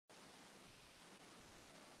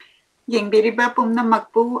ꯌꯦꯡꯕꯤꯔꯤꯕ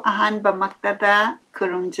ꯄꯨꯝꯅꯃꯛꯄꯨ ꯑꯍꯥꯟꯕ ꯃꯛꯇꯗ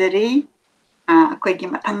ꯈꯨꯔꯨꯝꯖꯔꯤ ꯑꯩꯈꯣꯏꯒꯤ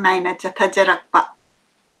ꯃꯊꯪ ꯅꯥꯏꯅ ꯆꯠꯊꯖꯔꯛꯄ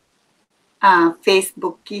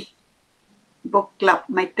ꯐꯦꯁꯕꯨꯛꯀꯤ book club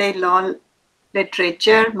Meiteilon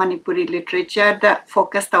literature Manipuri literature da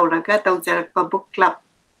focus tawraga tawjarakpa book club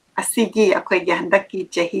asigi akoigi handaki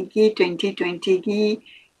chahigi 2020 gi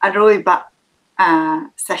aroiba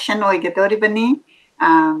session oigadoribani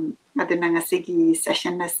aduna ngasigi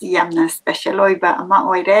session asi yamna special oiba ama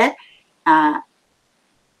oire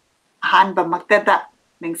hanba maktada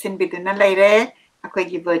ningsin biduna leire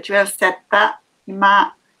akoigi virtual set ta ima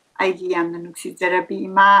aigi yamna nuksijarabi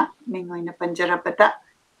ima ningoina panjarabada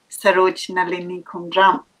Saroj Nalini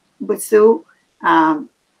Khomdram busu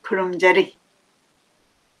kurumjari.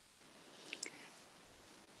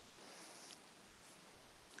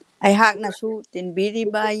 Aihak nasu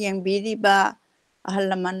tinbiriba yangbiriba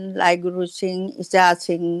ahalaman lai guru sing Ichaa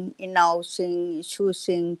sing inaw sing isu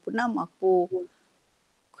sing punamakpu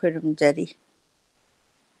kurumjari.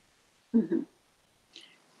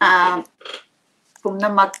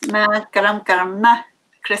 Pumnamakna karam na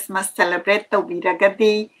Christmas celebrate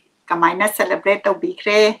tawbiragadi kamaina celebrate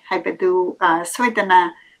tawbikre haibadu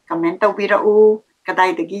soidana comment tawbirau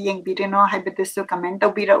kadaidagi yengbirino haibadu su comment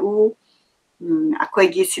tawbirau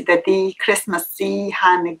akoigi sidadi Christmas si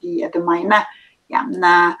hanagi adumaina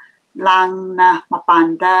yamna langna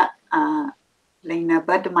mapanda leina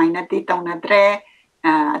adumaina di tawnadre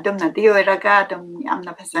adumna di oiraga adum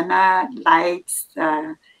yamna phasana lights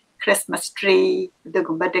Christmas tree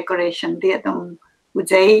adugumba decoration di adum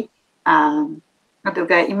ujai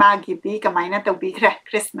aduga imagi di kamaina tawbikre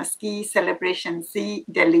Christmas ki celebration si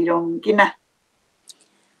Delhi rong gina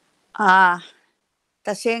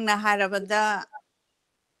tasengna harabada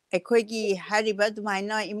aikoigi hariba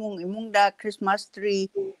dumaina imungda Christmas tree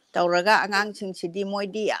tawraga angangsing sidi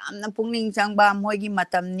moidi yamna pungning changba moigi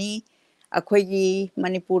matamni akoigi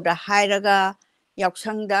Manipur da hairaga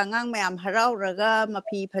yaksangda angang mayam harauraga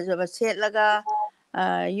mapi phajaba setlaga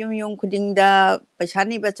yum khudingda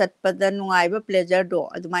paisani ba chatpada nungaiba pleasure do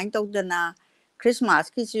adumain tawdana Christmas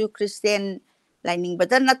kisu Christian lining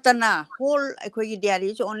bada natana whole aikoigi there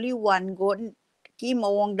is only one god ki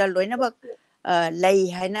mawongda loinabak lay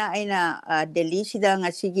haina aina Delhi sida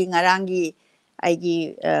ngasigi ngarangi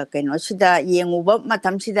aigi kaino sida yenguba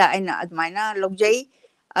matam sida aina adumaina logjai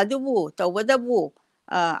adubu tawbadabu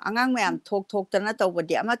angang mayam thoktana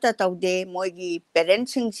tawbadi amata tawde moigi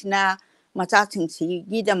parents sing macha singsi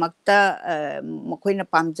damakta makoina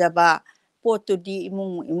pamjaba potudi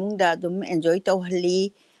imungda dum enjoy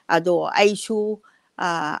tawhali ado aisu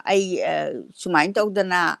ai sumain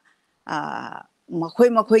tawdana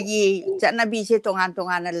makoigi chanabi se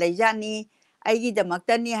tongan leijani aigi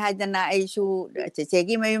damaktani haidana aisu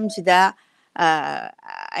chechegi mayum sida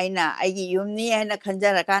aina aigi yumni aina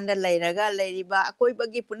khanjara kanda leiraga leiriba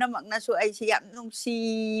akoibagi punamakna su aisi yam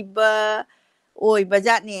nungsiba oi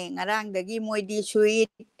bajatni ngarangdagi moidi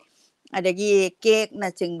sweet adagi cake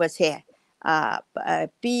na chingbase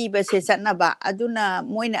pi base satnaba aduna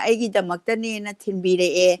moina aigi damaktani na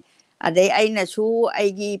thinbiree adai aina su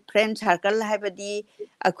aigi friend circle haibadi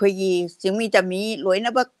akoigi chingmi tami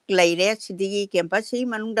loinabak leire sidigi campus si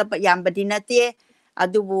manungda yambadi nate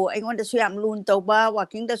adubu aingonda su yam lun tawba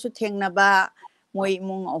walking da su thengnaba moi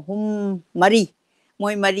mung ahum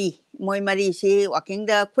moi mari si walking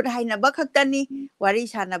da khut hainaba khaktani wari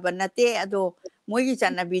sanaba nate ado moigi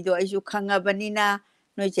chanabi do aisu khangabanina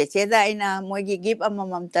noi checheda aina moigi gift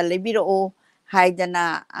amamam ta lebiro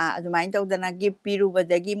haidana adumain tawdana gift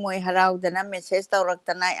pirubadagi moi haraudana message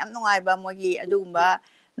tawraktana yam nungaiba moigi adugumba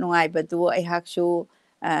nungaibadu aihaksu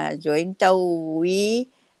join tawi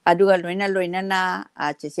aduga loinana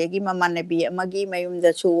chechegi mamanabi amagi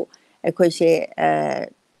mayumdasu aikoise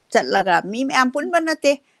chatlaga mi ma'am punba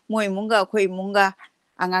nate moi munga akhoi munga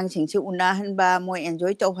angang singsi unahanba moi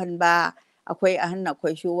enjoy tawhanba akhoi ahan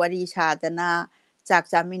akhoisu wari sadana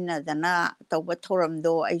chak chaminadana tawba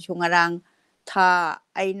thoramdo aisu ngarang tha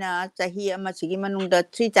aina chahi ama sigi manungda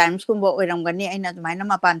 3 times kumba oiramgani aina dumaina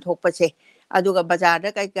mapan thokpase aduga bazar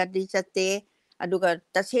da kai gadi chatte aduga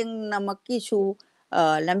tasengna makkisu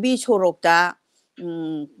lambi sorokta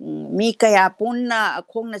mi kaya punna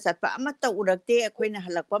khongna chatpa amata urakte akhoina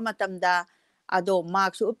halakpa matamda ado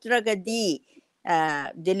marks uptragadi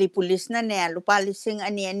Delhi police na ne lupa lising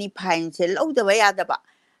ani fine se lawdaba yadaba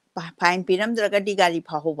fine piramdragadi gari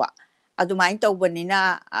phahoba adumain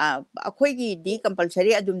tawbanina akoigi di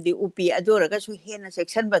compulsory adumdi upi adoraga su hena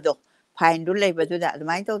section bado fine du leibaduda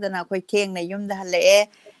adumain tawdana akoi thengna yumda halae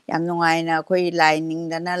yam nungaina akoi lining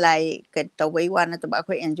dana lai tawbai wana taba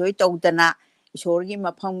akoi enjoy tawdana isorgi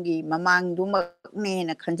mafamgi mamang du makne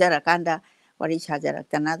na khanjara kanda wari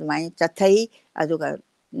sajarakana adumai chathai aduga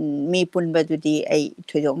mi punbadudi ai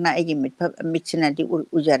thoidokna ai gi mitsinadi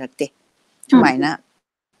ujarakte sumaina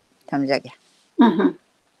thamjage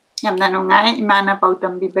yamna nungai imana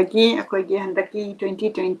pautambi bagi akoigi handaki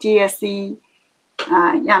 2020 asi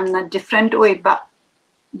yamna different oiba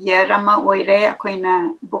year ama oire akoina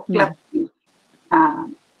book club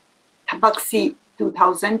thabaksi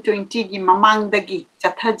 2020 gi mamangdagi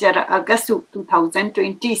chathajara agasu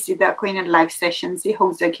 2020 sida akoina live session si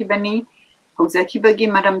hojaki bagi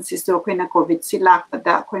maram siso akoina covid si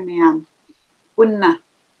lakpada akoina yam punna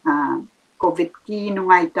covid ki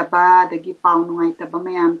nungai taba dagi pau nungai taba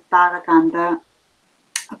mayam tarakanda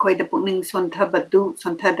akoida pukning sontha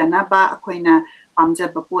ba akoina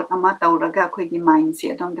pamjaba pot ama tauraga akoigi mind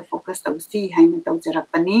si adonda focus tausi haina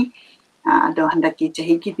taujarakpani ado handaki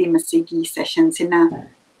chahigi di masigi session sina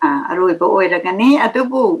aroiba oiragani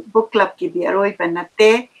adubu book club ki di aroiba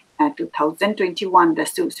nate 2021 da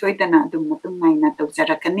su soidana adum matungai na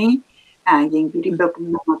taujarakani yengbiriba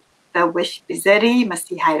pumnamak the wish bizari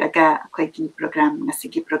masi hairaga akoigi program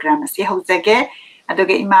ngasigi program asi haujage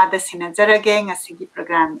adoge imada sinajarage ngasigi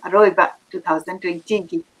program aroiba 2020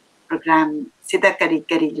 gi program sida kari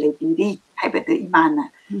lebiri haibadu imana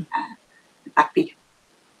takpi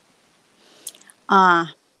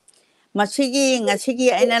ngasigi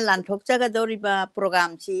aina lanthokchagadoriba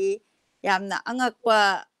program si yamna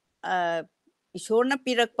angakpa isorna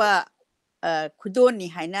pirakpa khudoni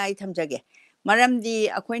haina ai thamjage maramdi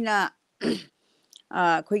akoina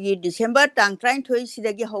akoigi December tang 23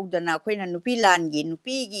 sidagi hogdana akoina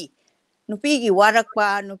nupigi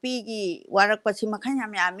warakpa si makhan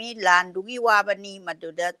yami landugi wabani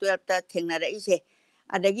maduda 12 ta thengnara ise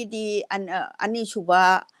adagi di ani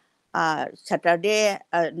suba Saturday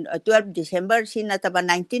 12 December si nataba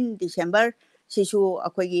 19 December sisu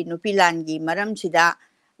akoigi Nupilangi maram sida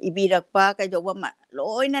ibirakpa kaidoba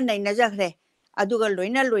loina nainajakre aduga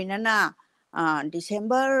loina na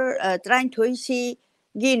December 23 si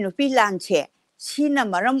gi Nupilanche sina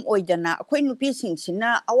maram oidana akoi nupi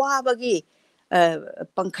singsina awabagi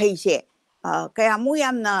pangkhaise kayamu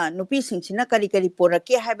yamna nupi singsina kari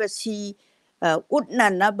porake habasi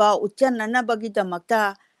utnanaba uchananabagi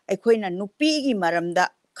damakta aikoina nupi gi maramda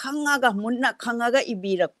khangaga munna khangaga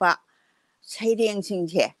ibirakpa saireng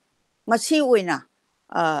singse masi oina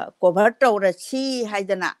cover tawra si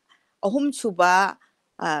haidana ahum suba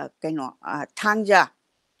kaino thangja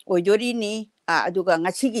oidorini aduga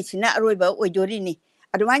ngasigi sina aroiba oidorini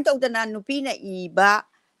adumain tawdana nupina iba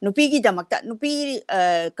nupigi damakta nupi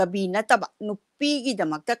kabi nataba nupigi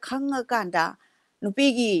damakta khanga kanda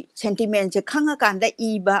nupigi sentiment se khanga kanda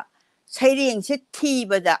iba saireng se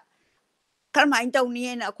thibada karmain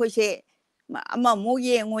tawni na akoise ama mo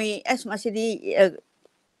yengoi asmasidi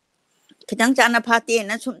kitang chana phate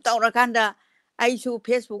na sum tawrakanda aisu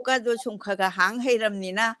Facebook ka do sum khaga hang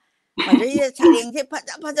heiramnina madai saireng se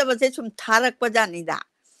phaja base sum tharak pajanida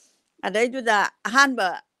adaiduda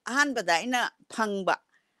ahanba da ina phangba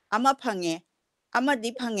ama phange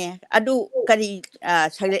amadi phange adu kari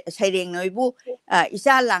saireng noibu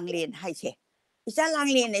Ichaa Langlen haise Ichaa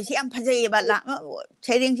Langlen si am phajai ba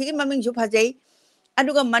saireng si maming su phajai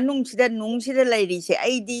aduga manung sida nung sida lairi se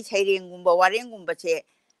aidi saireng gumba wareng gumba se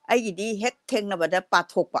aigidi hek thengnabada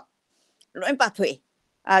pathokpa loin pathoi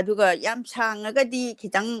aduga yam sangagadi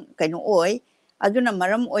kitang kaino oi aduna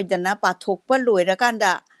maram oidana pathokpa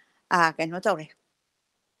loirakanda kaino tawre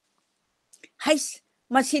hais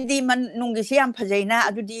masidi manungi si yam phajaina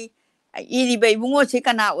adudi iriba ibungo se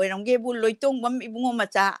kana oiramge bu Loitongbam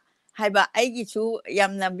Ibungomacha haiba aigi chu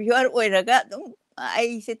yamna viewer oiraga dum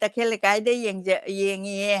ai se takhele kaide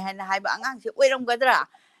yengi hana haiba angang se oiramgadra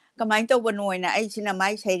kamain tawbanoina ai sina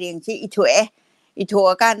mai saireng si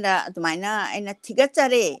ithoakanda adumaina aina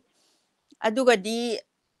thigachare aduga di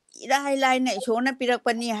ilai na isona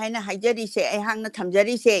pirakpani haina haijari se ai hangna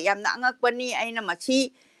thamjari se yamna angakpani aina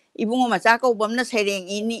machi Ibungomacha kaubamna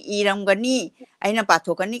saireng iramgani aina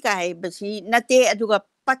pathokani ka haibasi nate aduga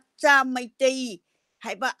pacha maitei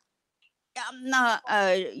haiba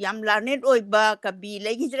yam larnet oiba kabi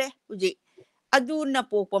legidre uji aduna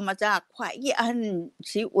pokpa macha khwaigi ahan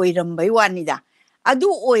si oirambai wanida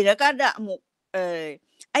adu oirakada amuk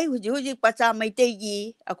ai huji pacha maitei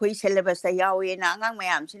gi akoi syllabus ta yawe na angang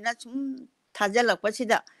mayam sina sum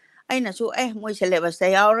thajalakpasida aina su moi syllabus ta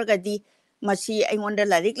yawragadi masi aingonda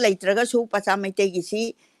larik leitraga su pacha maitei gi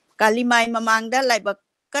si kalimai mamangda laibak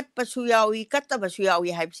katpasu yawi kattabasu yawi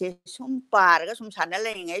haibse sum parga sum sana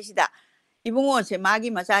lengai sida ibungo se magi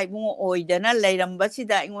macha ibungo oidana leiramba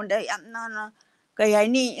sida aingonda yamna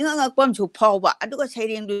kayani ingangakpam su phawba aduga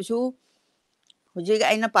saireng du su huji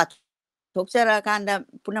aina pat ꯊꯣꯛꯆꯔꯀꯥꯟꯗ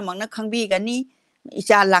ꯄꯨꯝꯅꯃꯛꯅ ꯈꯪꯕꯤꯒꯅꯤ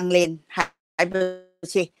Ichaa Langlen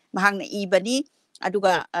ꯍꯥꯏꯕꯁꯤ ꯃꯍꯥꯛꯅ ꯏꯕꯅꯤ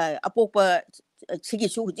ꯑꯗꯨꯒ ꯑꯄꯣꯛꯄ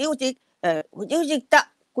ꯁꯤꯒꯤꯁꯨ ꯍꯧꯖꯤꯛꯇ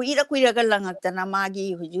ꯀꯨꯏꯔꯒ ꯂꯪꯉꯛꯇꯅ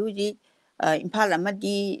ꯃꯥꯒꯤ ꯍꯧꯖꯤꯛ ꯏꯝꯐꯥꯜ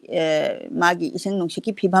ꯑꯃꯗꯤ ꯃꯥꯒꯤ ꯏꯁꯤꯡ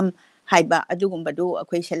ꯅꯨꯡꯁꯤꯠꯀꯤ ꯐꯤꯕꯝ ꯍꯥꯏꯕ ꯑꯗꯨꯒꯨꯝꯕꯗꯨ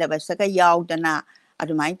ꯑꯩꯈꯣꯏ ꯁꯤꯂꯦꯕꯁꯇꯒ ꯌꯥꯎꯗꯅ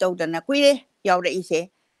ꯑꯗꯨꯃꯥꯏꯅ ꯇꯧꯗꯅ ꯀꯨꯏꯔꯦ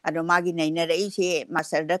ꯌꯥꯎꯔꯛꯏꯁꯦ ꯑꯗꯣ ꯃꯥꯒꯤ ꯅꯩꯅꯔꯛꯏꯁꯦ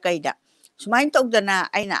ꯃꯥꯁꯇꯔꯗ ꯀꯩꯗ ꯁꯨꯃꯥꯏꯅ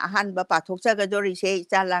ꯇꯧꯗꯅ ꯑꯩꯅ ꯑꯍꯥꯟꯕ ꯄꯥꯊꯣꯛꯆꯒꯗꯣꯔꯤꯁꯦ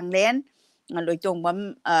Ichaa Langlen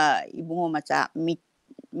Loitongbam Ibungomacha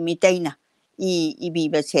Mitayna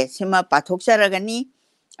ibibase sima pathokjaragani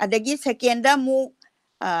adagi second mu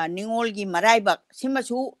Ningolggi Maraibak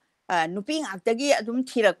simasu nupi ngaktagi adum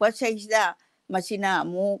thirakpa saisida masina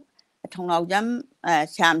mu Thounaojam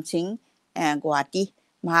Shyam Singh Guwahati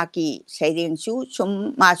mahaki sairengsu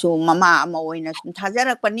sum masu mama ama oina sum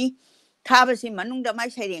thajarakpani thabasi manungda mai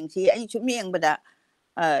sairengsi ai sum yengbada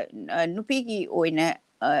nupigi oina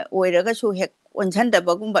oiragasu hek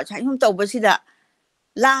onjhandabagumba saihum tawbasida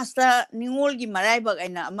lasta Ningolggi Maraibak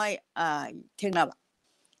aina ama thengnaba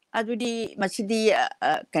adudi masidi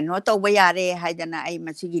kano tawba yare haidana ai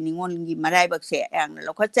masigi Ningolggi Maraibak se yang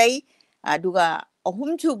lokhachai aduga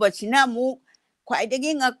ahum chubasina mu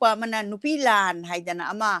khwaidagi ngakpa mana Nupilal haidana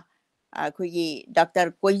ama akhoi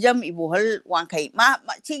Dr. Akoijam Ibohal wangkai ma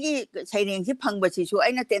sigi sairengsi phangbasisu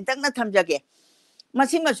aina tentakna thamjage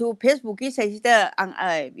masimasu Facebook ki saisida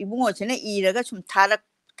ibungochina iraga sum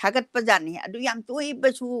thagat pajani adu yam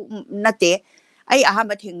toibasu nate ai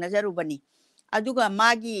ahamba thengnajarubani aduga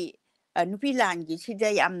magi Nupilal gi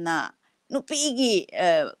sida yamna nupigi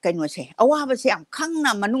kainose awabase yam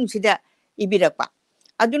khangna manungsida ibirakpa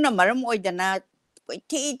aduna maram oidana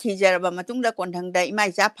thijaraba matungda konthangda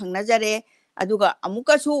imaicha phangnajare aduga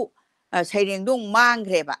amukasu sairengdong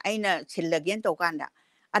mangreba aina sillagen tokanda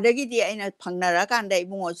adagidi aina phangnarakanda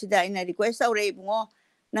ibungo sida aina request aure ibungo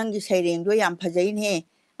nangi sairengdo yam phajaine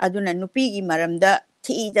aduna nupigi maramda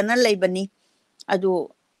thidana leibani adu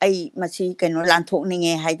ai masi kaino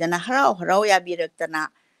lanthokninge haidana harau yabiraktana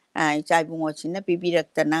Ichaa ibungo sina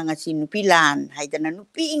pibiraktana ngasi Nupilal haidana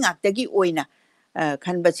nupi ngaktagi oina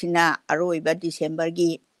khanbasina aroiba December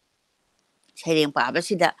gi saireng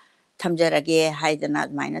pabasida thamjarage haidana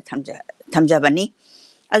admaina thamjabani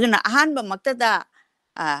aduna ahanba maktada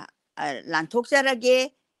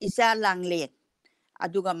lanthokjarage Ichaa Langlen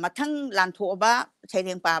aduga mathang lanthoba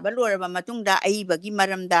saireng paba loraba matungda aibagi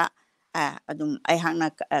maramda adum ai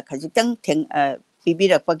hangna khajitang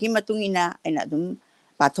pibirakpagi matungina aina adum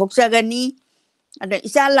pathokjagani ada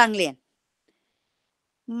Ichaa Langlen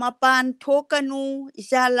mapan thokanu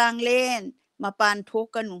Ichaa Langlen mapan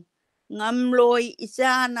thokanu ngamloi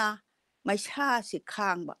Ichana maisha si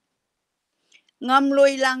khangba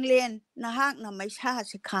ngamloi Langlen nahakna maisha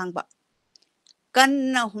si khangba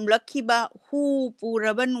kanna humlakhiba hu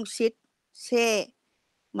puraba nungsit se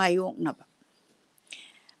mayoknaba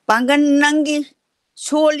pangan nangi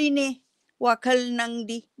soline wakhal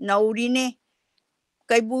nangdi naurine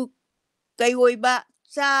kaiwoiba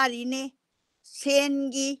charine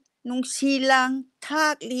sengi nungsilang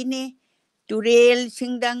thakline turel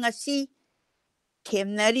singdang asi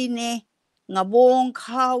themnarine ngabong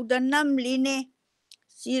khawda namline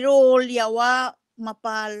sirol yawa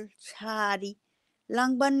mapal sari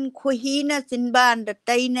langban khohina chinban da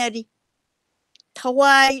tainari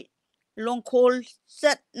thawai longkhol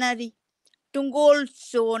chatnari tungol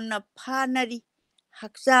chona phanari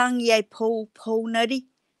hakchang yaifau phaunari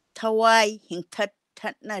thawai hingthat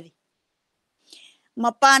thatnari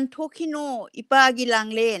mapan thokhino ipagi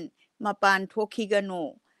Langlen mapan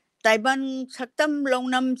thokhigano taibang saktam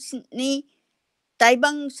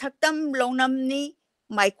longnam ni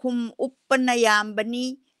maikhum uppanayambani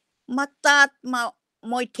matat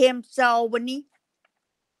moithem chawbani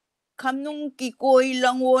khamnung ki koi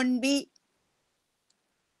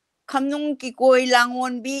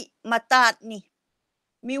langonbi matat ni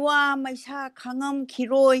miwa maisa khangam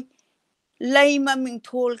khiroi leima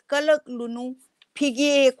mingthol kalak lunu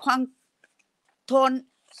phige khwang thon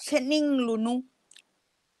setning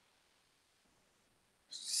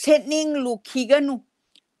lukhiganu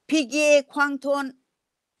phige khwang thon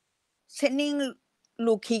setning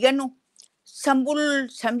lukhiganu sambul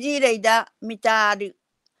samji reida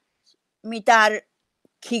mitar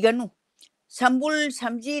khiganu sambul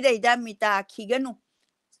samji reida mita khiganu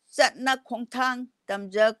chatna khongthang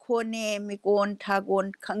tamja khone mikon thagon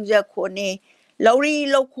khangja khone lauri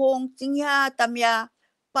lokhong chingya tamya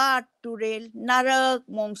pat turel narak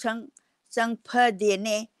mongsang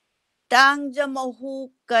changphadene tangja mahu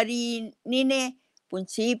kari nine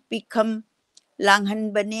punsi pikham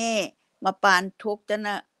langhanbane mapan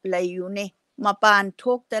thoktana layune mapan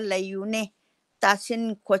thokta layune tasin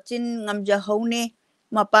khochin ngamja haune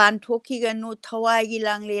mapan thoki ganu thawai gi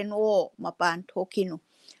langlen o mapan thokinu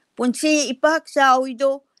punsi ipak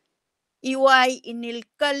sauido iwai inil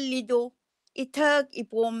kallido ithak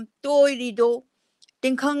ipom toirido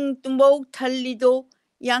tingkhang tumbau thallido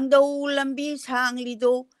yangdau lambi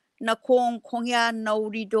sanglido nakhong khongya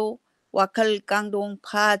naurido wakal kangdong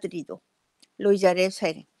phadrido loijare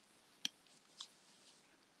saire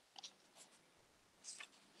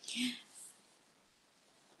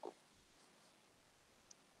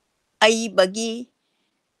ai bagi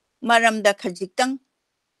maramda khajiktang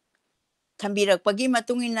thambirakpagi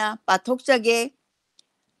matungina pathokjage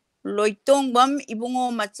Loitongbam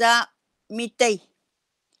Ibungomacha mitei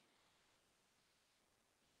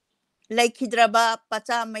laikhidraba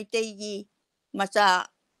pacha maitei gi macha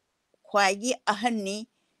khwaigi ahanni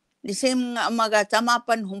Lising amaga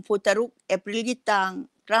tamapan humputaruk April gi tang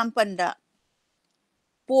trampanda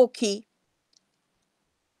poki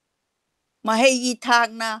mahegi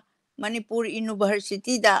thakna Manipur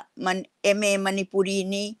University da MA Manipuri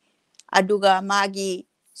ni aduga magi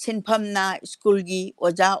sinphamna school gi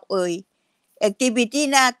oja oi activity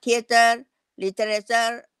na theater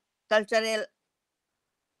literature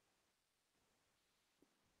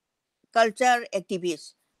culture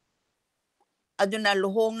activities aduna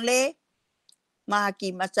luhongle maki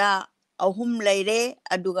macha ahum leire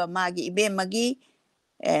aduga magi ibemagi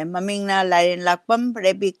mamingna Laren Lakpam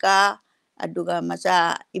Rebecca aduga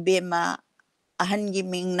macha ibema ahangi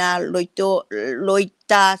mingna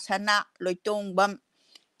loita sana Loitongbam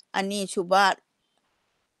ani suba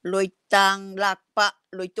loitang lakpa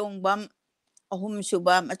Loitongbam ahum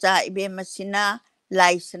suba macha ibema sina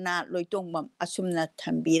laisana Loitongbam asumna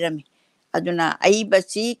thambirami aduna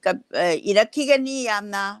aibasi irakhigani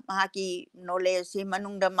yamna mahaki knowledge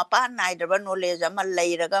manungda mapan naidaba knowledge ama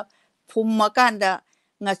leiraga phummakanda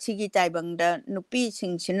ngasigi taibangda nupi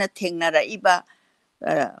singsina thengnara iba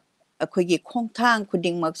akhoi khongthang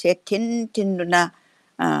khudingmakse tinduna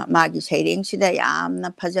magi saireng sida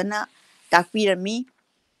yamna phajana takpirami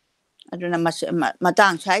aduna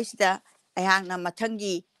matang saisida ayangna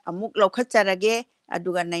mathangi amuk lokhatjarage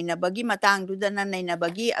aduga nainabagi matang dudana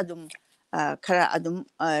nainabagi adum khara adum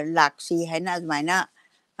laksi haina admaina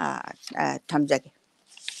thamjage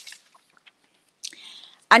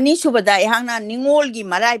ani subada ayangna Ningolggi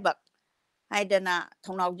Maraibak haidana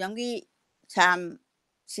Thounaojam gi Shyam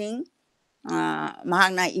sing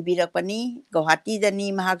mahakna ibirakpani Guwahati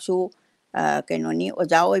dani mahaksu kainoni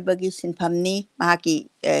oja oibagi sinphamni mahaki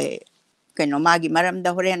kaino magi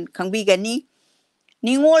maramda horen khangbigani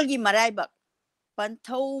Ningolggi Maraibak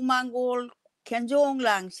panthau mangol khenjong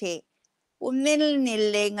langse umnil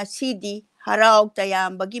nille ngasidi harau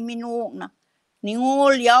tayambagi minokna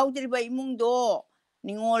Ningol yaudriba imungdo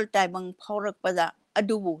Ningol taibang phaurakpada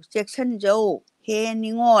adubu section jau he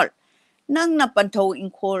Ningol nangna panthau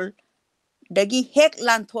ingkhol dagi hek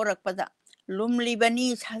lan thorakpada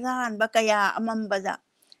lumlibani salan bakaya amambada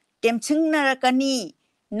temsingnarakani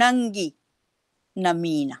nangi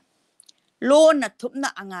namina lona thupna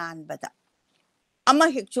angan bada ama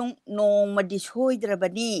hekchung nongmadi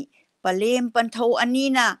soidrabani palem panthau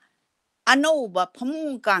anina anouba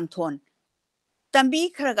phamung kangthon tambi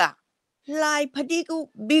khraga lai phadigu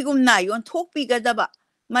bigumna yon thokpigadaba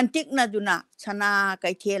mantikna duna sana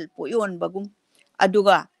kaithel poyon bagum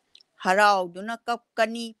aduga harau duna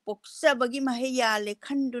kapkani poksabagi maheya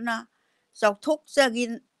lekhanduna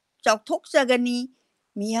chauthokjagani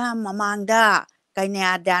miya mamangda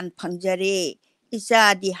kaina dan phangjare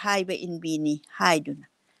Ichaa di haiba inbini haiduna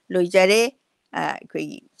loijare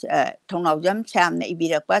koi Thounaojam Shyamna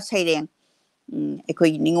ibirakpa saireng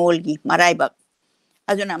koi Ningolggi Maraibak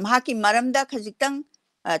aduna mahaki maramda khajiktang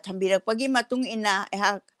thambirakpagi matung ina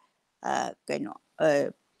kaino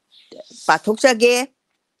pathokjage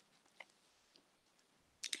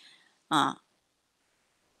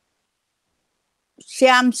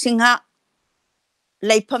Shyam Singha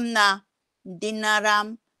Laifamna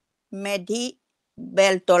Dinaram Medhi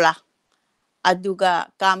Beltola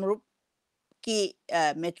aduga Kamrup ki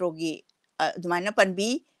metro gi admaina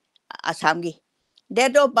panbi Assamgi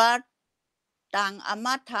date of birth tang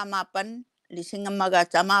ama thamapan lisingamaga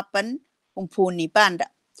chamapan umphuni panda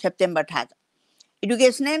September thada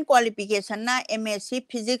education and qualification na MSc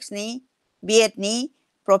physics ni B.Ed ni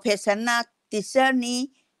profession na teacher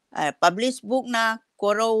ni published book na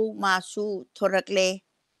korau masu thorakle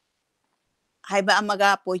haiba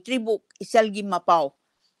amaga poetry book isalgi mapau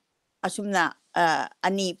asumna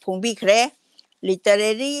ani phongbikhre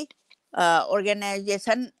literary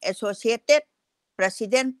organization associated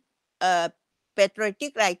president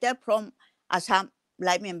patriotic writer from Assam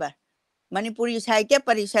live member Manipuri Sahitya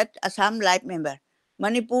Parishad Assam life member,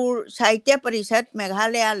 Manipur Sahitya Parishad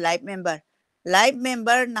Meghalaya life member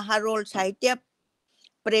Naharol Sahitya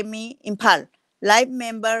Premi Imphal, life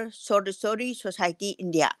member Sorry Society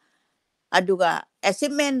India. Aduga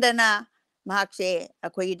achievement dana mahakse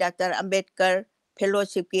akoi Dr. Ambedkar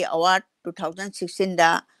Fellowship ki Award 2016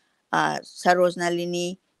 da Saroj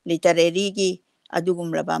Nalini Literary ki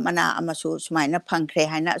adugumraba mana amasu sumaina phangkhre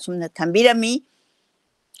haina sumna thambirami.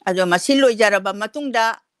 Ado masin loijaraba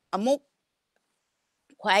matungda amuk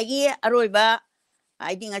khwaigi aroiba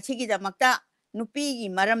aiding achigi da makta nupi gi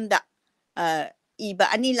maramda iba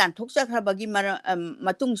ani lan thokchakhrabagi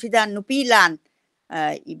matung sida nupi lan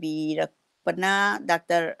ibirapana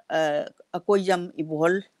Dr. Akoijam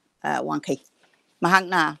Ibohal wangkai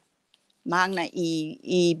mahakna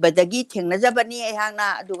i badagi thengnajabani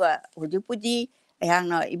ehangna aduga hujipudi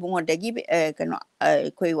ehangna ibungodagi kano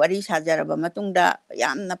koi wari sajaraba matungda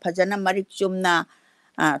yamna phajana marik chumna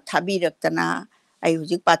thabiraktana ai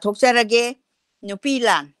hujik pathokjarage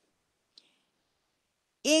nupilan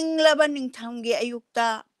inglaba ningthamgi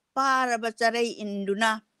ayukta paraba charai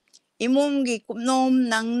induna imungi kupnom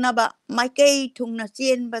nangnaba maikei thungna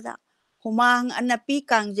chenbada humang anapi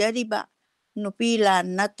kangjariba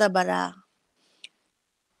nupilan natabara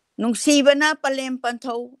nungsibana palem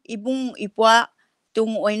panthau ibung ipwa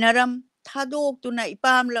tung oinaram thadok-tuna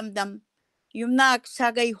ipam lamdam yumnak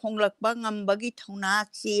sagai honglakba ngambagi thauna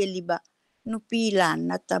cheliba nupilan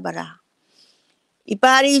natabara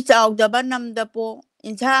ipari chawdaba namdapo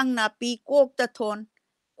injang napi kokta thon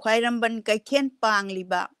khwairamban kaithen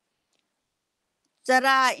pangliba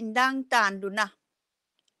chara indang tanduna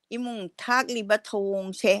imung thakliba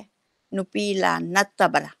thawongse nupilan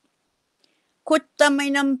natabara kutta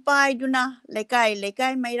mainam paiduna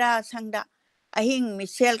lekai maira sangda ahing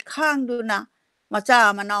misel khangduna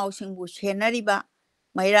macha manau singbu senariba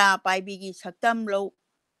maira paibigi saktam lo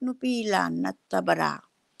nupilan natabara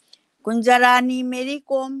kunjarani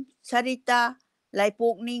merikom sarita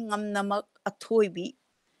laipokni ngamnamak athoibi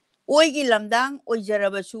oigi lamdang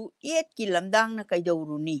oijarabasu yetki lamdang na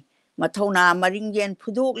kaidawruni mathona maringgen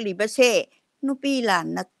phudok libase nupilan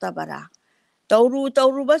natabara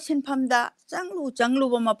Tauru ba sinphamda changlu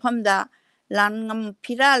ba mafhamda langam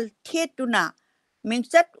phiral thetuna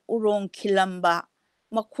mingchat urong khilamba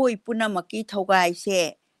makhoi punamaki thogai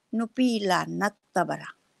se nupilan natabara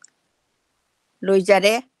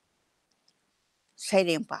loijare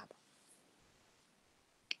saireng pa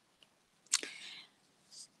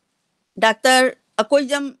Dr.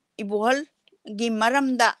 Akoijam Ibohal gi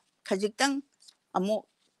maramda khajiktang amu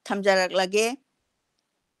thamjarak lage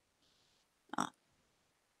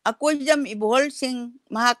Akoijam Ibohal sing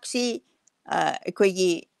mahaksi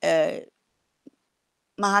ekoigi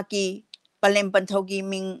mahaki palem panthogi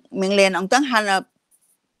minglen angtang hana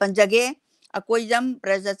panjage Akoijam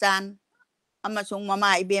Rajachan amasung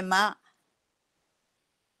mama ibema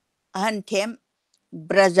ahan them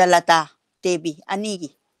Brajalata Devi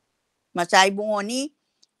anigi macai bungoni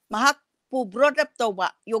mahak pu brought up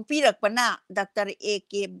toba yopirakpana Dr.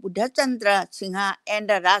 A.K. Buddhachandra Singha and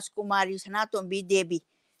Rajkumari Sanatombi Devi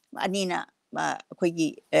anina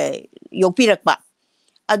akoigi yopirakpa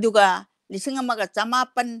aduga lisingamaga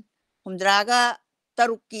chamapan humdraga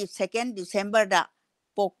taruki 2nd December da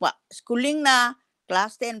pokpa schooling na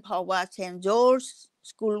class 10 phawa St. George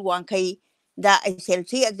School Wangkai da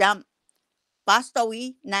SLC exam pass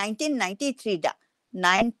tawi 1993 da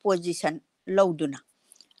 9 position lauduna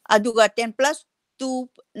aduga 10+2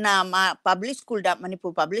 na public school da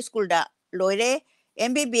Manipur public school da loire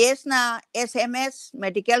MBBS na SMS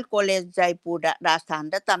Medical College Jaipur da Rajasthan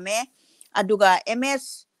da tame aduga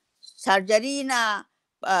MS surgery na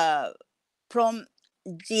from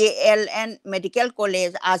GLN Medical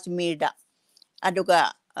College Ajmer da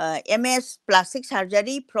aduga MS plastic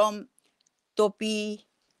surgery from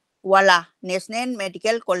Topiwala National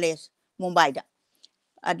Medical College Mumbai da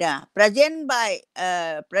ada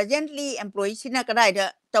presently employed sina kadai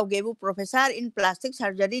da tawgebu professor in plastic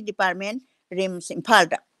surgery department RIMS Imphal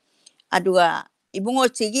da aduga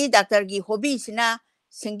ibungochigi Dr. gi hobby sina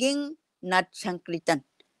singing nat sankritan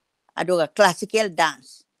aduga classical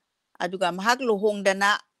dance aduga mahak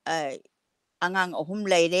luhongdana angang ahum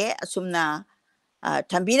leire asumna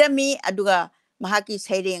thambirami aduga mahaki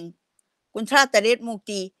saireng 38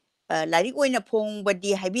 mukti larik oina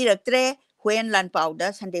phongbadi haibiraktre hoen lan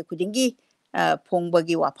pauda Sunday khudingi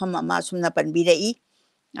phongbagi wafam ama sumna panbirai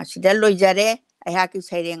asida loijare ayhaki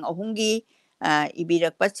saireng ahumgi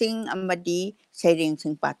ibirak pasing amadi saireng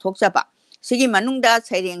sing pathokjaba sigi manungda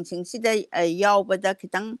saireng sing sida yaubada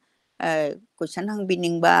kitang question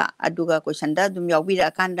hangbiningba aduga question da dum yaubira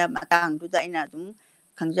kanda matang duda ina dum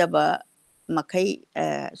khangjaba makai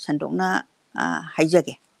sandokna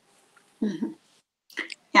haijage.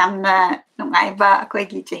 Yamna nungaiba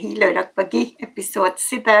akoigi chahi loirakpagi episode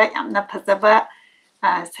sida yamna phajaba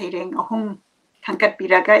saireng ahum khangkat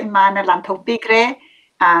piraga imana lanthokpikre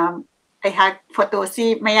aihak photo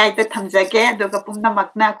si mayai da thamjage aduga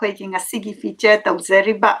pumnamakna akoigi ngasigi feature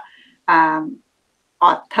tawjariba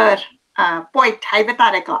author poet haiba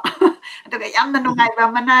tare ko aduga yamna nungaiba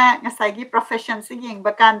mana ngasagi profession si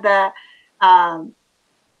yengba kanda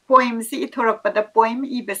poem si ithorak pada poem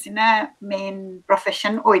ibasina main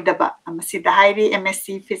profession oidaba amasida hairi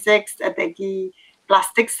MSc physics adagi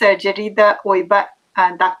plastic surgery da oiba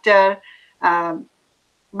doctor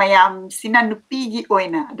mayam sina nupigi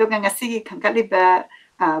oina aduga ngasigi khangkaliba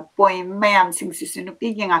poem mayam singsisu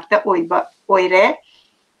nupigi ngakta oiba oire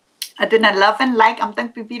aduna love and like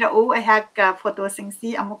amtang pibira o ahak photo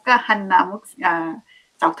singsi amuka hanna amuk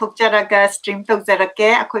Talk jaraga stream talk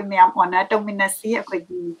jarake akoi mayam honor dominasi akoi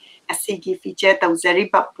gi asigi feature tau jari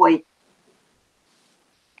bapoi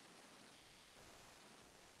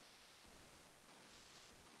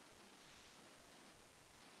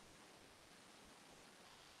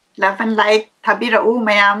love and like thabira u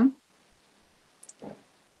mayam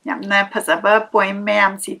yamna phasaba poem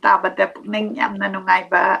mayam sita bada pukning yamna nungai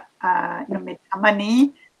ba numit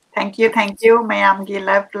amani thank you mayam gi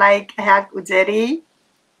love like ahak ujari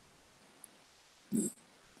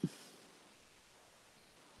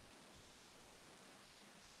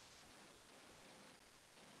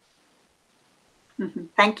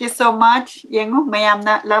Thank you so much. Yengu mayam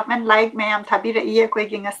na love and like mayam thabira iya koi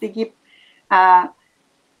ginga sigip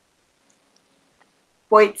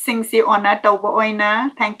poet sing si ona tauba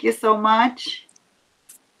oina. Thank you so much.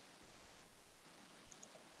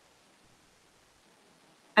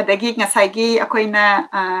 Adagi ngasagi akoy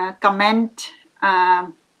na comment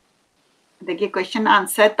adagi question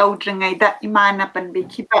answer tau dringay da imana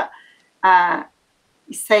panbikiba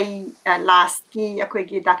isay last ki akoy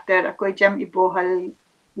gi Dr. Akoijam Ibohal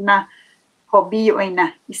na hobby oy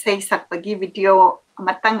na isay sakpagi video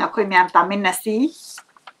matang akoy miyam tamin na si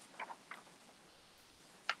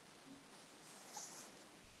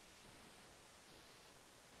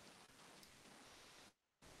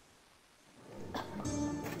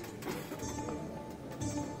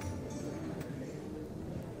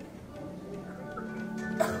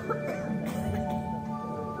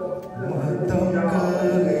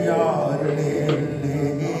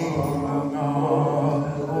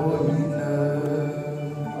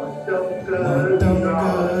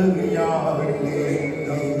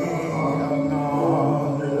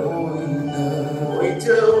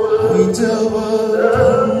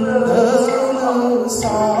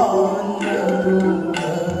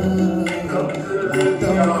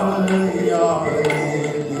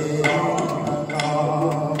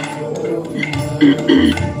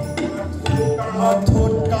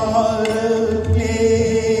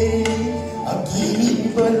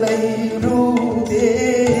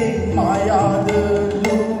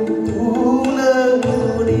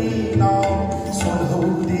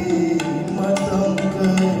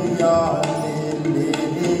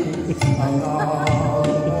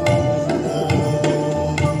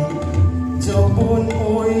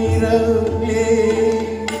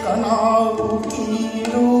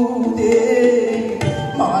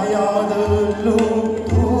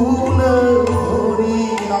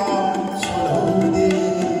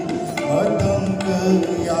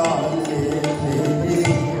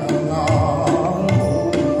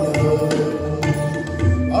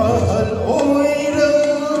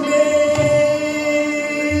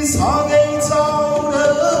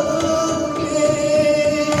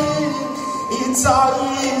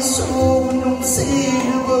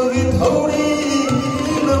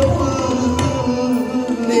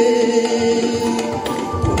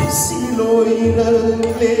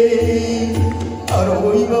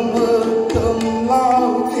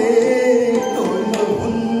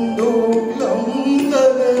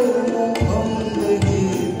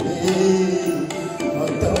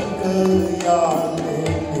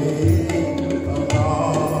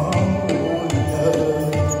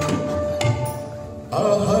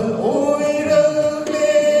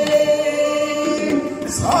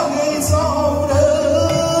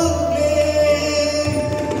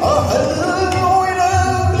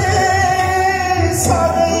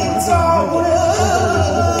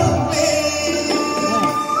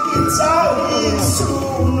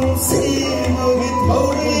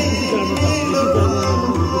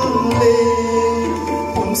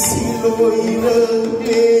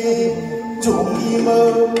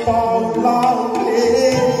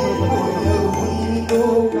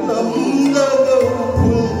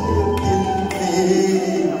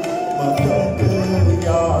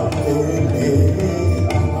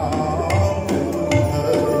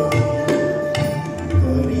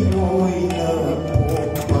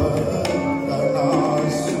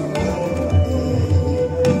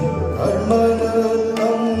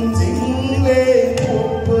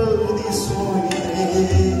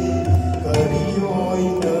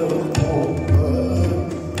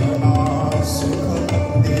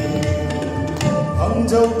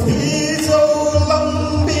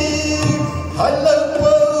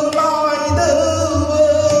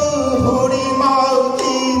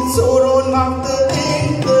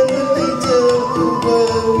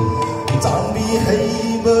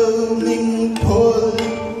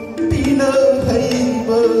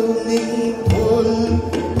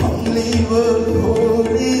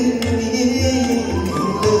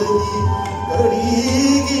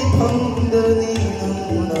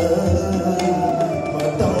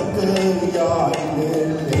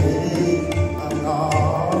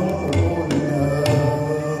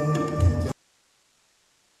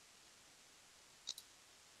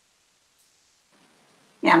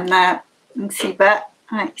Yamna nungsiba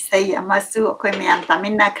isay amasu ako'y mayam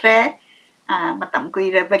taminakre matam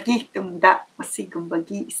kuira bagi tungda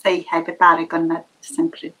masigumbagi isay haiba tare konna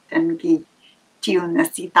sankritan gi tune na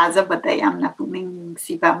si taza bada yamna puning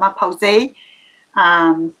siba ma pausay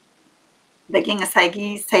daging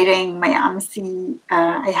asaygi sayreng mayam si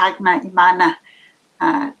ayhagna imana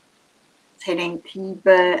sayreng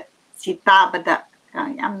tiba sita bada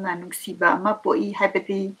yamna nungsiba ma poi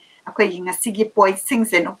haibadi ako'y ngasigi poi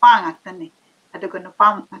singsen upang atani adugo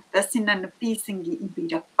nupang atasina nupi singi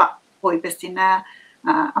ibirapa poi basina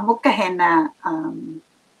amuk kahena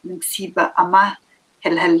nungsiba ama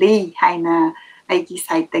helhali haina aigi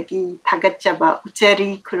saitagi tagatjaba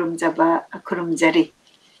uchari kurumjari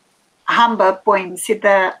ahamba point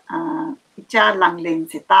sida Ichaa Langlen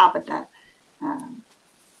sita bada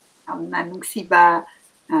amna nungsiba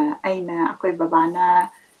aina ako'y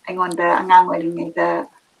babana aingonda angang oiringayda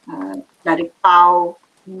larik pau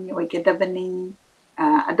ni oigedabani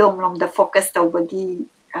adom lom da focus tawbagi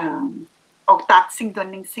oktak sing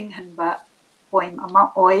doning sing hanba poem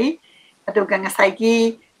ama oi aduga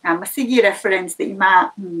ngasaygi masigi reference de ima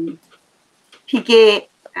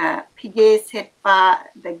pige setpa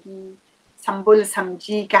dagi sambul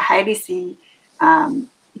samji ka hairisi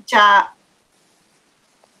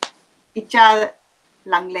Ichaa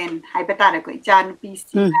Langlen haibetara ko Ichaa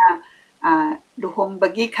nupisi luhong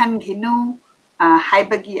bagi kan ginu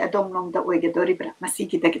haibagi adom long da oigadori bra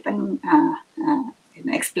masigi da kitang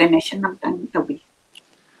explanation namtang tawi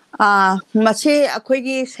masi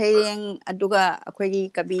ako'y sayang aduga ako'y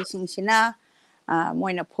kabi singsina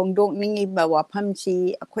moina phongdok ningi ba wafam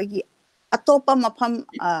si ako'y atopa mafam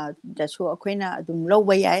dasu ako'y na adum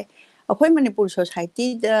lawba yai ako'y Manipur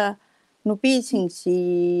society da nupi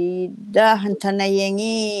singsi da hantana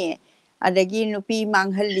yengi adagi nupi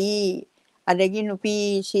manghali adagi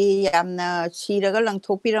nupi si yamna siraga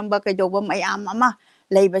langthokpiramba kaidoba mayam ama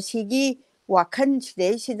leibasigi wakhan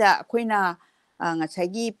side sida ako'yna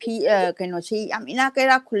ngasagi kaino si yam ina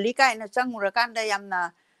kaira khulli kaina changmurakanda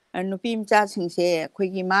yamna nupi mcha singse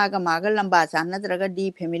ako'ygi maga lamba chanadraga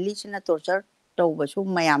di family sina torture tawbasu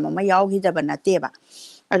mayam ama yawgidaba nateba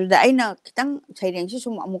aduda aina kitang sairengsi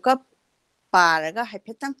sum amuka paraga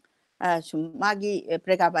haifetang sum magi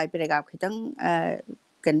prega by prega kitang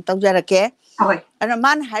kan tawjarake ana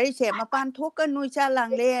man harise mapan thoka nu Ichaa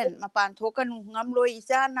Langlen mapan thoka nu ngamloi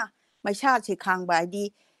ichana maisa che khangba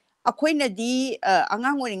di ako'yna di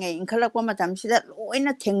angang oringai inkhalakpa matam sida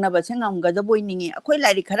loina thengnaba se ngamgadaboi ningi ako'y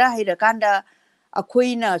lairi khara hairakanda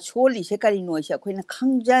ako'yna soli se kari noi se ako'yna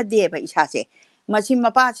khangjade ba isase masi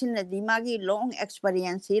mapa sina di magi long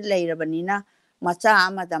experience leirabanina macha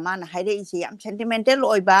amada mana haire ise yam sentimental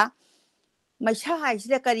oiba maisa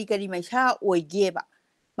haisida kari maisa oigeba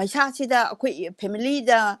maisa sida ako'y family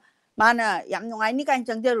da mana yam nungaini kan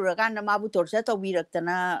changjaruraganda mabu torture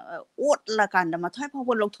tawbiraktana otla kanda mathai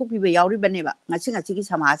phawa lokthokpiba yauribaneba ngasi gi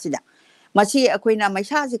samasida masi ako'yna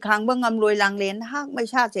maisa se khangba ngamloi Langlen hak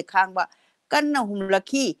maisa se khangba kanna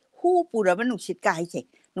humlaki hu puraba nungsit ka haise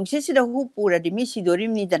nungsit sida hu pura di mi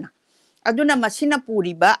sidorim nidana aduna masina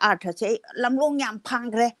puriba artha se lamlong yam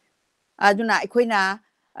phangre aduna ako'yna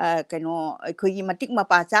kaino ako'ygi matik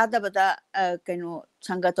mapa chadabada kaino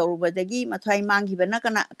sangga tawrubadagi mathai manghibana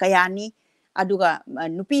kana kayani aduga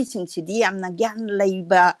nupi singsidi yamna gyan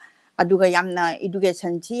leiba aduga yamna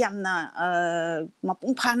education si yamna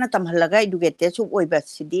mapung phana tamhalaga educate su oiba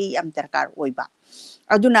sidi yam darkar oiba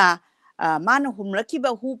aduna mana humlakiba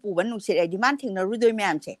hu puba nungsit ai man thingna rudoi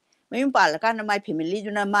myamse mayum palakana my family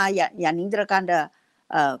duna ma yanindra kanda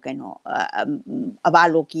kaino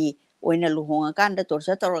abaloki oina luhonga kanda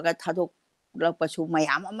torsa tawraga thadok lakpasu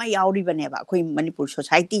mayam ama yauribaneba ako'y Manipur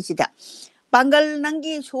society sida pangal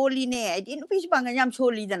nangi soli ne ai nupi pangal yam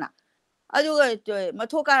soli dana aduga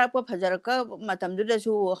mathokarappa phajaraka matamduda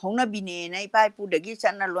su haunabine na ipai pudagi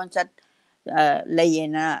channa lonchat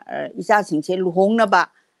layena Ichaa singse luhongnaba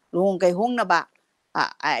luhongkai hongnaba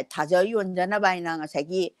thaja yonjana baina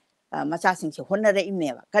ngasagi macha singse honnara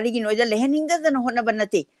imneba karigi noida leheningda dana honnaba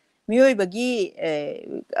nate miyoi bagi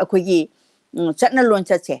ako'ygi chatna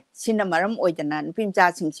lonchat se sina maram oidana nupi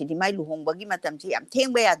mcha singsidi mai luhongbagi matamsi yam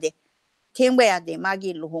thengba yade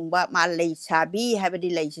magi luhongba ma lei sabi haibadi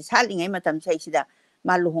lei si salingai matam saisida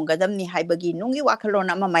ma luhonggadamni haibagi nungi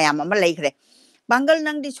wakhalona ama mayam ama leikre Bangal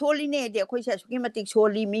nang di soli ne de akhoi sa suki matik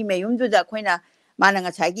soli mi mayum du da akhoi na mana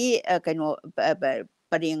nga chagi kaino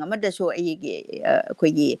paring ama da so ai gi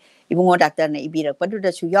akhoi gi ibungo doctor na ibirak padu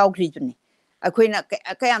da su yaw khri juni akhoi na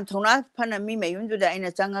kayam thona phana mi mayum du da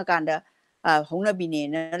aina changa kanda hongna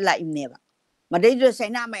bine na la imne ba madai du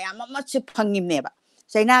saina mayam ama chi phangim ne ba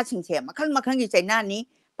saina singse makhal makhal gi saina ni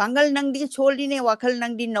Bangal nang di soli ne wakal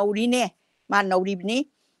nang di nauri ne ma nauri bni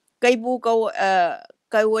kaibu kau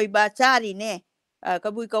kawai ba chari ne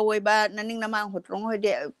kabui kawai ba naning namang hotrong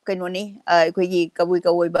hode kainoni akhoi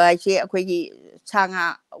kawai ba che akhoi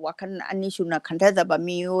changa wakan ani suna khantha da ba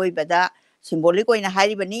mi oi bada symbolic oina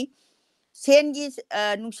hari bani sen gi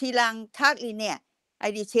nungsilang thakli ne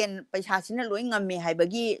aidi sen paisa sina loi ngamme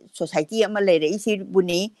haibagi society ama leire isi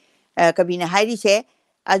buni kabina hari se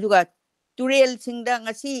ajuga turel singda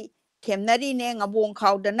ngasi themnari ne ngabong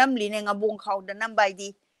khawda namli ne ngabong khawda nambai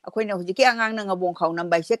di akhoi na hujiki angang na ngabong khaw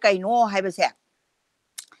nambai se kaino haiba se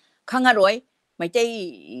khangaroi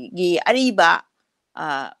maitai gi ariba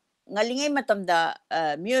ngalingai matamda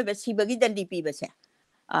mioi ba sibagi dandi pi ba se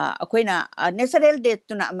akhoi na natural death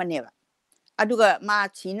tuna amaneba aduga ma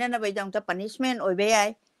china na bai jang ta punishment oibe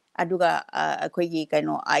ai aduga akhoi gi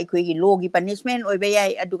kaino akhoi gi law gi punishment oibe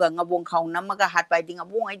ai aduga ngabong khaw namaga hat bai ding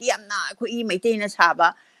ngabong ai di amna akhoi maitai na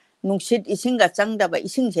saba nungsit isinga changdaba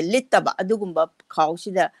ising se littaba adugumba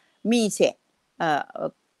khawsida mi se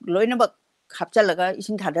loinaba khapchalaga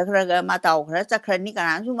ising thadakhraga ma taw khra chakhrani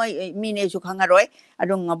kana su mai mi ne su khangaroi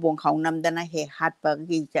adung ngabong khawnam dana he hatpa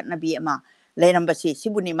gi chatnabi ama leiramba si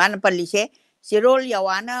sibuni man palli se sirol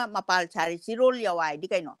yawana mapal chari sirol yawai di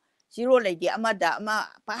kaino sirol lei di amada ama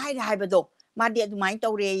pai haibado madi adumai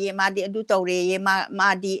tawre ye madi adu tawre ye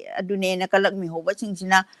madi adune na kalak mi hoba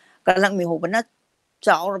singsina kalak mi hoba na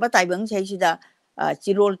chaurba taibang seisida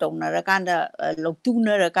chirol tongna kanda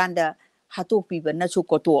loktuna kanda hatok piba na su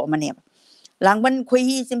koto amane langban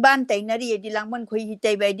khoi simban tainari di langban khoi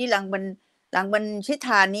taibai di langban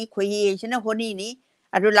sithani khoi sina honi ni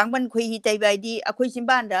adu langban khoi taibai di akhoi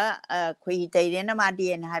simban da khoi taire na ma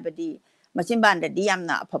di na habadi masimban da di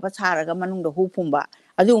yamna phapa charaga manung da hu phumba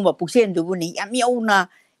adumba puksen du buni yam yauna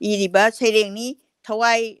iriba sereng ni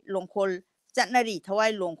thawai longkhol chatnari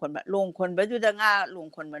thawai longkhon ba du da nga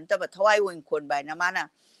longkhon ban ta ba thawai wongkhon bai na mana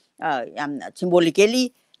yam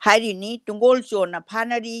symbolically hari ni tungol chona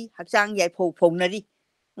phanari hakchang yai phonari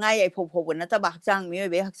nga yai phon na ta ba hakchang mi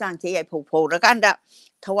be hakchang che yai phon ra kanda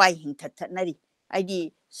thawai hing thatnari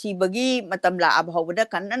aidi sibagi matam la abhawda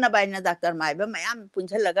kan na bai na doctor mai ba mayam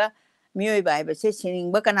punchalaga mioi bai ba se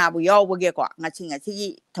sining ba kana bu yaw ba ge ko ngaching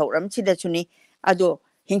chi thoram chi da chuni ado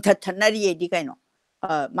hing thatnari di kaino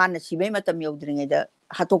mana sibai matam yaudringe da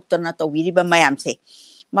hatok tana tawiri ba mayam se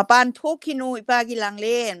mapan thokinu ipagi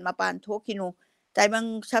langlen mapan thokinu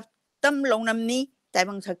taibang saptam longnam ni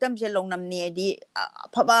taibang saktam se longnam ni di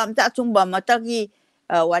phaba amta chungba matagi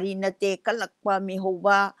wari nate kalakpa mi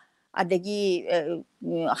hoba adagi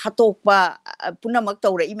hatokpa punamak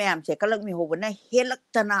tawra imayam se kalak mi hoba na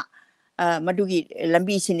helaktana madugi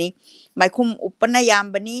lambi sini maikhum upana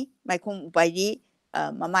yambani maikhum upaidi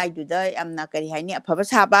mamai du da amna kari haini aphaba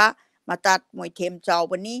saba matat moithem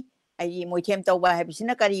chawbani ai moithem tawba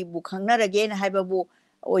habisina kari bu khangna rage na haibabu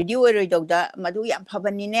oidi oiroi dawda madu yam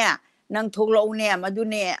phabani ne nang thoglo ne madu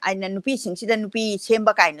ne aina nupi singsida nupi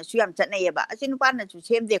semba kaina su yam chatnayeba asi nupa na su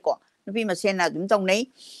semde ko nupi masena dum tongnei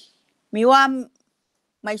miwam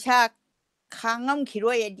maisa khangam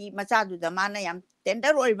khiroi edi macha du da mana yam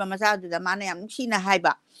tender oiba macha du da mana yam sina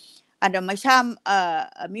haiba ada maisa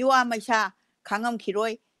miwa maisa khangam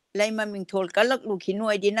khiroi laima mingthol kalak lu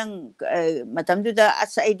khinu edi nang matam du da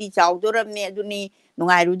asa edi chawdoram ne aduni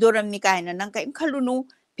nungai rudoram ni kaina nang kaim khalunu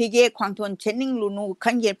pige khwangthon chening lunu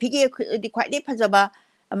khangye pige di khwai de phajaba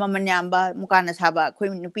ama manyamba mukana saba khoi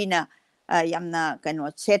nupina yamna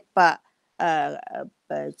kano setpa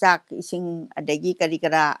chak ising adagi kari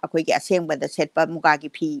kara akhoi gi asengba da setpa muka gi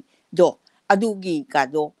phi do adugi ka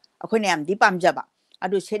do akhoi ne am di pamjaba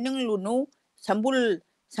adu chening lunu sambul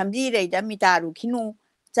samji reida mitaru khinu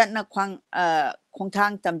chatna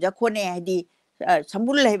khongthang tamja khone hadi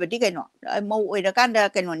sambul lebadi kaino mau oira kanda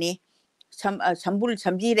kaino ni sambul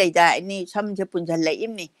samji reida ni samje punjal lai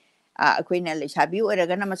imni akhoi na le sabi oira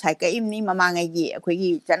na masai ka imni mamangai gi akhoi gi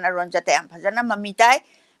chanaron chate am phajana mamitai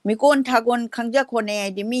mikon thagon khangja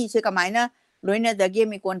khone di mi se kamaina loina dage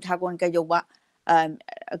mikon thagon ka joba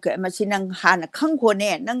masinang hana khang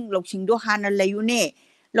khone nang loksing do hana layune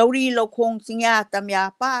lauri lokhong chingya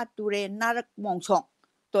tamya pa ture narak mongsong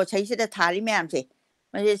to chaisida thari mayam se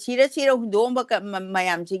mase sira hundom ba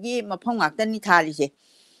mayam sigi maphang ngaktan ni thari se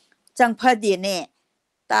changpha de ne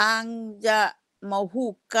tangja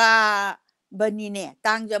mahu ka banine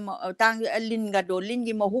tang lin ga do lin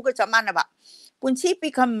gi mahu ga chamana ba punsi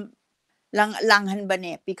pikam langhan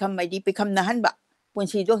bane pikam mai di pikam nahan ba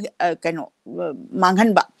punsi do kano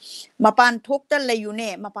manghan ba mapan thok ta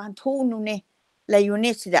layune mapan thu nu ne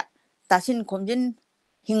layune sida tasin khomjin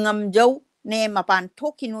hingam jau ne mapan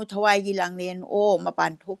thokinu thawai gi langlen o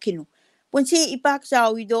mapan thokinu punsi ipak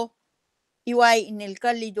chawi do iwai inil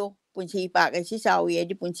kalido punsi ipak ai si chawi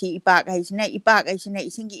edi punsi ipak ai sina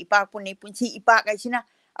isingi ipak puni punsi ipak ai sina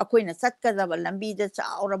akoina satkadaba lambi da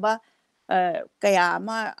chauraba kaya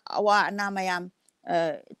ama awa na mayam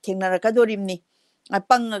thengnarakadoribni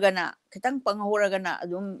pangagana khitang panghoragana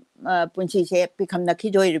adum punsi se pikamna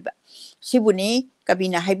khidoiriba sibuni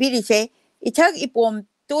kabina haibiri se ithak ipom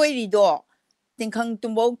toirido tingkhang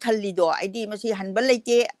tumbo thallido aidi masi hanbal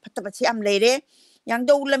leite phatabasi am leire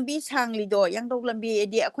yangdo lambi sanglido yangdo lambi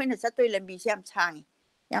edi akoina satoi lambi se yam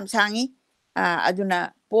sangi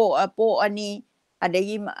aduna po ani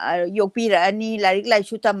adagi yopira ani larik lai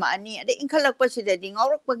sutama ani ade inkhalak pasidadi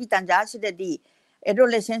ngawrak pagi tanja sidadi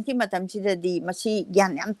adolescent ki matam sidadi masi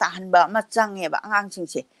gyan yam tahanba machange ba angang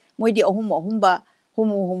singse moidi ahum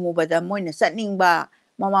bada moina satningba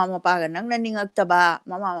mama mapa ga nangna ningakta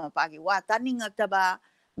mama mapa gi wata ningakta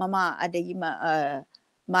mama adagi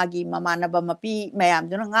magi mama na ba mapi mayam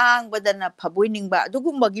duna ngang badana phabuiningba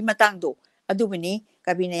adugumba gi matangdo adubini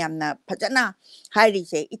kabina yamna phajana hairi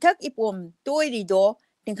se ithak ipom toirido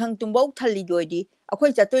tingkhang tumbau thallidoidi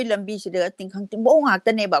akhoi chatoi lambi sida tingkhang tumbau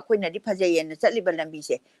ngaktane ba akhoi nadi phajayena chatliba lambi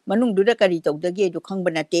se manung duda kari tawdage du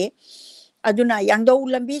khangbanate aduna yangdo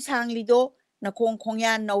lambi sanglido nakong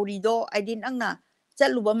khongyan naurido aidin angna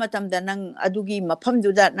chatluba matamda nang adugi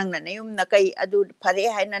mafamduda nangna nayum nakai adu phare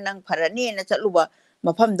haina nang pharani na chatluba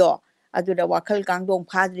mafamdo aduda wakhal kangdong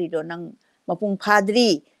phadrido nang mapung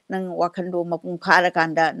phadri nang wakhando mapung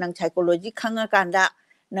pharakanda nang psychology khangakanda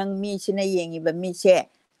nang mi sina yengiba mi se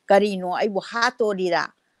karino aibu hatorira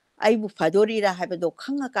aibu phadorira habado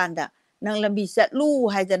khangakanda nang lambi chatlu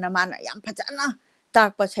haidana mana yam phajana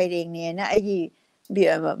takpa saireng ne na ai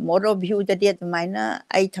moro view da det maina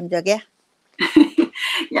ai thamjage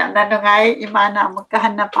yamna nungai imana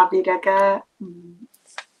amukahana pabiraga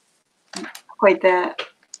koida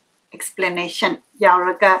explanation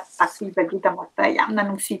yauraga takibagi damata yamna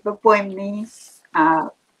nungsiba poem ni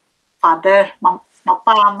father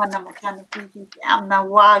mapa mana macam ni yamna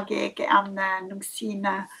wage ke yamna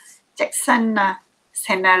nungsina Jackson na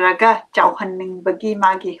senaraga jauhaning bagi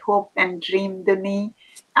magi hope and dream duni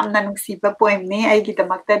yamna nungsiba poem ni ai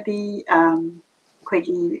gidamakta di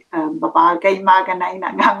koigi baba ga imaga na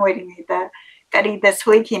ina ngangoi da kari da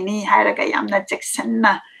soi khini hairaga yamna Jackson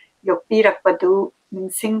na yokpirakpadu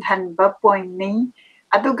ningsinghan ba point ni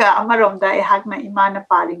aduga amaromda ehakna imana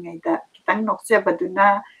paringai da kitang nokse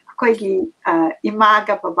baduna akoigi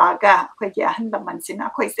imaga babaga akoigi ahanda mansina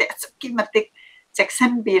akoi se asukki matik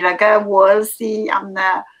Jackson biraga world si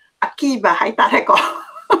amna akiba haitare ko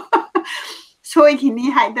soi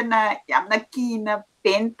khini haidana yamna kina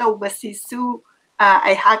pento basisu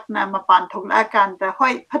ai hakna mapan thokla kanda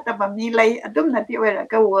hoi phataba mi lai adum na ti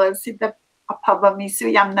weraga world si da apaba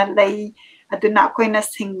misu yamna lay aduna koina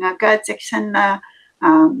singaga Jackson na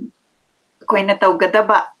koina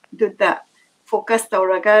tawgadaba duda focus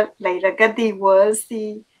tawraga layraga di world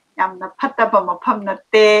si yamna phataba mafam na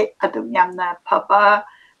te adum yamna phaba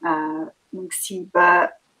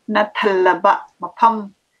nungsiba na thallaba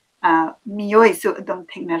mafam miyoi su adum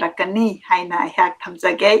thengnarakani haina hak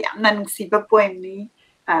thamjage yamna nungsiba poem ni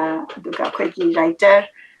aduga khoigi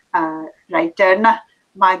writer na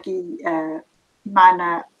magi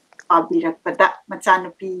mana pabirakpada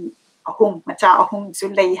machanupi macha ahum su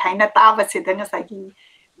lei haina taba sidanga sagi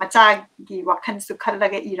macha gi wakhan su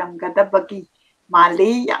khallaga iramgada bagi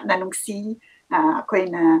mali yamna nungsi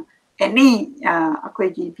akoina any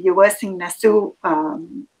akoigi viewers sing na su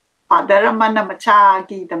father mana macha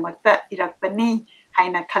gi damakta irakpani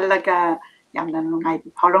haina khallaga yamna nungai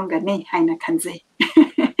phorongani haina khanje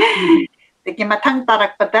Deki mathang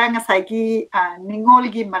tarakpada ngasagi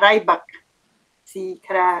Ningolggi Maraibak si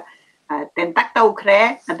kara tentak tau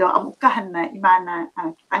kre ado amukahan na imana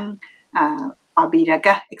kitang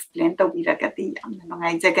pabiraga explain tau biraga ti amna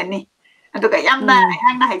nungai jagani ado ka yamna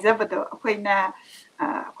hang na haijabado akoina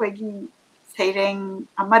akoigi seireng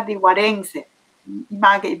amadi wareng se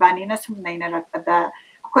imaga ibani na sumnai na rakpada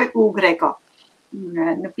akoi ugre ko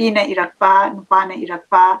nupi na irakpa nupa na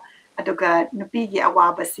irakpa aduga nupigi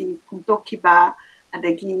awabasi pungtokiba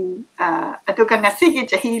adagi aduga ngasigi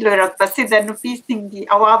jahi loirakpa sida nupi singi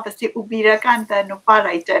awabasi ubirakanta nupa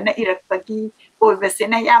raita na irakpagi oibasi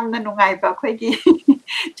na yamna nungaiba akoigi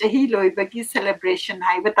jahi loibagi celebration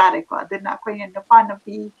haiba tare ko aduna akoina nupa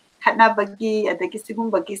nupi ꯈꯠꯅꯕꯒꯤ ꯑꯗꯒꯤ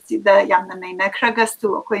ꯁꯤꯒꯨꯝꯕꯒꯤꯁꯤꯗ ꯌꯥꯝꯅ ꯅꯩꯅꯈ꯭ꯔꯒꯁꯨ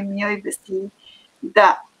ꯑꯩꯈꯣꯏ ꯃꯤꯑꯣꯏꯕꯁꯤꯗ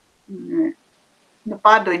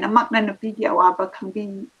ꯅꯨꯄꯥ ꯂꯣꯏꯅꯃꯛꯅ ꯅꯨꯄꯤꯒꯤ ꯑꯋꯥꯕ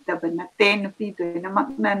ꯈꯪꯕꯤꯗꯕ ꯅꯠꯇꯦ ꯅꯨꯄꯤ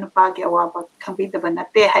ꯂꯣꯏꯅꯃꯛꯅ ꯅꯨꯄꯥꯒꯤ ꯑꯋꯥꯕ ꯈꯪꯕꯤꯗꯕ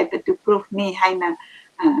ꯅꯠꯇꯦ ꯍꯥꯏꯕꯗꯨ ꯄ꯭ꯔꯨꯐꯅꯤ ꯍꯥꯏꯅ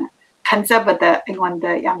ꯈꯟꯖꯕꯗ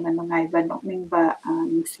ꯑꯩꯉꯣꯟꯗ ꯌꯥꯝꯅ ꯅꯨꯡꯉꯥꯏꯕ ꯅꯣꯛꯅꯤꯡꯕ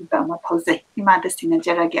ꯅꯨꯡꯁꯤꯕ ꯑꯃ ꯐꯥꯎꯖꯩ ꯏꯃꯥꯗ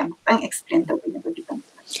ꯁꯤꯟꯅꯖꯔꯒꯦ ꯑꯃꯨꯛꯇꯪ ꯑꯦꯛꯁꯄ꯭ꯂꯦꯟ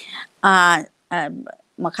ꯇꯧꯕꯤꯅꯕꯒꯤꯗꯃꯛꯇ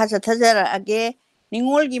ꯃꯈꯥ ꯆꯠꯊꯖꯔꯛꯑꯒꯦ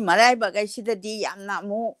ꯅꯤꯡꯉꯣꯜꯒꯤ ꯃꯔꯥꯏꯕꯛ ꯑꯁꯤꯗꯗꯤ ꯌꯥꯝꯅ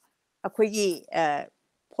ꯑꯃꯨꯛ ꯑꯩꯈꯣꯏꯒꯤ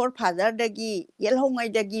ꯐꯣꯔ ꯐꯥꯗꯔꯗꯒꯤ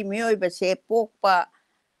ꯌꯦꯜꯍꯧꯉꯩꯗꯒꯤ ꯃꯤꯑꯣꯏꯕꯁꯦ ꯄꯣꯛꯄ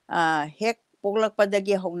ꯍꯦꯛ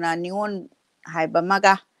ꯄꯣꯛꯂꯛꯄꯗꯒꯤ ꯍꯧꯅ ꯅꯤꯡꯉꯣꯜ ꯍꯥꯏꯕ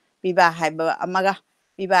ꯑꯃꯒ ꯄꯤꯕꯥ ꯍꯥꯏꯕ ꯑꯃꯒ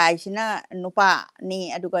ꯄꯤꯕꯥ ꯍꯥꯏꯁꯤꯅ ꯅꯨꯄꯥꯅꯤ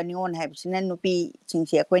ꯑꯗꯨꯒ ꯅꯤꯡꯉꯣꯜ ꯍꯥꯏꯕꯁꯤꯅ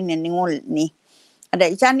ꯅꯨꯄꯤꯁꯤꯡꯁꯦ ꯑꯩꯈꯣꯏꯅ ꯅꯤꯡꯉꯣꯜꯅꯤ ꯑꯗ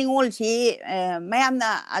ꯏꯆꯥ ꯅꯤꯡꯉꯣꯜꯁꯤ ꯃꯌꯥꯝꯅ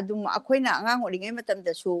ꯑꯗꯨꯝ ꯑꯩꯈꯣꯏꯅ ꯑꯉꯥꯡ ꯑꯣꯏꯔꯤꯉꯩ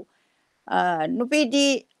ꯃꯇꯝꯗꯁꯨ ꯅꯨꯄꯤꯗꯤ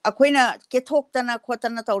ꯑꯩꯈꯣꯏꯅ ꯀꯦꯊꯣꯛꯇꯅ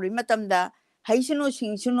ꯈꯣꯠꯇꯅ ꯇꯧꯔꯤ ꯃꯇꯝꯗ ꯍꯩꯁꯨꯅꯨ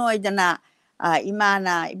ꯁꯤꯡꯁꯨꯅꯨ ꯍꯥꯏꯗꯅ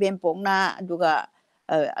ꯏꯃꯥꯅ ꯏꯕꯦꯝꯄꯣꯛꯅ ꯑꯗꯨꯒ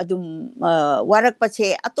ꯑꯗꯨꯝ ꯋꯥꯔꯛꯄꯁꯦ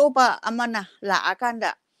ꯑꯇꯣꯞꯄ ꯑꯃꯅ ꯂꯥꯛꯑꯀꯥꯟꯗ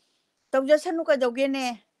ꯇꯧꯖꯁꯅꯨ ꯀꯩꯗꯧꯒꯦꯅꯦ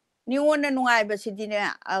ꯅꯤꯉꯣꯟꯅ ꯅꯨꯡꯉꯥꯏꯕꯁꯤꯗꯤꯅꯦ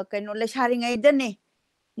ꯀꯩꯅꯣ ꯂꯩꯁꯥꯔꯤꯉꯩꯗꯅꯦ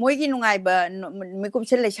ꯃꯣꯏꯒꯤ ꯅꯨꯡꯉꯥꯏꯕ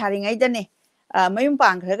ꯃꯤꯀꯨꯞꯁꯦ ꯂꯩꯁꯥꯔꯤꯉꯩꯗꯅꯦ ꯃꯌꯨꯝ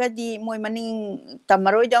ꯄꯥꯟꯈ꯭ꯔꯒꯗꯤ ꯃꯣꯏ ꯃꯅꯤꯡ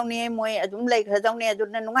ꯇꯝꯃꯔꯣꯏꯗꯧꯅꯦ ꯃꯣꯏ ꯑꯗꯨꯝ ꯂꯩꯈ꯭ꯔꯗꯧꯅꯦ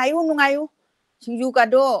ꯑꯗꯨꯅ ꯅꯨꯡꯉꯥꯏꯌꯨ ꯁꯤꯡꯖꯨ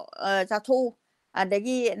ꯀꯥꯗꯣ ꯆꯥꯊꯣꯛꯎ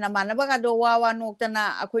ꯑꯗꯒꯤ ꯅꯃꯥꯟꯅꯕꯒꯗꯣ ꯋꯥ ꯅꯣꯛꯇꯅ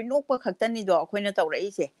ꯑꯩꯈꯣꯏ ꯅꯣꯛꯄ ꯈꯛꯇꯅꯤꯗꯣ ꯑꯩꯈꯣꯏꯅ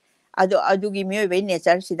ꯇꯧꯔꯛꯏꯁꯦ ꯑꯗꯨꯒꯤ ꯃꯤꯑꯣꯏꯕꯒꯤ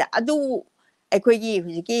ꯅꯦꯆꯔꯁꯤꯗ ꯑꯗꯨ ꯑꯩꯈꯣꯏꯒꯤ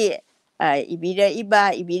ꯍꯧꯖꯤꯛꯀꯤ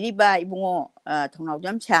ꯏꯕꯤꯔꯤꯕ ꯏꯕꯨꯡꯉꯣ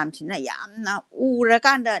ꯊꯧꯅꯥꯎꯖꯝ ꯁ꯭ꯌꯥꯝꯁꯤꯅ ꯌꯥꯝꯅ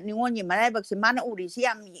ꯎꯔꯀꯥꯟꯗ ꯅꯤꯉꯣꯜꯒꯤ ꯃꯔꯥꯏꯕꯛꯁꯦ ꯃꯥꯅ ꯎꯔꯤꯁꯤ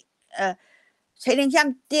ꯌꯥꯝ ꯁꯩꯔꯦꯡꯁꯦ ꯌꯥꯝ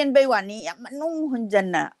ꯇꯦꯟꯕꯩ ꯋꯥꯅꯤ ꯌꯥꯝ ꯃꯅꯨꯡ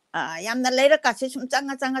ꯍꯨꯟꯖꯟꯅ ꯌꯥꯝꯅ ꯂꯩꯔꯛꯀꯥꯁꯦ ꯁꯨꯝ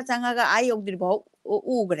ꯆꯪꯉꯒ ꯌꯧꯗ꯭ꯔꯤꯐꯥꯎ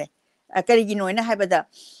ꯎꯈ꯭ꯔꯦ ꯀꯔꯤꯒꯤꯅꯣꯅ ꯍꯥꯏꯕꯗ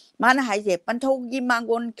ꯃꯥꯅ ꯍꯥꯏꯁꯦ ꯄꯟꯊꯧꯒꯤ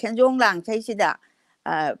ꯃꯥꯡꯒꯣꯟ ꯈꯦꯟꯖꯣꯡ ꯂꯥꯡꯊꯩꯁꯤꯗ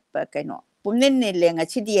ꯀꯩꯅꯣ ꯄꯨꯝꯅꯤꯟ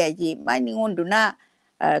ꯉꯁꯤꯗꯤ ꯍꯥꯏꯗꯤ ꯃꯥꯏ ꯅꯤꯉꯣꯟꯗꯨꯅ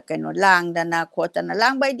ꯀꯩꯅꯣ ꯂꯥꯡꯗꯅ ꯈꯣꯠꯇꯅ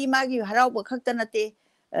ꯂꯥꯡꯕ ꯍꯥꯏꯗꯤ ꯃꯥꯒꯤ ꯍꯔꯥꯎꯕ ꯈꯛꯇ ꯅꯠꯇꯦ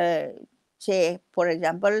ꯁꯦ ꯐꯣꯔ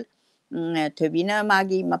ꯑꯦꯛꯖꯥꯝꯄꯜ ꯊꯣꯏꯕꯤꯅ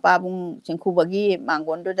ꯃꯥꯒꯤ ꯃꯄꯥꯕꯨꯡ ꯆꯤꯡꯈꯨꯕꯒꯤ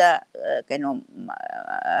ꯃꯥꯡꯒꯣꯟꯗꯨꯗ ꯀꯩꯅꯣ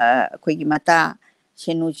ꯑꯩꯈꯣꯏꯒꯤ ꯃꯇꯥ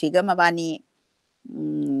ꯁꯦꯅꯨꯁꯤꯒ ꯃꯕꯥꯅꯤ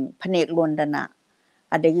ꯐꯅꯦꯛ ꯂꯣꯟꯗꯅ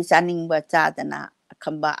ꯑꯗꯒꯤ ꯆꯥꯅꯤꯡꯕ ꯆꯥꯗꯅ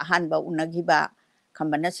ꯈꯝꯕ ꯑꯍꯥꯟꯕ ꯎꯅꯈꯤꯕ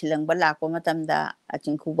ꯈꯝꯕꯅ ꯁꯤꯂꯪꯕ ꯂꯥꯛꯄ ꯃꯇꯝꯗ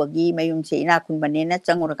ꯆꯤꯡꯈꯨꯕꯒꯤ ꯃꯌꯨꯝꯁꯦ ꯏꯅꯥꯛ ꯈꯨꯟꯕꯅꯦꯅ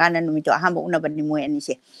ꯆꯪꯉꯨꯔꯀꯥꯟꯗ ꯅꯨꯃꯤꯠꯇꯣ ꯑꯍꯥꯟꯕ ꯎꯅꯕꯅꯤ ꯃꯣꯏ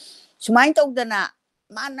ꯑꯅꯤꯁꯦ ꯁꯨꯃꯥꯏꯅ ꯇꯧꯗꯅ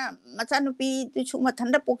ꯃꯥꯅ ꯃꯆꯥꯅꯨꯄꯤꯗꯨꯁꯨ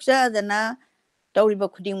ꯃꯊꯟꯇ ꯄꯣꯛꯆꯗꯅ ꯇꯧꯔꯤꯕ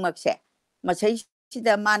ꯈꯨꯗꯤꯡꯃꯛꯁꯦ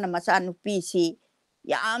ꯃꯁꯩꯁꯤꯗ ꯃꯥꯅ ꯃꯆꯥꯅꯨꯄꯤꯁꯤ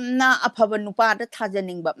ꯌꯥꯝꯅ ꯑꯐꯕ ꯅꯨꯄꯥꯗ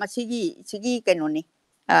ꯊꯥꯖꯅꯤꯡꯕ ꯁꯤꯒꯤ ꯀꯩꯅꯣꯅꯤ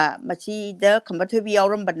ꯃꯁꯤꯗ ꯈꯝꯕ ꯊꯣꯏꯕꯤ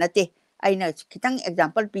ꯌꯥꯎꯔꯝꯕ ꯅꯠꯇꯦ ꯑꯩꯅ ꯈꯤꯇꯪ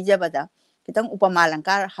ꯑꯦꯛꯖꯥꯝꯄꯜ ꯄꯤꯖꯕꯗ ꯈꯤꯇꯪ ꯎꯄꯃꯥ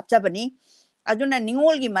ꯑꯂꯪꯀꯥꯔ ꯍꯥꯞꯆꯕꯅꯤ ꯑꯗꯨꯅ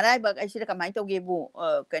ꯅꯤꯉꯣꯜꯒꯤ ꯃꯔꯥꯏꯕꯛ ꯑꯁꯤꯗ ꯀꯃꯥꯏꯅ ꯇꯧꯒꯦꯕꯨ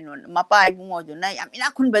ꯀꯩꯅꯣ ꯃꯄꯥ ꯏꯕꯨꯡꯉꯣꯗꯨꯅ ꯌꯥꯝ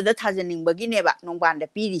ꯏꯅꯥꯛ ꯈꯨꯟꯕꯗ ꯊꯥꯖꯅꯤꯡꯕꯒꯤꯅꯦꯕ ꯅꯣꯡꯕꯥꯟꯗ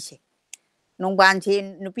ꯄꯤꯔꯤꯁꯦ ꯅꯣꯡꯕꯥꯟꯁꯦ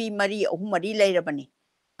ꯅꯨꯄꯤ ꯑꯍꯨꯝ ꯃꯔꯤ ꯂꯩꯔꯕꯅꯤ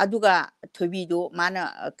ꯑꯗꯨꯒ ꯊꯣꯏꯕꯤꯗꯨ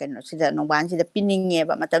ꯃꯥꯅ ꯀꯩꯅꯣꯁꯤꯗ ꯅꯣꯡꯕꯥꯟꯁꯤꯗ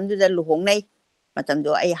ꯄꯤꯅꯤꯡꯉꯦꯕ ꯃꯇꯝꯗꯨꯗ ꯂꯨꯍꯣꯡꯅꯩ ꯃꯇꯝꯗꯣ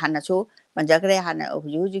ꯑꯩ ꯍꯥꯟꯅꯁꯨ ꯄꯟꯖꯈ꯭ꯔꯦ ꯍꯥꯟꯅ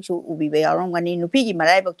ꯍꯧꯖꯤꯛꯁꯨ ꯎꯕꯤꯕ ꯌꯥꯎꯔꯝꯒꯅꯤ ꯅꯨꯄꯤꯒꯤ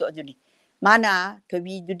ꯃꯔꯥꯏꯕꯛꯇꯣ ꯑꯗꯨꯅꯤ ꯃꯥꯅ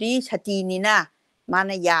ꯊꯣꯏꯕꯤꯗꯨꯗꯤ ꯁꯇꯤꯅꯤꯅ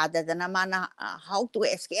ꯃꯥꯅ ꯌꯥꯗꯗꯅ ꯃꯥꯅ ꯍꯥꯎ ꯇꯨ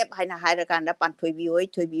ꯑꯦꯁꯀꯦꯞ ꯍꯥꯏꯅ ꯍꯥꯏꯔꯀꯥꯟꯗ ꯄꯥꯟꯊꯣꯏꯕꯤ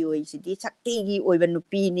ꯍꯣꯏꯁꯤꯗꯤ ꯁꯛꯇꯤꯒꯤ ꯑꯣꯏꯕ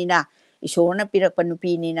ꯅꯨꯄꯤꯅꯤꯅ ꯏꯁꯣꯔꯅ ꯄꯤꯔꯛꯄ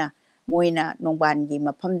ꯅꯨꯄꯤꯅꯤꯅ ꯃꯣꯏꯅ ꯅꯣꯡꯕꯥꯟꯒꯤ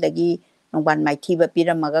ꯃꯐꯝꯗꯒꯤ ꯅꯣꯡꯕꯥꯟ ꯃꯥꯏꯊꯤꯕ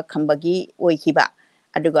ꯄꯤꯔꯝꯃꯒ ꯈꯝꯕꯒꯤ ꯑꯣꯏꯈꯤꯕ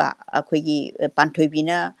ꯑꯗꯨꯒ ꯑꯩꯈꯣꯏꯒꯤ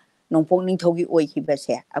ꯄꯥꯟꯊꯣꯏꯕꯤꯅ ꯅꯣꯡꯄꯣꯛ ꯅꯤꯡꯊꯧꯒꯤ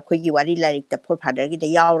ꯑꯣꯏꯈꯤꯕꯁꯦ ꯑꯩꯈꯣꯏꯒꯤ ꯋꯥꯔꯤ ꯂꯥꯏꯔꯤꯛꯇ ꯐꯣꯔ ꯐꯥꯗꯔꯒꯤꯗ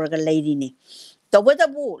ꯌꯥꯎꯔꯒ ꯂꯩꯔꯤꯅꯤ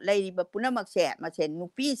ꯇꯧꯕꯇꯕꯨ ꯂꯩꯔꯤꯕ ꯄꯨꯝꯅꯃꯛꯁꯦ ꯃꯁꯦ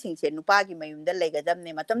ꯅꯨꯄꯤꯁꯤꯡꯁꯦ ꯅꯨꯄꯥꯒꯤ ꯃꯌꯨꯝꯗ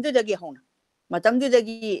ꯂꯩꯒꯗꯕꯅꯦ ꯃꯇꯝꯗꯨꯗꯒꯤ ꯍꯧꯅ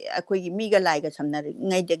ꯃꯇꯝꯗꯨꯗꯒꯤ ꯑꯩꯈꯣꯏꯒꯤ ꯃꯤꯒ ꯂꯥꯏꯒ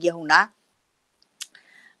ꯁꯝꯅꯔꯤꯉꯩꯗꯒꯤ ꯍꯧꯅ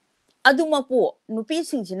ꯑꯗꯨꯃꯛꯄꯨ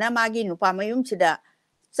ꯅꯨꯄꯤꯁꯤꯡꯁꯤꯅ ꯃꯥꯒꯤ ꯅꯨꯄꯥ ꯃꯌꯨꯝꯁꯤꯗ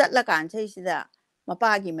ꯆꯠꯂꯀꯥꯟꯁꯤꯗ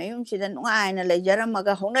ꯃꯄꯥꯒꯤ ꯃꯌꯨꯝꯁꯤꯗ ꯅꯨꯡꯉꯥꯏꯅ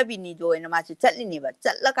ꯂꯩꯖꯔꯝꯃꯒ ꯍꯧꯅꯕꯤꯅꯤꯗꯣꯅ ꯃꯥꯁꯤ ꯆꯠꯂꯤꯅꯦꯕ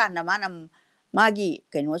ꯆꯠꯂꯀꯥꯟꯗ ꯃꯥꯅ ꯃꯥꯒꯤ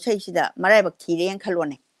ꯀꯩꯅꯣꯁꯤꯗ ꯃꯔꯥꯏꯕꯛ ꯊꯤꯔꯦꯅ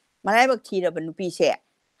ꯈꯜꯂꯣꯅꯦ ꯃꯔꯥꯏꯕꯛ ꯊꯤꯔꯕ ꯅꯨꯄꯤꯁꯦ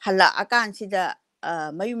ꯍꯜꯂꯛꯑꯀꯥꯟꯁꯤꯗ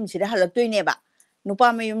ꯃꯌꯨꯝꯁꯤꯗ ꯍꯜꯂꯛꯇꯣꯏꯅꯦꯕ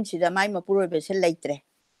ꯅꯨꯄꯥ ꯃꯌꯨꯝꯁꯤꯗ ꯃꯥꯏ ꯃꯄꯨꯔꯣꯏꯕꯁꯦ ꯂꯩꯇ꯭ꯔꯦ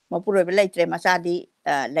ꯃꯄꯨꯔꯣꯏꯕ ꯂꯩꯇ꯭ꯔꯦ ꯃꯆꯥꯗꯤ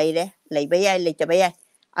ꯂꯩꯔꯦ ꯂꯩꯕ ꯌꯥꯏ ꯂꯩꯇꯕ ꯌꯥꯏ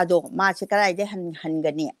ꯑꯗꯣ ꯃꯥꯁꯦ ꯀꯗꯥꯏꯗ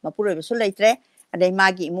ꯍꯟꯒꯅꯤ ꯃꯄꯨꯔꯣꯏꯕꯁꯨ ꯂꯩꯇ꯭ꯔꯦ ꯑꯗꯩ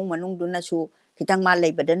ꯃꯥꯒꯤ ꯏꯃꯨꯡ ꯃꯅꯨꯡꯗꯨꯅꯁꯨ ꯈꯤꯇꯪ ꯃꯥ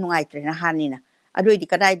ꯂꯩꯕꯗ ꯅꯨꯡꯉꯥꯏꯇ꯭ꯔꯦꯅ ꯍꯥꯟꯅꯤꯅ ꯑꯗꯨꯏꯗꯤ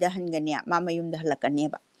ꯀꯗꯥꯏꯗ ꯍꯟꯒꯅꯤ ꯃꯥ ꯃꯌꯨꯝꯗ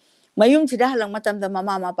ꯍꯜꯂꯛꯀꯅꯦꯕ ꯃꯌꯨꯝꯁꯤꯗ ꯍꯜꯂꯛ ꯃꯇꯝꯗ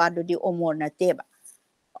ꯃꯃꯥ ꯃꯄꯥꯗꯨꯗꯤ ꯑꯣꯃꯣꯔ ꯅꯠꯇꯦꯕ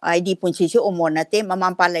ꯍꯥꯏꯗꯤ ꯄꯨꯟꯁꯤꯁꯦ ꯑꯣꯃꯣꯔ ꯅꯠꯇꯦ ꯃꯃꯥ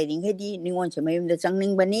ꯃꯄꯥ ꯂꯩꯔꯤꯉꯩꯗꯤ ꯅꯤꯉꯣꯜꯁꯦ ꯃꯌꯨꯝꯗ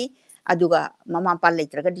ꯆꯪꯅꯤꯡꯕꯅꯤ ꯑꯗꯨꯒ ꯃꯃꯥ ꯃꯄꯥ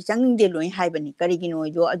ꯂꯩꯇ꯭ꯔꯒꯗꯤ ꯆꯪꯅꯤꯡꯗꯦ ꯂꯣꯏ ꯍꯥꯏꯕꯅꯤ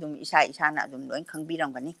ꯀꯔꯤꯒꯤꯅꯣꯗꯣ ꯑꯗꯨꯝ ꯏꯁꯥꯅ ꯑꯗꯨꯝ ꯂꯣꯏ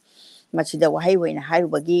ꯈꯪꯕꯤꯔꯝꯒꯅꯤ ꯃꯁꯤꯗ ꯋꯥꯍꯩ ꯑꯣꯏꯅ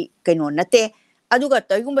ꯍꯥꯏꯔꯨꯕꯒꯤ ꯀꯩꯅꯣ ꯅꯠꯇꯦ ꯑꯗꯨꯒ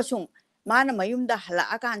ꯀꯔꯤꯒꯨꯝꯕ ꯁꯨꯝ ꯃꯥꯅ ꯃꯌꯨꯝꯗ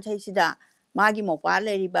ꯍꯜꯂꯛꯑꯀꯥꯟꯁꯤꯗ ꯃꯥꯒꯤ ꯃꯧꯄ꯭ꯋꯥ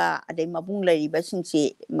ꯂꯩꯔꯤꯕ ꯑꯗꯩ ꯃꯕꯨꯡ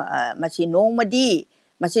ꯂꯩꯔꯤꯕꯁꯤꯡꯁꯤ ꯃꯁꯤ ꯅꯣꯡꯃꯗꯤ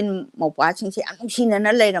ꯃꯆꯤꯟ ꯃꯧꯄ꯭ꯋꯥꯁꯤꯡꯁꯦ ꯌꯥꯝ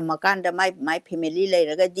ꯅꯨꯡꯁꯤꯅꯅ ꯂꯩꯔꯝꯃꯀꯥꯟꯗ ꯃꯥꯏ ꯐꯦꯃꯤꯂꯤ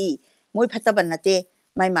ꯂꯩꯔꯒꯗꯤ ꯃꯣꯏ ꯐꯠꯇꯕ ꯅꯠꯇꯦ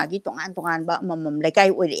ꯃꯥꯒꯤ ꯇꯣꯉꯥꯟ ꯇꯣꯉꯥꯟꯕ ꯑꯃꯃꯝ ꯂꯩꯀꯥꯏ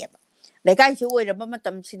ꯑꯣꯏꯔꯛꯑꯦꯕ ꯂꯩꯀꯥꯏꯁꯤ ꯑꯣꯏꯔꯕ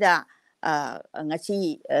ꯃꯇꯝꯁꯤꯗ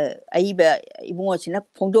ngasi aiba ibungo sina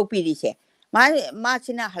phongdok pirise ma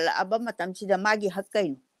sina halaba matam sida magi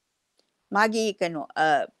hakkain magi kano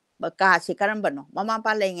ka se karambano mama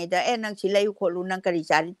pa lenge da nang silai kholu nang kari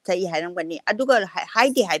chari thai hairam bani aduga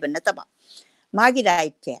haidi haiba nataba magi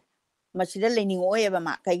right ke masida lening oye ba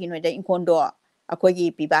ma kai gino da inkondo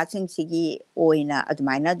akogi piba sing sigi oina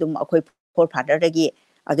adumaina dum akoi for father dagi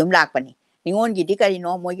adum lakpani Ningolggi di kari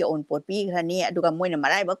no moy on pot pi khani aduga moina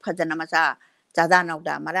Maraibak phajana macha chada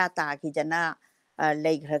nauda marata ki jana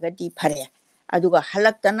lei khraga di phare aduga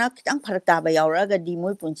halaktana kitang pharta ba yauraga di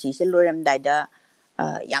moy punsi se loram daida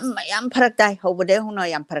yam pharak tai hobode hono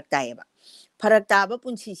yam pharak tai ba pharak ta ba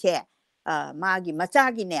punsi se magi macha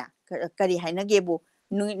gi ne kari haina gebu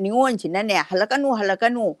ningon china ne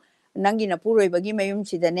halakanu nangi na puroi bagi mayum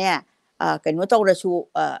sida ne kaino tawrasu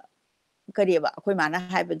kari ba akhoi mana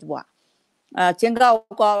haibadwa chenggao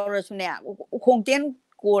kaurasu ne khongten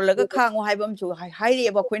ko laga khango haibam su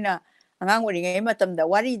haire ba khoina angang ori ngai matam da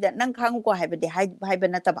wari da nang khango ko haibade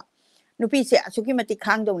haibana taba nupi se asuki mati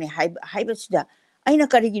khangdo ne haiba sida aina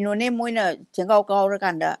kari gino ne moina chenggao kaura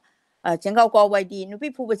kanda chenggao kaw bai di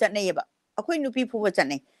nupi phuba chatnei ba akhoi nupi phuba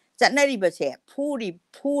chatnei chatnari ba se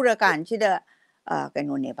phura kan sida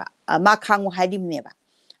kaino ne ba ma khango haidim ne ba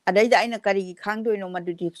adaida aina kari khangdo no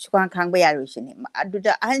madudi sukang khangba yaru sine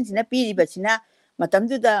aduda ahansina piri basina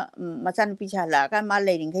matamdu da machan pichala ka ma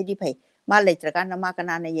leiring khai di phai ma leitra kan ma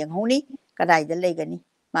kana na yeng honi kadai da legani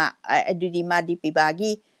ma adudi ma di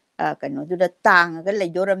pibagi kano duda tang ga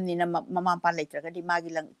leidoram ni na mama pa leitra ka di magi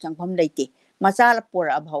lang changpham leite macha la por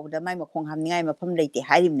abhau da mai makhong ham ngai mafam leite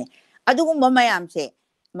harimne adugum mayam se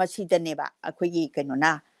masida ne ba akhoi kano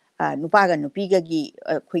na nupaga nupiga gi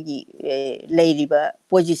khoigi leiriba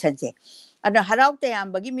position se ada harau te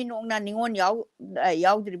ambagi minong na ningon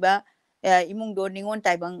yaudriba imung do ningon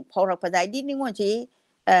taibang phaurak padai di ningon si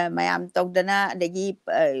mayam tawdana adagi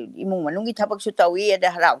imung manungi thabak su tawi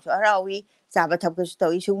ada harawi saba thabak su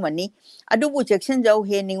tawi su mani adubu section jau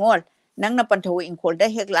he ningol nangna panthawi inkol da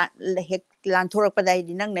hek lan thorak padai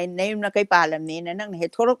di nang nei na kai palam ne nang he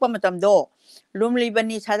thorak pa matam do lumli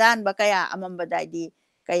bani sadan ba kaya amam badai di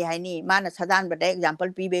kai haini mana sadan ba da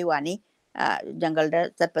example pi be wani jungle da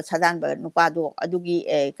chatpa sadan ba nupa do adugi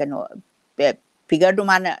kano figure do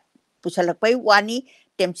mana pusalak pai wani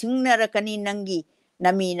temsing na rakani nangi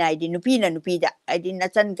nami na idi nupi da idi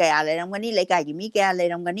nachan kaya leram gani lekai gi mi kaya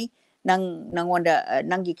leram gani nangwanda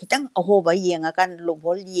nangi kitang aho ba yenga kan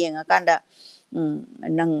lobol yenga kan da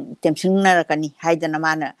nang temsing na rakani haidana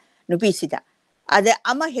mana nupi sida ade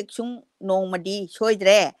ama heksung nongmadi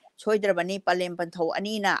soidrabani palem panthau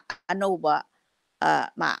anina anova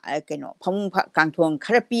ma keno phang kangthong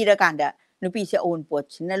khara pira kanda nupi se on pot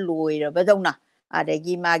sina loira badona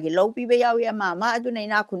adagi magi lopi be yawi ama ma adu nei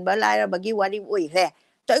na khunba laira bagi wari oi he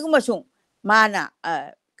toiguma sung mana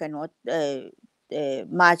keno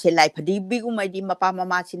ma se lai phadi bigumai di mapa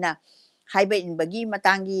mama sina haiba in bagi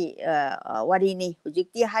matangi wari ni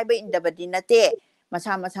hujikti haiba in dabadi nate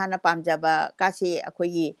masa na pamjaba kasi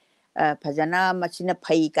akhoi phajana machina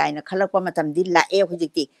phai kaina khalakpa matam di la e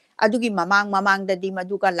hujikti adugi mamang da di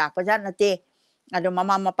maduka lakpa janate ado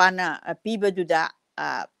mama mapana pibaduda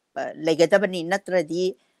legatabani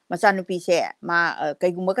natradi masanupi se ma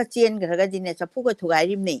kaigumba ka chen graga dine chapu ka thugai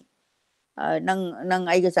rimni nang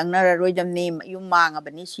ai ga sangna roidam ni yum manga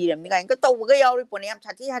bani siram mi ga tawga yauri pone yam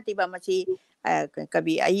chati hati ba machi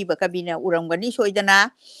kabi ai ba kabi na uram gani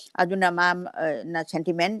soidana aduna ma na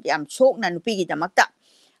sentiment yam sok na nupi gi damakta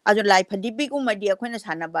adu lai phadibi gumma di akhona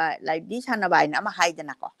sanaba lai di sanaba ina ma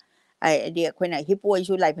haidana ko ai di akhona hipoi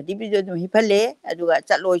su lai phadibi do hipale aduga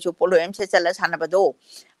chatloi su polo em se chala sanaba do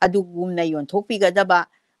adu gumna yon thokpi ga daba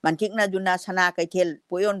mantikna duna sana kaithel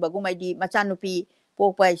poyon bagumai di machanupi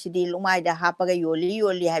pokpai sidi lumai da hapaga yoli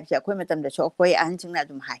haibse akhoi matam da sokoi ahansingna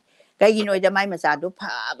dum hai kai noi da mai macha do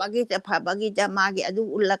phabagi da magi adu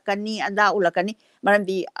ulakani ada ulakani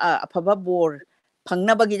maramdi aphaba bor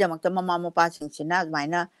phangna bagi da makta mama mapa singsina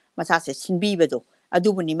maina macha se sinbi bedo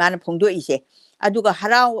adubuni mana phongdo ise aduga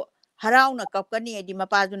harau na kapkani edi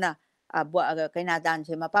mapa duna kaina dan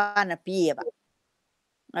se mapa na pieba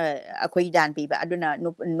akhoi dan pi ba aduna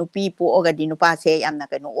nupi po oga di nupa se yamna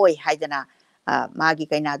kaino oi haidana magi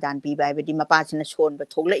kaina dan pi ba di mapa sina son ba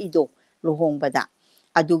thogla ido lohong bada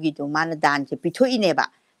adugi do mana dan se pithui ne ba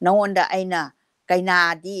nawonda aina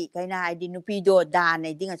kaina di nupi do dan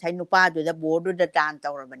ne dinga sai nupa do da bodu da dan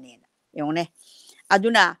tawrabane yone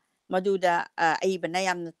aduna maduda ai bana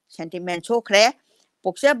yam sentiment chokre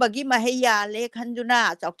poksa bagi mahaya le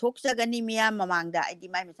khanjuna chokthok sagani miya mamangda ai di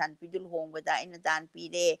mai misan pidul hongbada ina dan pi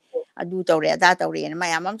re adu tawre ada tawre na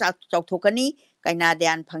mayam am chawthokani kaina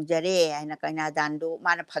dan phangjare haina kaina dan do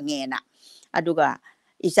mana phange na aduga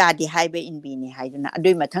isa di haibe inbi ni haiduna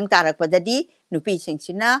adui mathang tarakpadadi nupi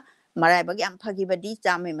singsina Maraibak yam phagibadi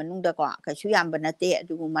chame manungda ko kaisu yamba nate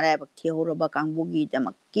adugu Maraibak thehoroba kangbugi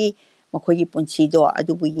damakki makhoi punchi do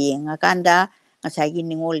adubu yenga kanda ngasagi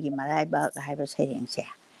Ningolggi Maraibak haiba sairengse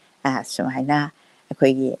sumaina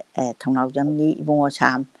akoigi Thounaojam ni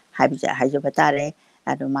Ibungomacha haibja haijoba tare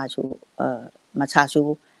adu masu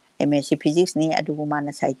machasu MSc Physics ni adugu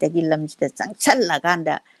mana saitagi lamjida changchalla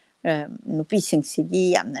kanda nupi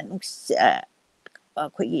singsigi yamna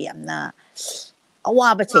akoigi yamna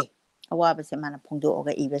awabase mana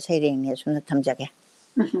phongdoga iba saireng ne suna thamjage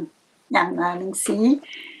yamna ningsi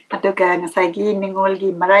aduga ngasagi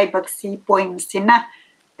Ningolggi Maraibak si poem sina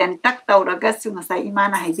ten tak tawraga su ngasai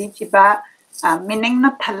imana haibi chiba meaning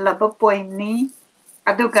na thallaba poem ni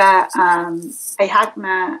aduga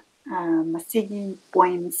aihakna masigi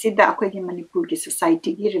poem sida akoigi Manipur ki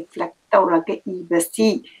society gi reflect tawraga iba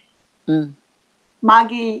si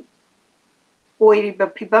magi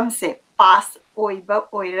oiriba phibam se pass oiba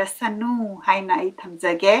oirasanu haina ai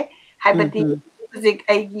thamjage haibadi hujik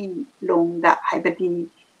aigi longda haibadi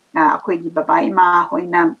akoigi baba ima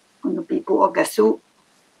hoina nupi pu ogasu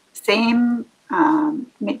same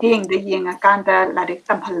meeting de yenga kanda larik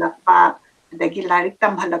tamhalakpa dagi larik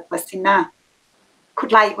tamhalakpa sina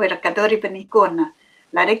khutlai oirakadori bani kona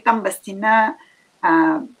larik tambasina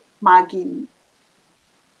magi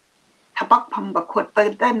thapak phamba khotpa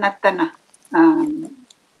da natana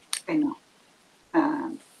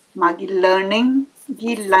magi learning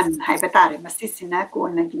gi lan haibatare masisina ko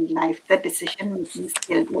na gi life the decision making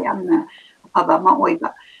skill le amna phaba ma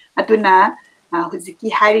oiba aduna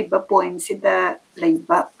huziki hariba point sida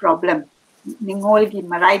leiba problem Ningolggi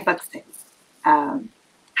Maraibak se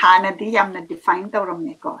hanadi amna define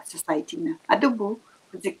tawramne ko society na adubu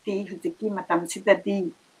huziki matam sida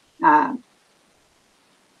di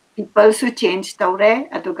people su change tawre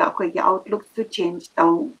aduga akoigi outlook su change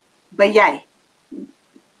taw bayai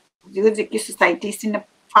huziki society sina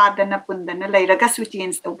fadana pundana lairaga su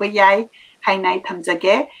change taw bayai hainai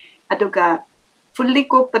thamjage aduga fully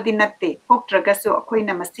ko padinate koktraga su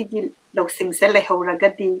akoina masigi loksing se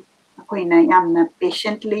lehoragadi akoina yamna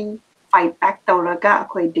patiently fight back tawraga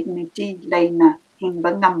akoi dignity laina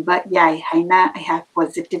hingba ngamba yai haina I have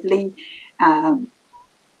positively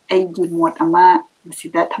aigi mot ama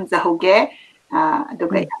masida thamjahoge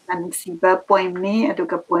aduga yamna siba poem ni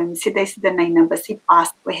aduga poem sida naina basi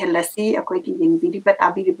past we helasi akoigi yengbiri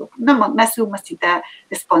batabiri namak nasu masida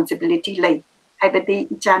responsibility lai haibadi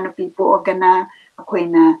ichanupi po ogana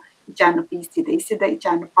akoina ichanupi sida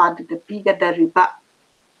ichanupa da piga da riba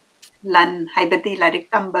lan haibadi larik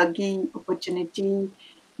tambagi opportunity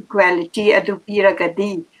equality adu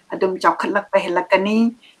piragadi adum chakhalak pahelakani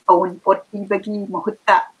awun pot pibagi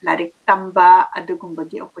mahutta larik tamba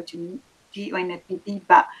adugumbagi opportunity oina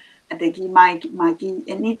piba adagi magi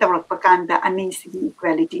any tawrak pakanda ani sigi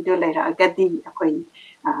equality do laira agadi akoi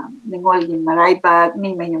Ningolggi Maraibak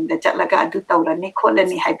mi mayumda chatlaga adu tawrani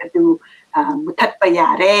kholani haibadu muthat pa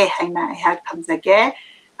yare haina aihak thamjage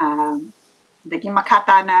dagi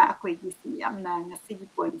makhatana akoigi si yamna ngasigi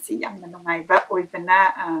poem si yamna nungaiba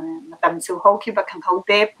oibana matamsu hokhiba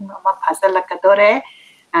khanghaude pung ama phasalakadore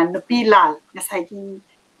Nupilal ngasagi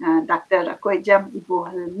Dr. Akoijam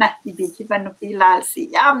Ibohal na ibikiba Nupilal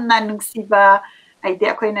si yamna nungsiba aide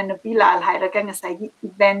akoina Nupilal hairaga ngasagi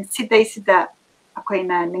event sida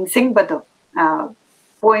akoina ningsingbado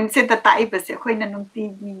poem sida taibase akoina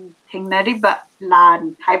nungtigi thengnariba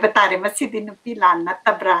lan haibatare masidi Nupilal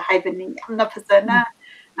natabra haibani yamna phajana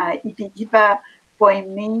ibikiba poem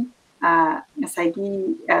ni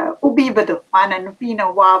ngasagi ubibado mana nupina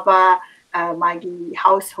waba magi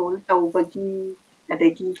household tawbagi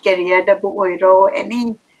adagi career da bu oiro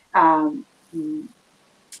any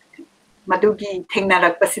madugi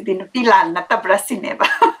thengnarak pasidi Nupilal natabra sineba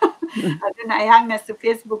aduna ayangna su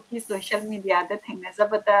Facebook ki social media da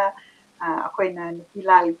thengnajabada akoina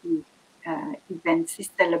Nupilal ki event si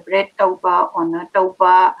celebrate tawba honor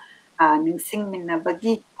tawba ningsing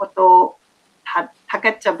minnabagi photo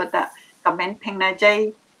thakachabada comment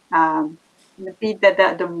thengnajai nupi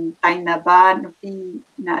dada adum tainaba nupi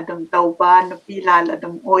na adum tawba Nupilal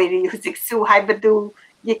adum oiri hujiksu haibadu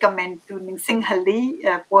ye comment tu ningsing hali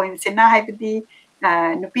point sina haibadi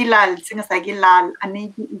Nupilal singasagi lal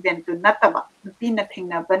ani gi event tu nataba nupi na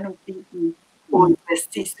thengnaba nupi gi oil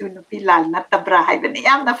besti su Nupilal natabra haibani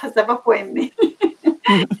yamna phajaba poem ni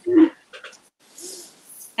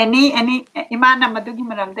any imana madugi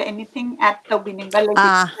maramda anything at tawbining balai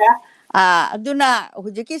aduna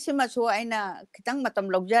hujiki sima so aina kitang matam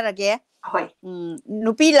logjarage hoi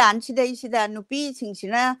nupi lan sida nupi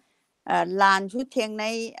singsina lan su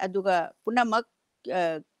thengnai aduga punamak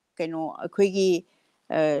kaino akhoi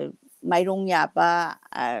mairong ya pa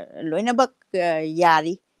loinabak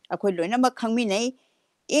yari akhoi loinabak khangmi nei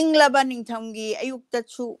inglaba ningthamgi ayukta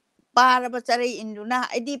chu paraba chare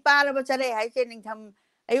induna adi paraba chare haise ningtham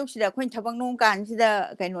ayuk sida akhoi thabang nong kan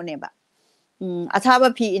sida kaino neba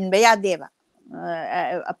athaba phi in ba yadeba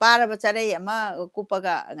paraba chare ama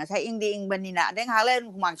kupaga ngasai ingdi ingbanina deng halen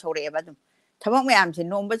humang sore ba dum thabang mayam sin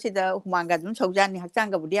nomba sida humang ga dum soujani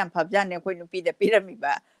hakchang ga budi am phabjani akhoi nupi da pirami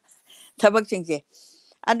ba thabak singse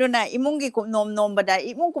aduna imungi kum nom bada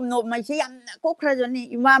imung kum nom mai se yam ko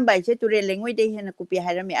khrajoni imam bai se ture lengoi de hena kupi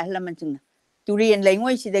hairami ahlaman chingna turian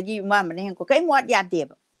lengoi sidagi imam ne hen ko kai muat ya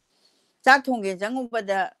deba chak thongge jangu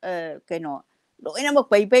bada kaino loina mak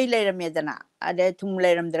pai pai leram yadana ade thum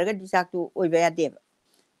leram draga di chak tu oi ba ya deba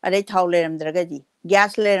ade thau leram draga di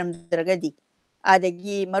gas leram draga di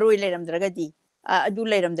adagi maroi leram draga di adu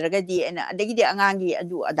leram draga di ena adagi di angangi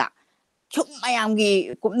adu ada chum mayam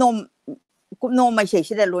gi kumnom mai sei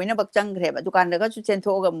sida loina bak chang greba dukan daga chu chen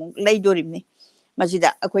tho ga mu lei dorimni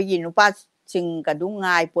masida akhoi gi nupa sing ka du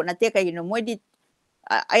ngai po na te ka gi no moidi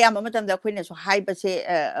ayam matam da akhoi na so hai ba se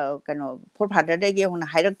kano for father de ge hona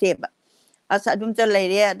hairak te ba asa dum ta lei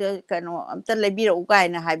re de kano am ta lei bi ro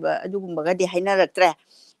ukai na hai ba adu gum ba ga di haina rak tre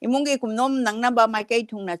imung gi kumnom nang na ba mai kai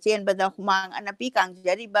thung na chen ba da humang anapi kang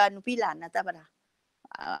jari ba nupi lan na ta bara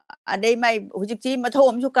adai mai hujik chi matho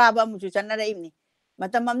am su ka ba mu chu chan na rei ni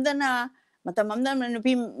matam amdana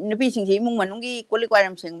nupi singsi imung manungi kuli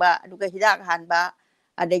kwaram singba aduga hidak hanba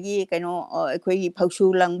adagi kaino akhoi phausu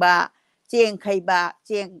langba cheng khaiba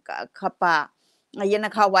cheng khapa yana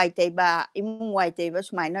kha wai teiba imung wai teiba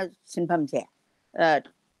sumaina sinpham se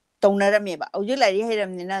tonarame ba auji lari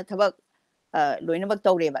hairam nina thabak loina bak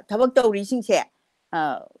tawreba thabak tawri singse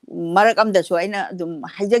marak amda so aina dum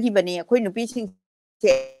haijagi bani akhoi nupi sing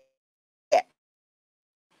se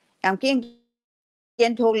yam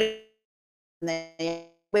ken thole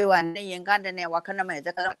wan ne yang kan ne wakhana me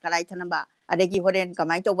ja kalai thanamba adegi horen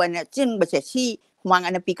kamai to ban chin ba se si humang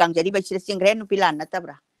ana pi kang jari ba si singren nu pilan na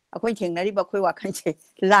tabra akhoi thengnari ba khoi wakhan se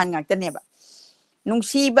lan ngak tane ba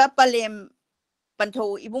nungsi ba palem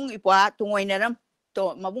pantho ibung ipwa tungoi naram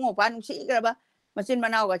to mabung opa nungsi graba masin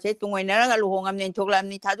manau ga se tungoi nara ga luhongam nen thoklam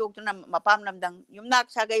ni thadok tuna mapam namdang yumnak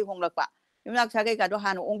sagai honglakpa yumnak sagai ka do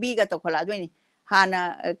hanu ongbi ga to khola doini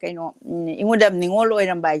hana kaino ingudam ningol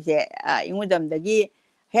oiram bai se ingudam dagi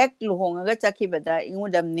hek luhong ga chakibada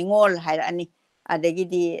ingudam ningol hairani adagi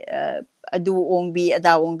di adu ongbi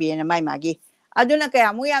ada ongbi na mai magi aduna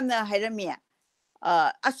kaya mu yamna hairami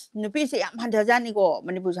as nupi se yam handajani ko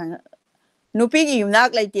manipur sang nupi gi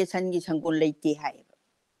yumnak laite sangi sangkon laite hai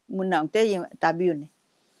munang te tabiune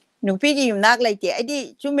nupi gi yumnak laite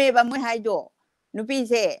adi chume ba mu haido nupi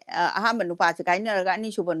se ahamba nupa se kaina raga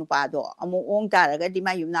ani suba nupa do amu ong ta raga di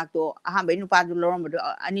ma yumnak do ahamba nupa do lorom do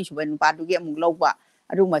ani suba nupa do ge amu lawba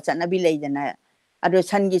adu ma chana bi leidana adu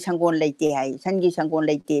sangi sangkon laite hai sangi sangkon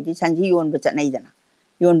laite di sanji yon ba chanai dana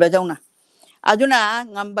yon ba jauna aduna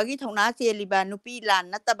ngambagi thona che liba nupi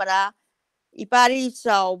lan natabara ipari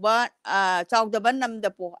chawba chawdaban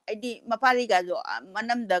namda po aidi mapari ga jo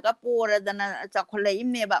manamda ga pora dana chakhola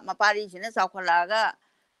imme ba mapari sina chakhola ga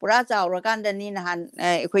pura chawra kanda ni nahan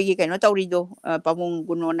ekhoi gi kaino tawri do pamung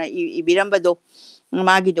gunona ibiramba do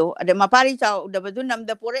magi do ade mapari chawdaba du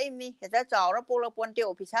namda pora immi heta chawra pokla ponte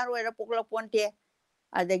officer oira pokla ponte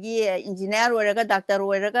adagi engineer oira ga doctor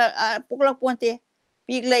oira ga pokla ponte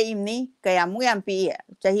pikla imni kaya mu yam pi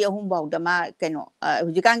chahi ahum bau dama kaino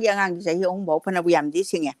hujikang gi angang chahi ahum bau phana bu yam di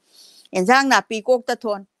singe enjang na pi kok ta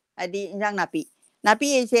thon adi enjang na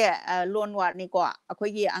pi se lon war ni ko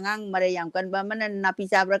akhoi gi angang mare yam kan ba manan na pi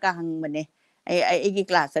sabra ka hang mane ai gi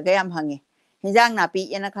class ga yam hange enjang na pi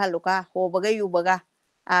ena kha luka ho baga yu baga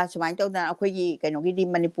sumai taw da akhoi gi kaino gi di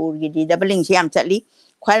manipur gi di doubling siam chali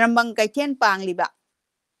khwairambang kai then pang liba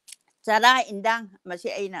chara indang masi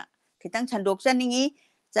aina kitang chandok chaningi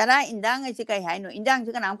chara indang ai kai haino indang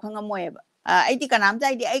ji kanam khangamoy ba ai di kanam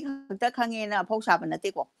jai di ai khakta khange na phausa ba nate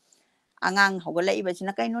ko angang hogalai ba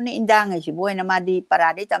sina kaino ne indang ai si boina ma di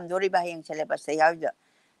parade tamdori ba heng chele ba se yaw ja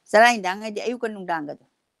chara indang ai di ayu kan nungdang ga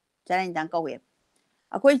chara indang ka we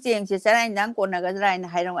akhoi cheng se chara indang ko na ga chara in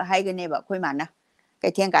hai ga ne ba khoi mana kai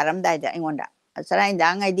theng karam dai da ingonda chara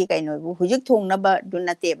indang ai di kaino bu hujik thong na ba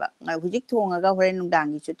dunate ba ngai hujik thong ga horen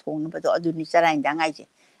nungdang gi chu thong na ba do aduni chara indang ai je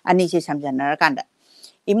ani se samjana kanda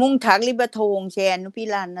imung thagli ba thong se nupi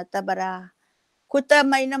lan na tabara khuta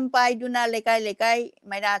mainam pai duna lekai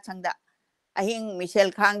maira changda ahing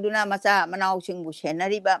Michelle Khangduna macha manau singbu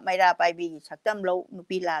senariba maira paibi saktam lo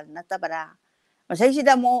Nupilal natabara masai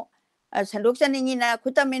mo sanduk saningi na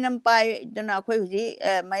kutaminam pai duna akhoi huji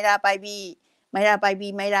maira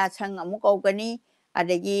paibi maira sang amuk kani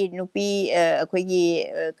adagi nupi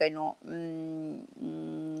akhoi kaino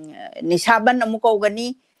nisaban amuk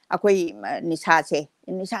gani akhoi nisa se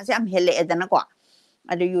am hele edana ko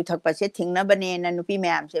adu yu thakpa se thingna bane na nupi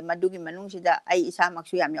mayam se madugi manung sida ai isa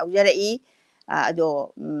maksu yam yaujara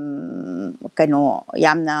ado kaino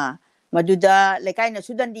yamna maduda lekai na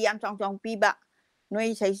sudan di yam chong piba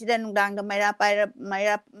noi sai sida nungdang da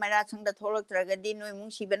maira sangda tholok tragadi noi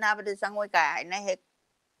mung sibana bada sangoi ka na he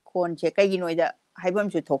kon che kai noi da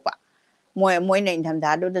haibam su thokpa moi na intham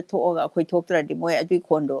da do da thoga khoi thok tradi moi adui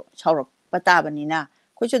kon do saurok pata bani na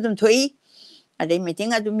khoi chu dum thoi adai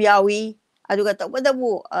meeting adum yawi aduga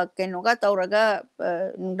tawadabu kaino ga tawraga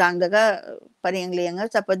nungdang daga pareng lenga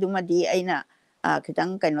chapaduma di aina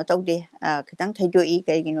kitang kaino tawde kitang thaidoi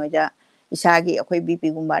kai ginoida isagi akhoi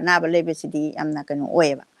bp gumba na ba lebesidi amna kaino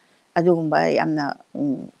oeba adugumba amna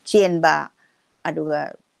chenba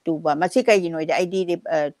aduga tuba machi kai ginoida id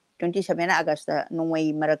 27 August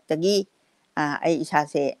nongwei maraktagi ai isa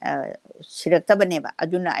se sirakta baneba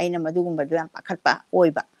aduna aina madugumba du yam pakhatpa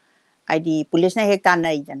oiba id police na hek tan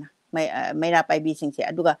nai dana maira paibi singse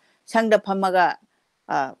aduga sangda phamaga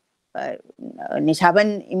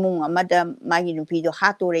nisaban imung amada magi nupi do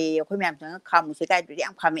hatore khoi myam tang khamu se kai du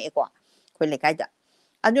yang phame ko khoi lekai da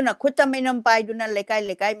aduna khutta mainam pai duna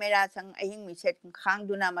lekai maira sang ahing mi set khang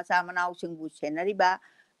duna macha manau singbu senari ba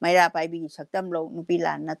maira paibi saktam lo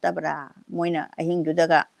Nupilal natabra moina ahing du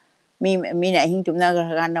daga mi na ahing tumna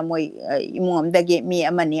ga na moi imung amdagi mi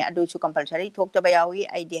amani adu su compulsory thokta ba yawi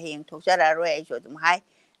ai de heng thokjara roi ai so dum hai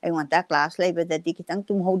ai wanta class labor da di kitang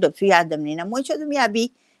tum hold up su yadam ni na moi so dum yabi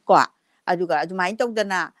ko aduga adumai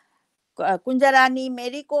tokdana kunjarani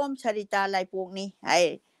Mary Kom Sarita laipok ni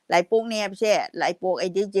ai laipok ni abse laipok ai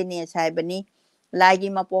de genius hai bani lagi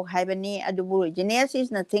mapok hai bani adubu genius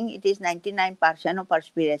is nothing, it is 99% of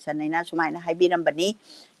perspiration ina sumaina haibiram bani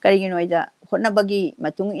kari noida hotna bagi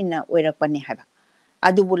matung ina oirakpani haiba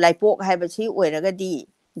adubu laipok hai basi oiragadi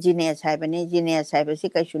genius hai bani genius hai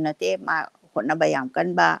basi kai sunate ma hotna bayam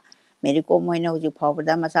kan ba Mary Kom hoina huji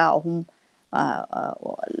phawda masa ahum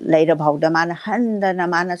later bhawda mana handana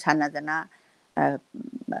mana sanadana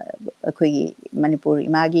akhoi Manipur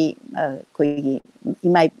imagi akhoi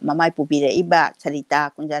imai mamai pubire iba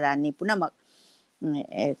Sarita kunjarani punamak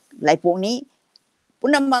laipok ni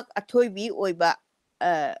punamak athoibi oiba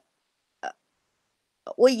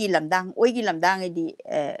oigi lamdang di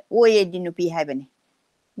oye di nupi haibani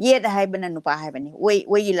yet haibana nupa haibani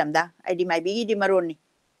oigi lamdang aidi mai bigi di maroni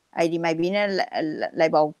aidi mai bina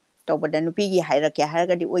laibau tawbada nupi gi haira kya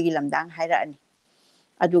haira di oigi lamdang haira ani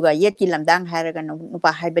aduga yetki lamdang haira ga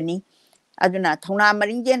nupa haibani aduna thona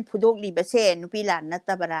maringen phudok li base Nupilal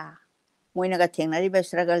natabara moina ga thengnari ba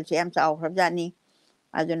struggle che am chaw khrabjani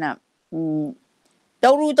aduna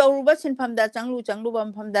tawru ba sinphamda changlu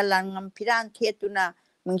bam phamda langam phiran thetuna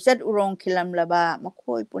mungsat urong khilam laba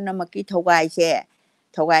makhoi punamaki thogai se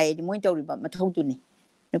thogai di moi tawri ba mathawtuni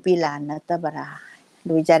Nupilal natabara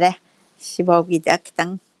luijare sibogi dak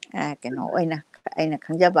tang keno aina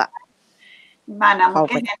khangjaba mana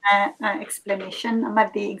mukena explanation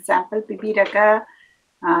amadi example pibiraga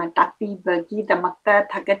tapi bagi damakta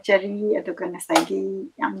thagachari aduga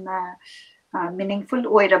nasagi yamna meaningful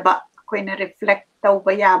oiraba koina reflect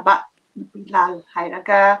tawba yaba Nupilal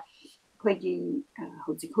hairaga koigi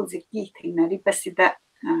hojik ki thinari pasida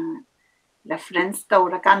reference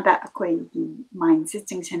tawrakanda koigi mind se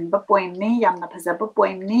chingchen ba poem ni yamna phajaba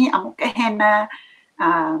poem ni amuka hena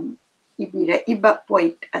iba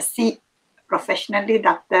poet asi professionally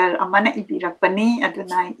doctor amana ibirakpani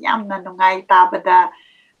aduna yamna nungai tabada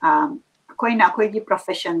akoina akoigi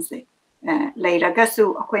profession se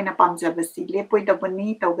leiragasu akoina pamjabasi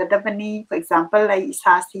lepoidabani tawgadabani for example ai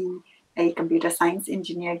isasi ai computer science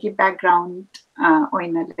engineer ki background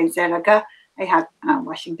oina leizaraga I had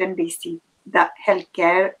Washington DC the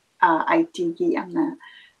healthcare IT ki amna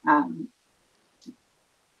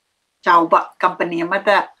chawba company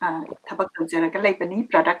amada thabak tawjaraga leibani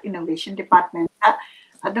product innovation department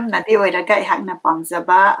adum nadi oiraga ihakna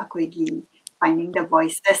pamjaba akoigi finding the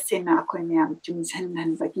voices in akoi myam chungjan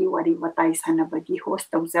han bagi wari watai sana bagi host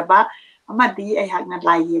tawjaba amadi ihakna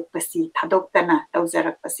lai pasi thadoktana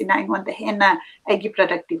tawjarak pasina ingon the hena aigi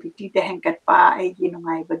productivity de henkatpa aigi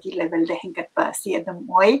nungai bagi level de henkatpa si adum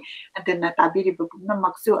oi aduna tabiri bubna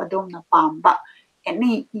maksu adum na pamba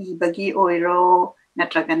any bagi oiro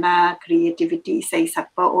natragana creativity say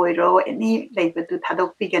sakpa oiro any labor to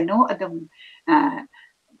thadok pigano adum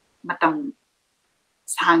matam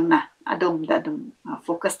sangna adom da adom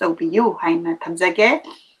focus to be you haina thamjage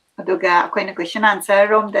aduga akoina question answer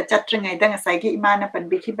rom da chatringai da ngasai gi imana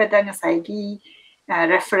panbi khibada ngasai gi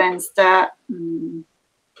reference da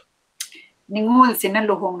ningul sina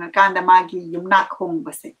lohong kanda magi yumnak hong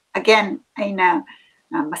base again aina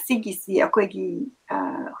masigi si akoigi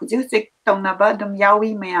hujusik tawnaba dum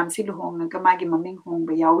yawi mayam si lohong ka magi maming hong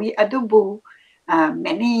ba yawi adubu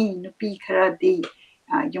many nupi khara di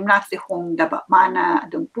yumnak si hong daba mana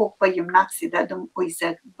dum pokpa yumnak si da dum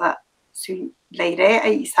oizak ba su leire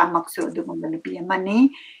ai samak su dum nupi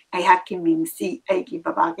amani ai hakiming si ai ki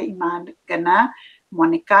baba ga iman gana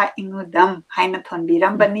Monica ingudam haina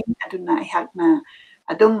thonbiram bani aduna ai hakna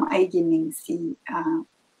adum ai gi ming si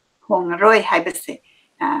hongroi haibase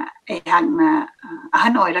ai hakna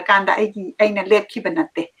ahan oirakanda ai aina lepki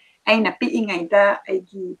banate aina pi ingai da ai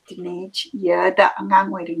gi teenage year da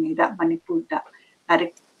angang oiringai da Manipur da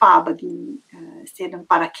larik pabagi sedam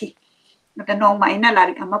paraki nata nong maina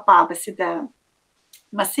larik ama pabasida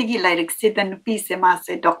masigi larik sida nupi se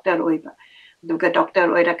mase doctor oiba duga doctor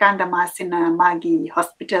oirakanda masina magi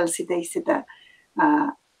hospital sidai sida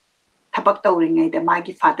thabak tawringai da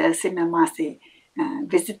magi father sina mase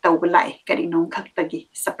visit tawbalai kari nong khaktagi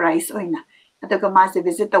surprise oina aduga mase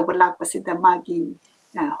visit tawbalak pasida magi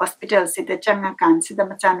hospital sida changa kan sida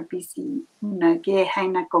machan pc na ge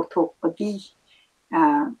haina kothok pagi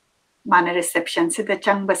mana reception sida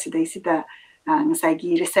changba sidai sida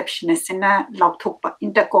ngasagi receptionist sina laukthokpa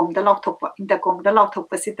intercom da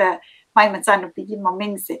laukthokpa sida mai machanupi gi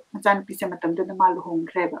maming se machanupi se matam da ma luhong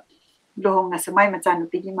greba luhong na se mai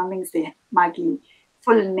machanupi gi maming se magi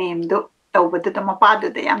full name do tawba da mapa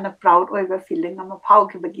da yamna proud oiba feeling ama phau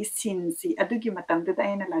ki bagi sin si adugi matam da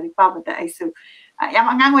aina lari pa ba da aisu yam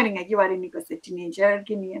angang oiringa gi wari ni ko se teenager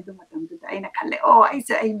gi ni adu matam da aina khalle oh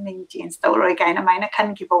aisu ai ming change tawroi kaina maina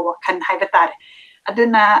khan ki bo khan haiba tare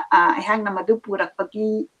aduna ai hang na madu purak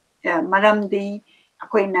pagi maramdi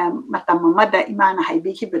akoina matam amada imana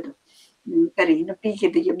haibi ki bedu kari nupi ki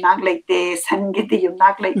di yumnak laite san gi di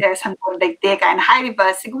yumnak laite san kon laite kain haiba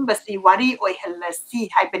sigumba si wari oi hella si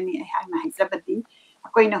haibani ai hang na haizabadi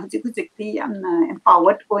akoina hujik hujik ti amna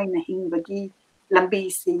empowered oina hingbagi lambi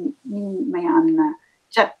si mi mayamna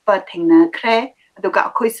chatpa thingna khre aduga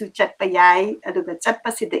akoi su chatpa yai aduga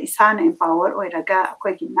chatpa si de isana empower oiraga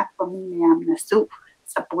akoi gi nakpa mi mayamna su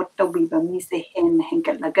support to bi ba mi se hen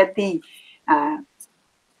henkal lagadi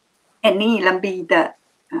any lambi da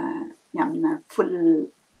yamna full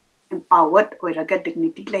empowered oiraga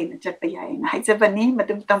dignity laina chatpa yai na haizabani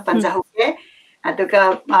madum tam panjahuge aduga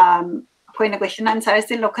akoina question answer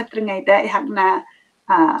si lokhatringai da hakna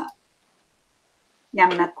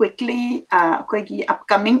yamna quickly akoigi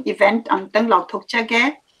upcoming event amtang laukthokchage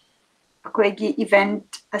akoigi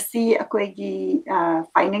event asi akoigi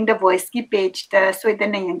finding the voice ki page da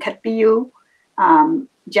soidana yankhatpiu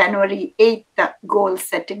January 8 goal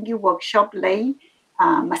setting ki workshop lay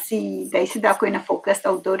masi daisida koina focus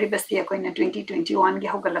outdoor basi koina 2021 gi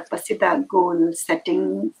hogalak pasida goal setting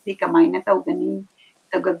si kamaina tawgani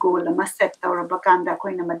taga goal ama set tawraba kanda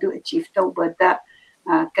koina madu achieve tawbada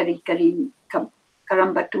kari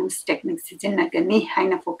karamba tools techniques sijinagani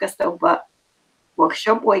haina focus tawba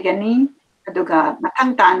workshop oigani aduga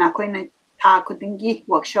mathang tana koina tha kudingi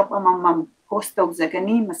workshop amamam host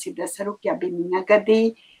tawjagani masida saruk ya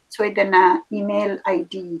biningagadi soidana email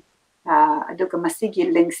id aduga masigi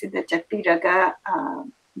link sida chatpiraga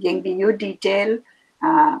yengbiyu detail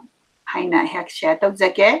haina hak share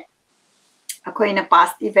tawjage akoina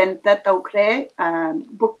past event ta tawkre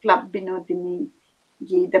book club binodini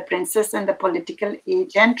The Princess and the Political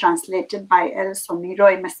Agent, translated by L.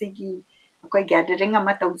 Somiroy Masigi. Akoi gathering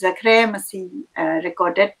ama tawjakre masi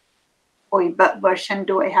recorded oiba version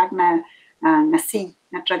do ai hakna ngasi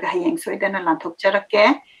natraga hayeng so idana lanthok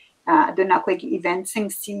charake aduna akoi gi event sing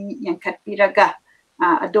si yangkhat piraga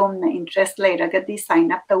adom na interest leiraga di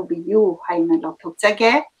sign up tawbiyu haina lanthok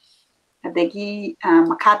jage adagi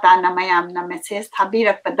makhata na mayam na message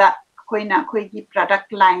thabirakpada koina koigi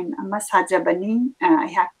product line ama sajabani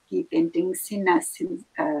ayaki painting sina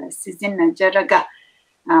season jaraga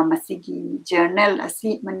masigi journal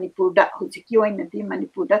asi Manipur da hujiki oina di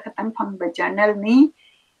Manipur da khatang phangba journal ni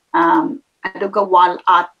aduga wall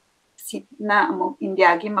art sitna amo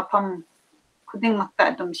India gi mafam khuding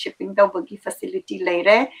makta adum shipping tawbagi facility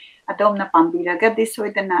leire adom na pambiraga di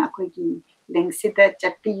soidana koigi link sida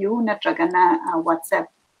chatpiyu natragana WhatsApp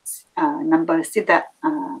number sida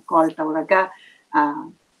call tawraga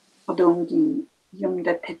odongi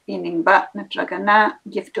yumda thetpining ba natragana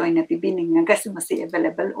gift oina pibining nga gasumasi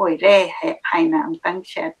available oire haina amtang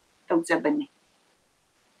chat tawjabani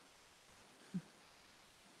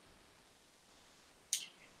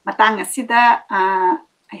matang asida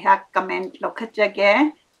ayah comment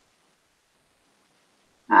lokajage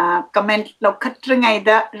comment lokatringai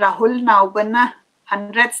da Rahul naubana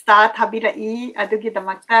 100 star thabirai adugi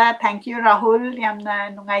damakta thank you Rahul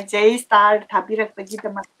yamna nungai jai star thabirak bagi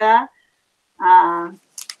damakta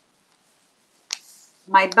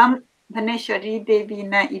maibam Dhaneshwari Devi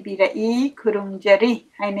na ibirai kurumjari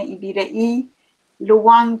haina ibirai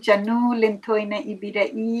luwang chanu lintoi na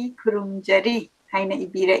ibirai kurumjari haina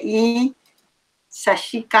ibirai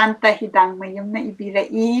Sashikanta hidang mayum na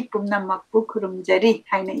ibirai pumnamakpu kurumjari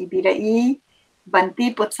haina ibirai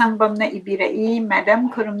Banti Potsangbam na ibirai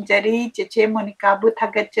Madam kurumjari Cheche Monica bu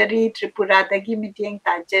thagachari Tripura dagi mityeng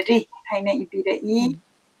tajari haina ibirai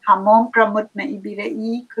Hamom Pramut na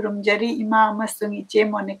ibirai kurumjari ima amasung Iche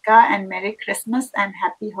Monica and Merry Christmas and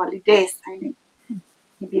Happy Holidays haina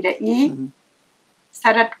ibirai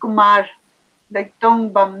Sarat Kumar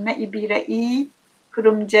Loitongbam na ibirai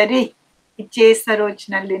kurumjari Ichaa Saroj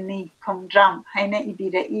Nalini Khomdram haina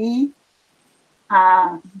ibirai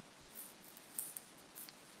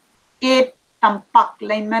Kate Tampak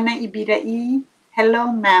Laimana ibirai Hello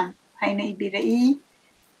ma'am haina ibirai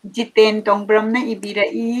Jiten Tongbram na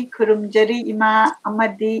ibirai kurumjari ima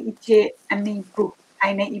amadi iche anibu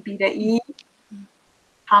haina ibirai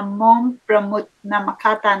Hamom Pramut na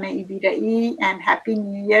makata na ibirai and Happy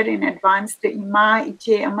New Year in advance to ima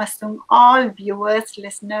iche amasung all viewers,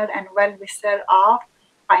 listener and well-wisher of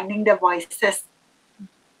Finding the Voices.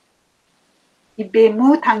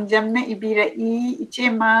 Ibemu Thangjam na ibirai iche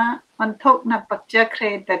ma onthok na pakcha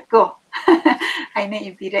kre dago haina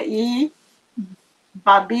ibirai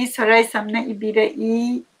Babi Sorai Samna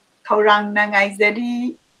ibirai Kaurang na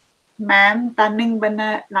ngaizari Ma'am taning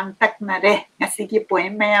bana langtak na re ngasigi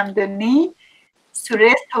poem mayam duni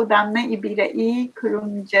Suresh Thaudam na ibirai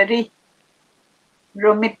kurumjari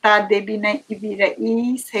Romita Devi na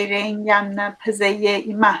ibirai Sereng yamna phazaye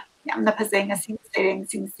ima yamna phazay ngasing sereng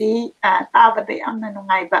singsi tabada yamna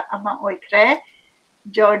nungayba ama oikre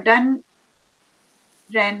Jordan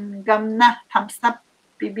Rengamna Thamsap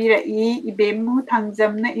ibirai Ibemu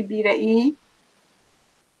Thangjam na ibirai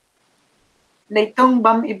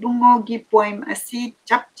Loitongbam Ibungomacha poem asi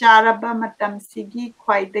chap charaba matam sigi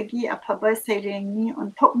khwaidagi afaba serengni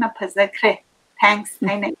onthokna phazakre thanks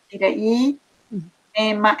haina ibirai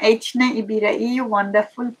Emma H na ibirai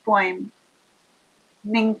wonderful poem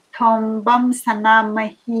Ningolggi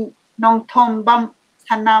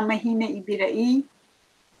Sanamahi na ibirai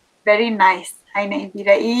very nice haina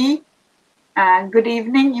ibirai good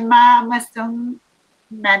evening Ima amasung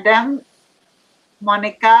Madam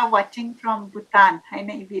Monica watching from Bhutan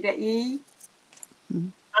haina ibirai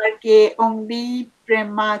RK Ongbi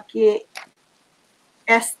Prema ke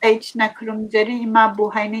SH na kurumjari ima bu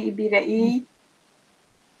haina ibirai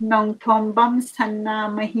Nongthombam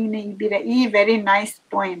Sanamahi na ibirai very nice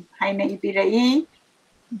poem haina ibirai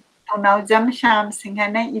Thounaojam Shyam Singha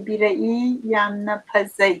na ibirai yamna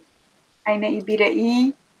phazai haina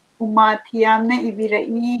ibirai Umathiam na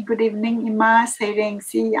ibirai good evening Ima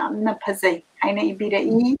Sairengsi yamna phazai haina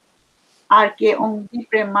ibirai RK Ongbi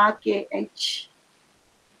Prema KH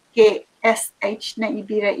KSH na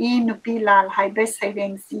ibirai Nupilal haiba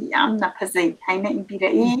Sairengsi yamna phazai haina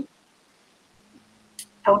ibirai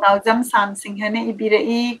Thounaojam Sam Singha na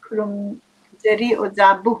ibirai kurumjari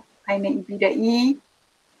Ojabu haina ibirai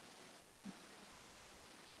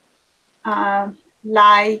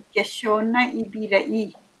Lai Keshona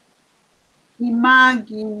ibirai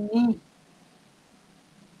Imagini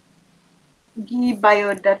Gi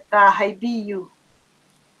biodata haibiyu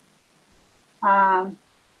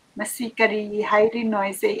masi kari hairi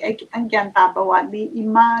noise ay kitang gyan taba wali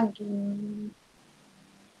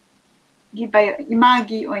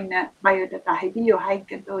imagi oina biodata haibiyu hai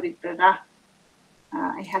kadori prara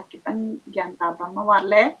ay hakitang gyan taba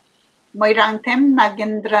mawale Moirangthem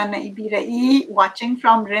Nagendra na ibirai watching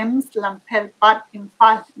from Rims Lamphelpat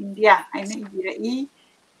Imphal India ay na ibirai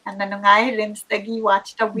nanungai Rims dagi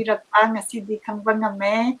watch ta wirakpa ngasidi khangba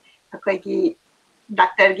ngame akoigi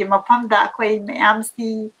doctor gi mafamda akoi mayam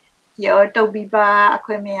si care tawbiba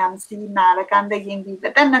akoi mayam si narakanda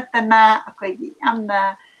yengbiba tanatana akoigi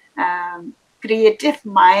amna creative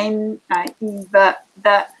mind iba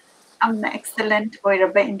the amna excellent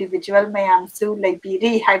oiraba individual mayam su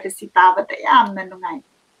laibiri haibasi tabada yamna nungai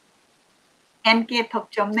NK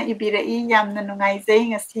Thokchom na ibirai yamna nungai zai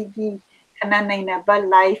ngasigi kana nainaba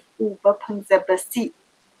life uba phangjabasi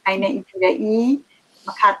aina ibirai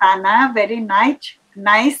makhatana very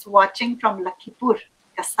nice watching from Lakipur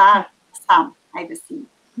Kasar Assam haibasi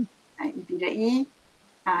ibirai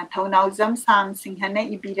Thounaojam Sam Singha na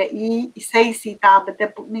ibirai isai si tabada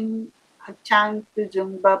pukning Hakchang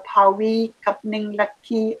tujungba phawi kapning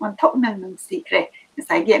lakhi onthok nang nung sikre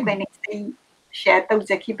nasagi akoi next share tau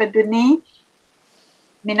jaki baduni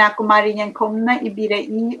Mina Kumari Yankomna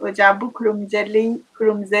Ibirai Ojabu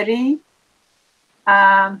Kurumzari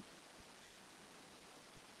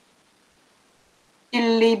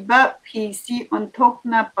Iliba PC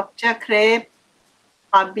Ontokna Pakchakre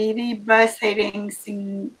Pabiriba Saireng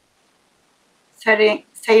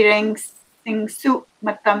Singsu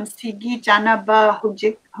Matam Sigi Janaba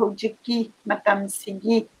Hojiki Matam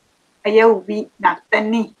Sigi Ayawi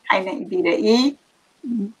Naktani Haina Ibirai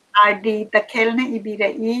RD Takelna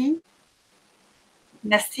Ibirai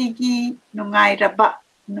Nasigi Nungairaba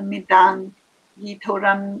Numidang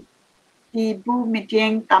Githoram Ibu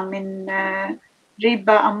Midyeng Tamin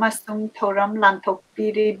Riba Amasung Thoram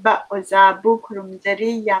Lantokpi Riba Ozabu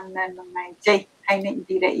Kurumjari Yamna Nungaijay Haina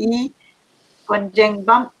Ibirai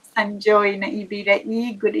Konjengbam Sanjoy na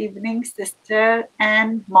Ibirai. Good evening sister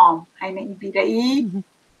and mom Haina Ibirai.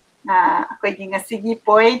 Ako'y gingasigi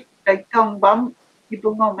po'y Loitongbam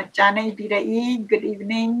Ibungomacha na Ibirai. Good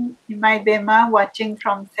evening Imay Bema watching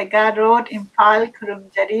from Sega Road Impal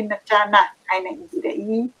Kurumjari Nachana Haina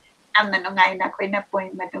Ibirai. Am nanungay na ako'y na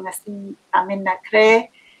po'y madungasi amin na kre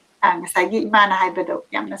ngasagi ima na haibado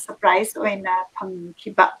yam na surprise oy na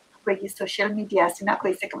pangkiba ako'y social media sina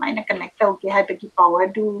ako'y sa kamay na connect daw kay haibagi power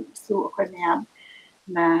do su ako'y mayam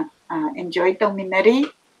na enjoy tong minari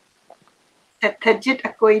sa tajit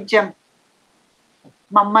Akoijam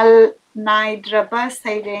mamal naidraba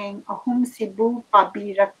saireng ahum Cebu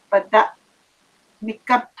pabirak pada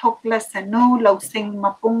mikap thokla sanu lausing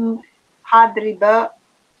mapung hadriba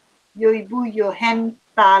yoibu yohen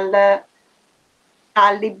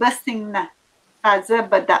talibasing na taza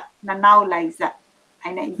bada nanaw laiza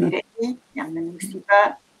Haina Ibirai yang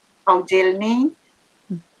nanungsiba paujel ni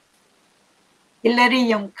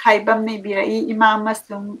Hilary yung kaibam na Ibirai imama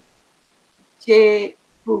sung je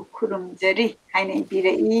bukurumjari Haina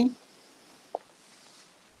Ibirai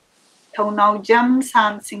Thounaojam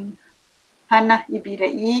sansing hana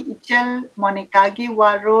Ibirai Ichal Monikagi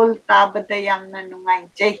warol tabada yang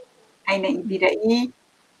nanungaijay Haina Ibirai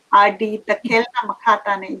RD Takel na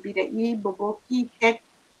makata na Ibirai boboki hek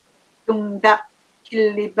tungda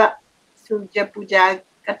kiliba suja puja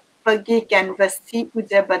katpagi canvasi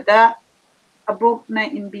puja bada abok na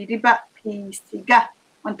imbiriba pisiga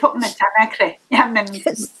untuk na chanakre yang nan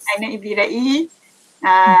Haina Ibirai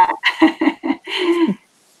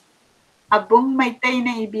abong maitay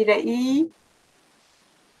na Ibirai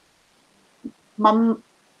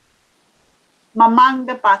mamang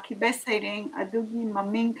da pakibe saireng adugi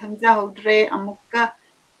maming khangjahodre amukka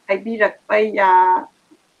haibirakpai ya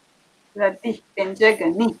radi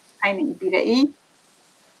penjagani Haina Ibirai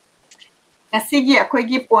ngasigi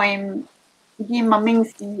akoigi poem gi maming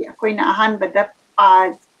si akoina ahanbada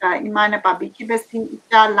imana pabikibe si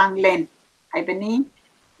Ichaa Langlen haibani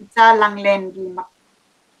Ichaa Langlen gi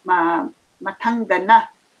mathangdana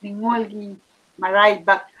Ningolggi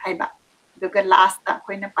Maraibak haiba duga last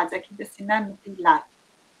akoina pajakibe sina Nupilal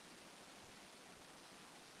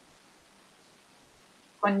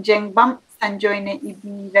Konjengbam Sanjoy na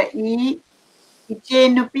Ibirai Iche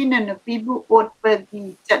nupi na nupibu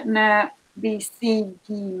otpagi chatna BC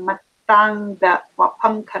gi matangda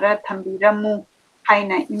wapam khara thambiramu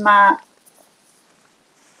haina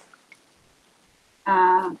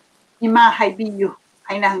ima haibiyu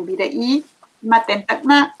haina hangbirai ima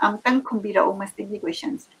tentakna amtang kumbira o masigi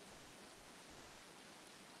questions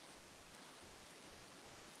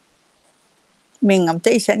Mình ngắm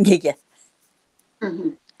thấy sẵn kì kìa.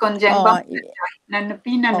 Konjengbam na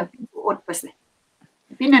nupi otpase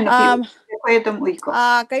nupi na nupi koy tom uiko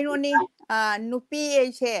cái nó ni nupi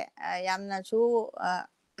ấy sẽ yam na su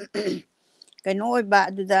cái nói bà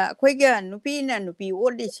đó quay cái nupi na nupi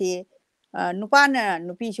ôn đi sẽ nupa na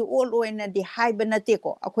nupi su ôn ôi na đi hai bên na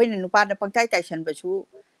teko quay na nupa na pagtai tai san ba su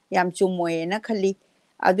yam chumoy na khali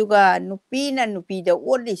aduga nupi na nupi da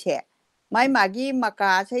ôn đi sẽ mai magi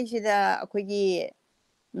maka sai sida quay cái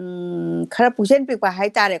khara pusen pi pa hai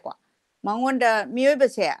tare ko mangonda miyoy ba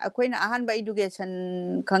se akoina ahan ba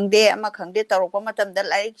education khangde ama khangde tarok pa matam da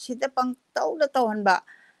like sida pang taw han ba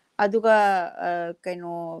aduga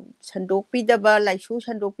kaino sandok pi da ba laisu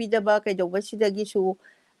sandok pi da ba kai do ba sida gi su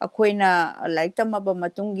akoina like tama ba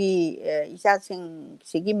matungi isa sing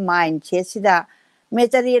sigi mind che sida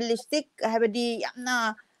materialistic habadi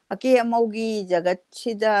yamna ake amaugi jagat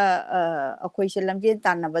sida akoi se lamjen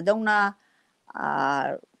tan na badongna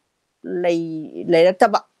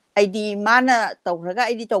ꯂꯩꯔꯛꯇꯕ ꯑꯩꯗꯤ ꯃꯥꯅ ꯇꯧꯈ꯭ꯔꯒ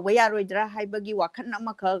ꯑꯩꯗꯤ ꯇꯧꯕ ꯌꯥꯔꯣꯏꯗ꯭ꯔꯥ ꯍꯥꯏꯕꯒꯤ ꯋꯥꯈꯜ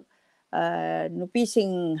ꯑꯃꯈꯛ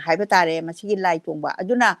ꯅꯨꯄꯤꯁꯤꯡ ꯍꯥꯏꯕ ꯇꯥꯔꯦ ꯃꯁꯤꯒꯤ ꯂꯥꯏ ꯇꯣꯡꯕ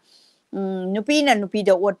ꯑꯗꯨꯅ nupina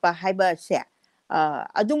nupida otpa haiba se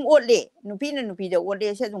adum otle nupina nupida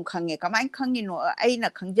otle se dum khange kamai khangi no aina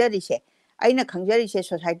khangjari se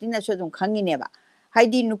society na so dum khangi ne ba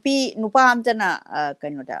haidi nupa amtana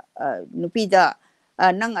kaino da nupida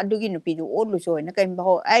nang adugi nupidu otlu so na kain ba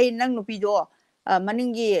ai nang nupido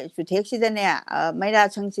maningi suthek sidane maira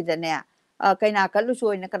chang sidane kaina kalu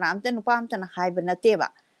so na kana amta nupa amtana haiba na te ba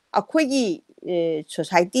akhoi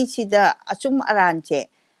society sida achum aran che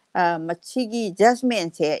machigi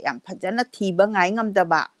judgment che yam phajana thiba ngai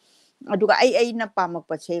ngamdaba aduga ai na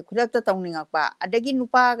pamakpa che khudakta tawningakpa adagi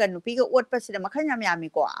nupa ga nupi ga otpa sida makhan yam yami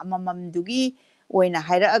ko amamam dugi oina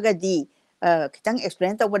haira agadi kitang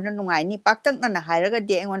explain tawban nungai ni paktang na haira ga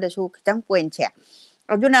de engonda su kitang point che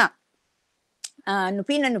aduna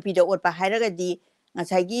nupi da otpa haira ga di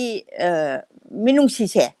ngasagi minungsi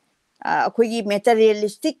se akhoi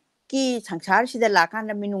materialistic ki sangsar sida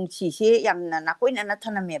lakanda minungsi se yamna nakoina na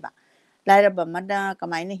thanameba lairaba mada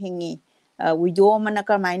kamaina hingi widow mana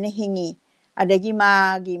kamaina hingi adagi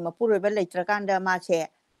magi mapuroba leitrakanda ma se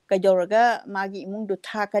kajorga magi imungdu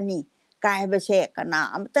thakani kaiba se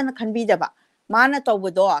kana amtana khanbidaba mana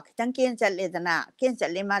tawbodo kitang ken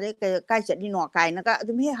chatle mare kai chatli no kai na ka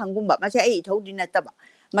adum he hangumba ma se ai thodina taba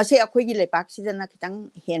ma se akhoi gi lepak sidana kitang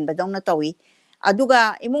henba dongna tawi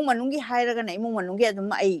aduga imung manungi hairaga na imung manungi adum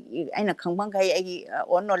aina khangbang kai ai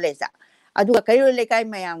on knowledge aduga kayo le kai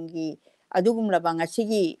mayamgi adugum labanga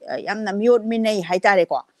sigi yamna miot minai haitare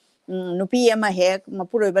ko nupi ama hek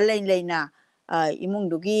mapuroi balai leina imung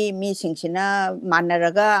dugi mi singsina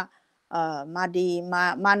manaraga madi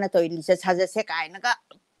mana to ilisa saja se kai naga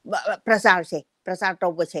prasar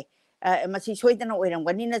tawbo se masi soidana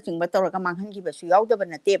oiramgani na chingba tawraga manghangi basu yaudaba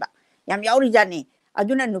na teba yam yauri jani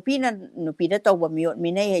aduna nupida tawba miot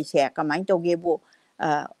minai se kamain tawgebu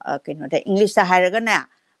kaino da english ta hairaga na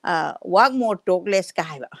work more talk less ka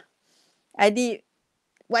haiba adi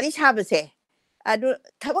wari sabase adu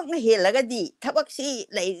thabak na helaga di thabak si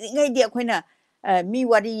ngai di akoina mi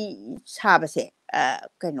wari sabase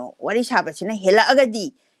kaino wari sabase na hela aga di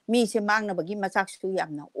mi se mangna bagi machak su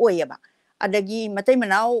yamna oyaba adagi matai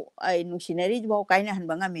manau nungsinari bo kaina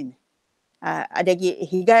hanba ngamin adagi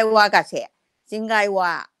higai wa ka se jingai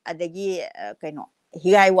wa adagi kaino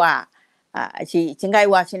higai wa si jingai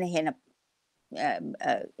wa sina hena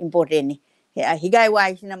important ni higai wa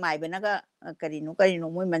sina mai benaga karino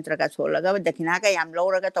moi mantra ka solaga dakina ka yam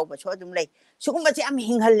loraga tawba so dum lei sugumba si am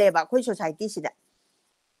hinghalle ba khoi society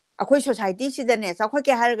sida ne sa khoi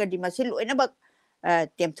ke harga di masil oina ba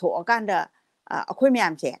temtho akanda akhoi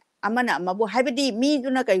myam che amana mabu haibidi mi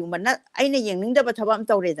duna kayumba na aina yengningda ba thabam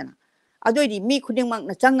tawredana adoidi mi khudingmak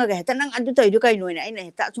na changaga heta nang adu toidu kai noina aina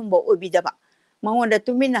heta sumba obidaba mangonda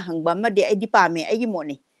tumina hangba ma de aidi pame aigi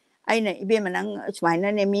moni aina ibe manang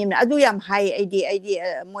sumaina ne mi adu yam hai aidi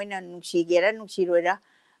moina nungsigera nungsiroira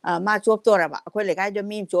ma chop toraba akhoi lekai do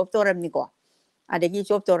mi chop toram ni ko adagi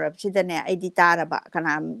chop torab sidane aidi taraba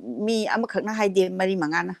kana mi amakhakna haide mari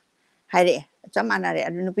mangana haire chamanare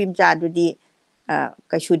adu nupim cha adu di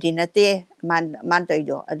kaisudi nate man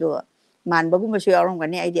toido adu man bagum su yarom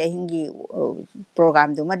gani aidi hingi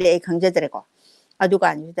program du ma de khangjadre ko adu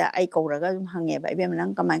kan da ai kauraga dum hange ba ibe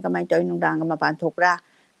manang kamai toy nungdang ma pan thokra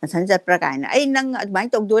san jat prakaina ai nang admai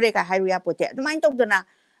tok dore ka hairu ya pote admai tok dona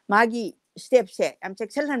magi step se am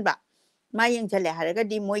section han ba ma yeng chale haraga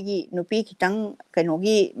di moigi nupi kitang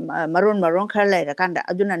kainogi maron khar lai ra kanda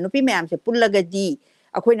aduna nupi mayam se pullaga di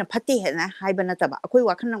akoina phati hena haibana taba akoi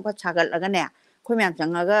wakhan nang ko chagal laga ne khoi mayam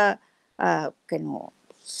changaga kaino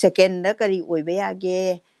second da kari oibe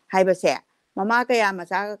yage haiba se mama kaya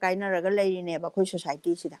macha ka kaina raga lai ne ba khoi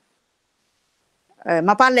society sida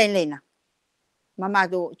mapa leina mama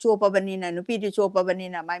do chopa banina nupi di chopa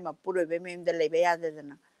banina mai mapuro be mem da lebe ya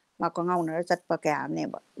dana ma ko ngauna chatpa kya ne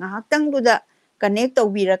ba ngahak du da connect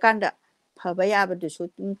tawbira kanda phaba ya ba du su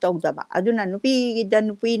tawda ba aduna nupi da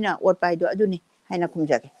nupi na otpai do aduni haina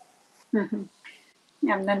khumjage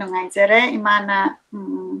yamna nungai jare imana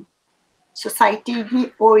society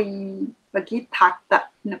gi oi bagi thakta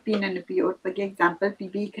nupi ot bagi example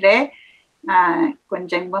bibi kre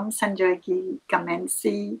konjangbam sanjoy ki comment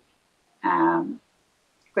si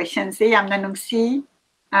question si yamna nungsi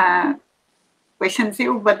question si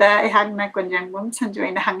ubada ehagna konjangbam sanjoy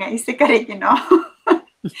na hanga isi kare kino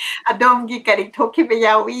adom gi kari thoki be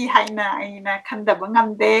yawi haina aina khanda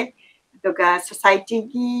bangamde aduga society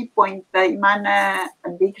gi point ta imana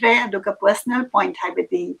andikre aduga personal point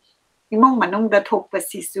haibedi imong manung da thok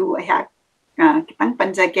pasisu ehak kitang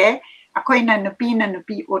panjage akoina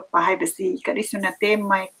nupi ot pa haibesi kari sunate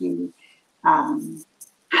mai ki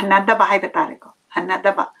hanada ba haibetare ko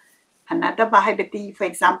hanada ba haibeti for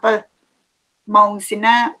example maung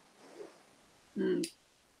sina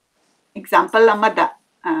example amada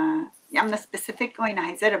yamna specific oina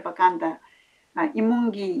haizaraba kanda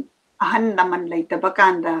imungi ahan laman leitaba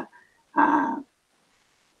kanda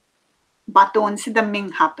baton sida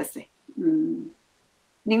ming hapase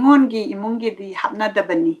Ningolggi imungi di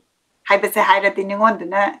hapnadabani haibase hairati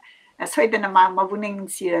ningonduna soidana mabuning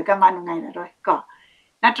siraga manungainaroi ko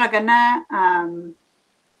natragana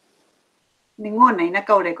ningona ina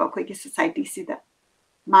kaure ko akoigi society sida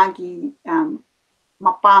magi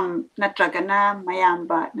mapam natragana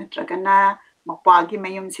mayamba natragana mapagi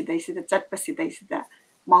mayum sida chatpa sida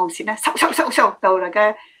mausina sau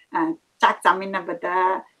tauraga chak chamina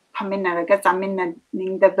bada phaminaraga chamina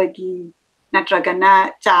ningdabagi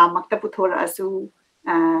natragana cha makta puthora asu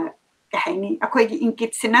kahaini akoigi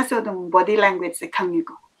inkit sina so dum body language se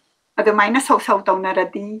khangiko adu maina sau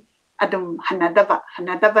taunaradi adum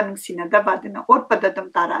hanadaba nungsinadaba duna otpada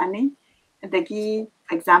dum tarani adagi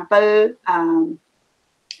for example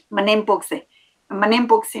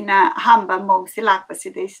manempok sina hamba mausi lakpa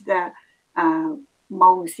sida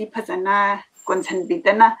mausi phajana konsan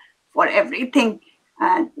bidana for everything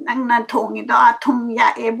nangna thongi da thum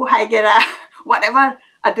ya ebu haigera whatever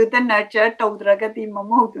aduda nurture tawdragadi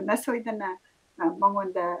mamohduna soidana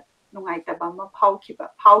mangonda nungaitaba ma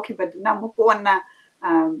phaukiba duna muponna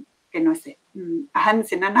kenose ahan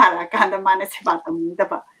sina nara kanda mana seba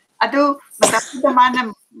tamdaba adu matamda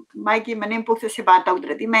mana magi manempok se seba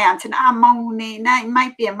tawdradi mayam sina maune na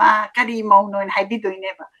mai pema kari mauno haibi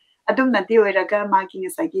doineba adum nati oiraga magi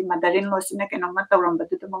ngasagi madarin lo sina kenoma tawramba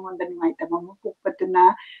du mangonda nungaitaba ma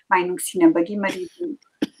pukpatuna mainung sinabagi mari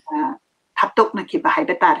thaptok na kiba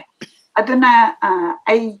haiba tare aduna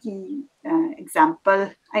aigi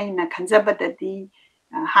example aina khanjabadadi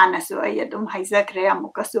hanasu ay adum haizakre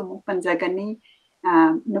amukasu mu panjagani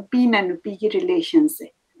nupi gi relations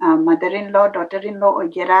mother in law daughter in law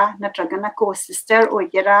ogera natragana co sister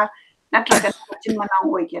ogera natragana chinmana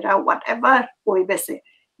ogera whatever oibese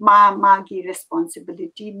magi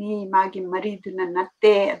responsibility ni magi mari duna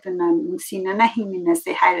natte aduna nusina na himina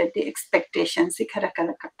se hairati expectations si khara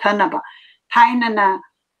kathanaba thaina na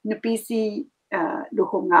nupisi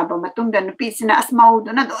luhonga ba matungda nupisi na asmau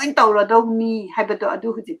duna doin tawra dawni haibado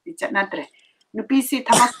adu hujikti chanatre nupisi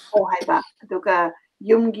thamak ko haiba aduga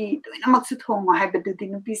yumgi doina maksu thongo haibado di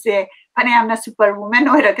nupise phanayamna superwoman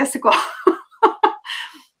oiraga siko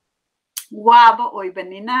waba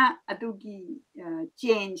oibanina adugi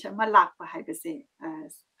change ama lakpa haibase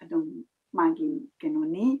adum magi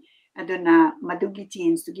kenoni aduna madugi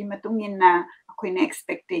change tugi matungina akoina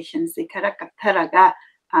expectations se khara katharaga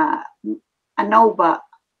anauba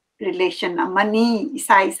relation amani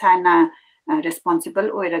isa na responsible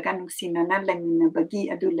oiraga nusina na lemina bagi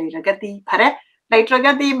adu leiragadi phare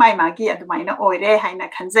leitragadi mai magi adumaina oire haina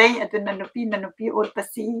khanjai aduna nupi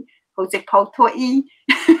orpasi hojek phauthoi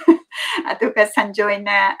aduga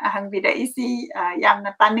sanjoina hangbira isi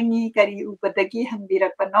yamna taningi kari ubadagi hangbira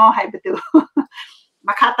pano haibadu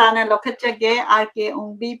makata na lokachage RK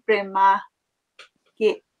Ongbi Prema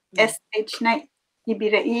ke SH na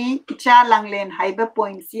ibira Ichaa Langlen haiba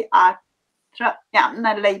poem si arthra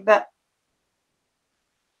yamna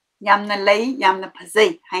yamna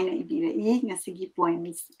phazai haina ibira ngasigi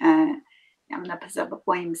poems yamna phazaba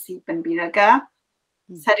poem si panbiraga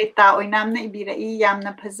Sarita oinamna ibira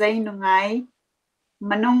yamna phazai nungai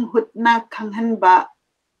manung hutna khanghanba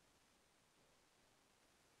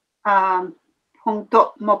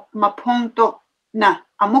phongto na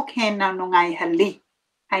amuk hena nungai halli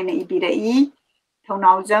haina ibira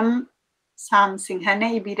Thounaojam Sam Singhane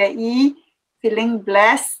ibira feeling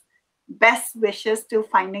blessed best wishes to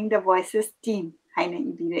finding the voices team haina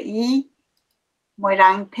ibira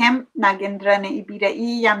Moirang Them Nagendra ne ibira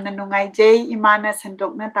yamna nungai jay imana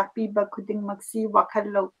sandokna takpiba khuding maksi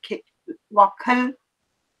wakhal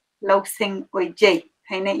loksing oijay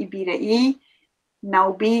haina ibira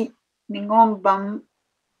naubi Ningolggi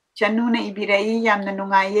Chanuna ibira yamna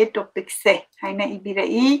nungai topic se haina ibira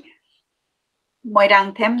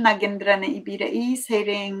Moirang Them Nagendra ne ibira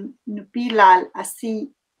sereng Nupilal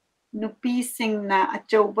asi nupi singna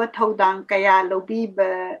achauba thaudang kaya lobi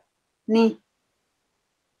ba ni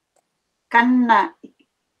kanna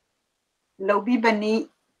lobi bani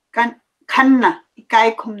kanna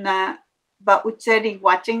ikai khumna ba uchari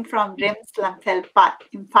watching from Rims Lamphel Pat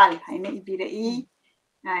Imphal haina ibira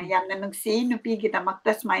yamna nungsi nupi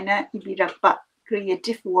gidamakta smaina ibirakpa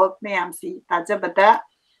creative work mayamsi tajabada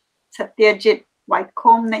Satyajit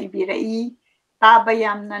Whitecomb na ibira taba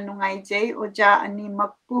yamna nungai jay oja ani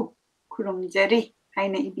makpu kurumjari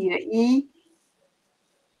haina ibira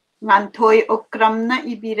Nganthoi okramna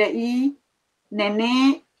ibira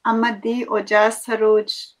nene amadi Oja Saroj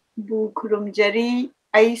bu khurumjari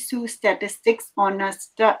aisu statistics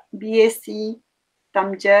honors BSc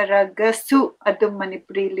tamjaragasu adu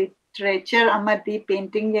Manipuri literature amadi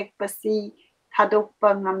painting yekpasi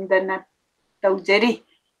thadokpa ngamdana taujari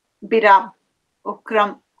birab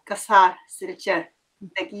ukram kasar silchar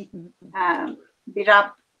dagi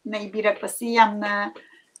birab na ibirakpasi yamna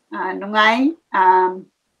nungai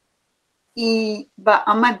I ba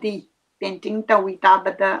amadi painting tawi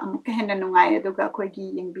tabada amuka hena nungai aduga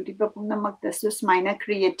akoigi yengbiriba pumnamaktasu sumaina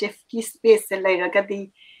creative ki space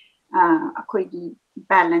lairagadi akoigi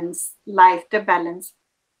balance life to balance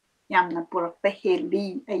yamna purakpa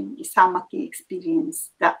heli ai isamaki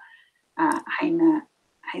experience da haina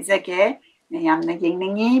haizage yamna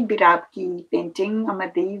yengningi birab ki painting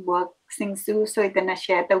amadi work singsu soidana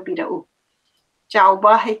share tawbirau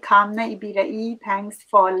Chauba hai kamna ibirai. Thanks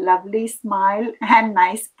for lovely smile and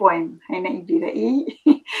nice poem. Haina ibirai.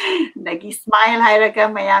 Nagi smile hai raga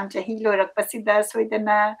mayam chahi lorak pasida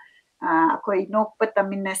soidana akoi nok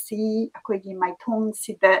pataminasi akoi gi maithong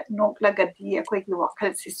sida nok lagadi akoi gi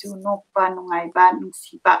wakhal sisu nok pa nungai ba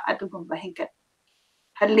nungsiba adugumba hingat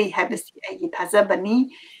halli habasi ai thazabani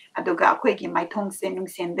aduga akoi gi maithong se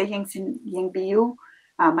nungsenda yengsin yengbiu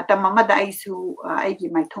matam amada aisu aigi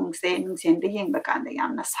maithong se nungsenda yengba kanda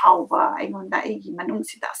yamna sauba aingonda aigi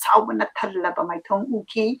manungsida sauba na thallaba maithong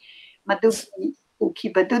uki madugi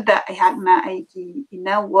uki baduda ayakna aigi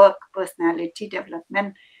inner work personality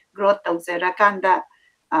development growth tawzera kanda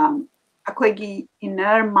akoigi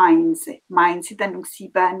inner mind sida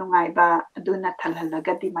nungsiba nungaiba aduna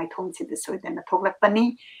thalhalagadi maithong sida soidana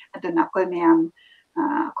thoglakpani aduna akoi mayam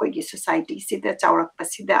akoigi society sida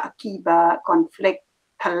chawrakpasida akiba conflict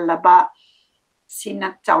thalaba sina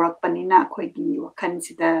chawrakpanina akoigi wakhan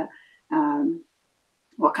sida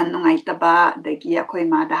wakhan nungaitaba adagi akoi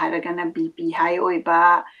mada haragana BP high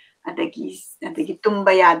oiba adagi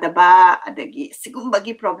tumba yadaba adagi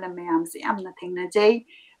sigumbagi problem mayam se amna thengnajai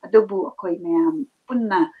adubu akoi mayam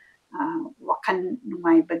punna wakhan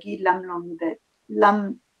nungaibagi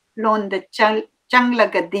lamlonda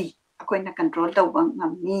changlagadi akoina control tawba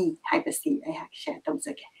ngammi haibasi ai hak share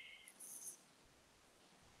tawzage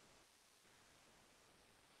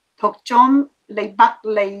Thounaojam leibak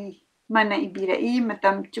lei mana ibirai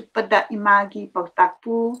matam chupada imagi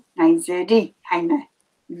pautakpu ngaijari haina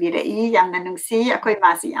ibirai yamna nungsi akoi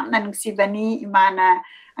masi yamna nungsi bani imana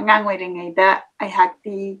angang oiringaida ai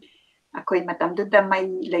hakti akoi matam duda mai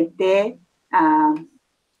leite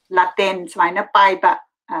laten swaina paiba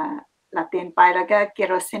laten pairaga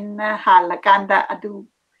kerosene halakanda adu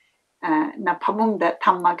na phamungda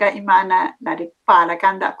thammaga imana larik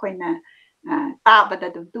parakanda akoina tabada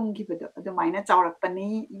dum tungibado adumaina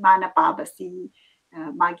chawrakpani imana pabasi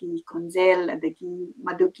magi konjel adagi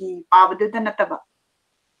madugi pabaduda nataba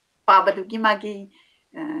pabadugi magi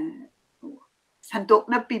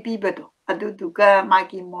santokna pipibado aduduga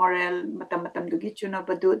magi moral matam dugi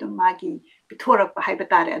chunabado dum magi pithorakpa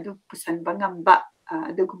haibatare adu pusanba ngamba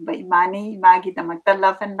adugumba imani magi damakta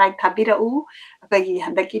love and light thabirau akoigi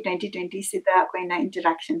handaki 2020 sida akoina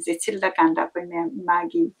interactions chilla kanda akoina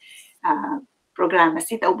magi program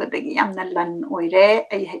asi tawbadagi yamna lan oire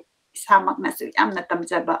ai isamakna su yamna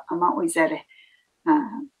tamjaba ama oizare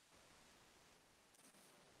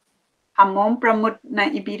Amom pramut na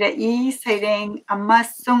ibirai saireng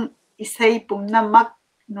amasung isai pumnamak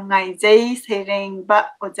nungaijai saireng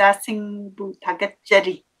ba Oja bu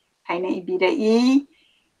thagatjari haina ibirai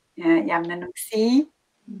yamna nungsi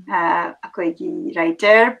akoigi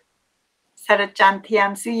writer Sarachan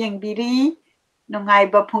su yengbiri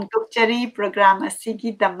nungaiba phungtokchari program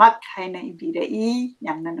asigi damak haina ibirai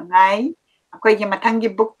yamna nungai akoigi mathangi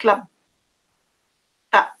book club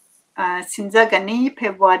ta sinjagani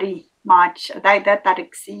February March daida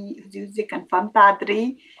tariksi huji confirm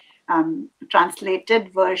tadri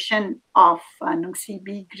translated version of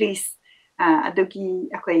nungsibi Greece adugi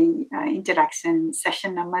akoi interaction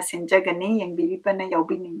session nama sinjagani yengbiri pana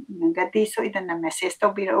yaubini ngati so idana message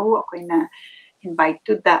tawbirau akoina invite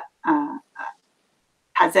to the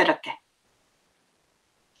hazarake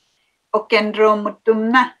okendro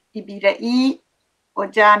mutumna ibirai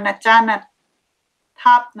oja nachana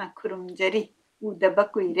thapna khurumjari udaba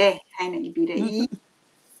kuire haina ibirai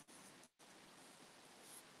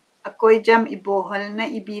Akoijam Ibohal na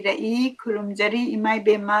ibirai khurumjari imai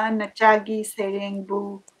bema nachagi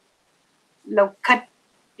serengbu laukat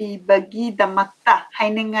bagi damakta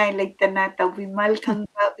haina ngai leitana tawimal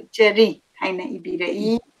khangba uchari haina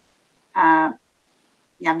ibirai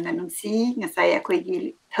yamna nungsi ngasai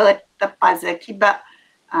akoigi third tapaza kiba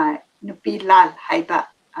Nupilal haiba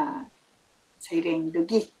sereng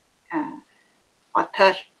dugi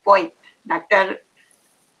author poet Dr.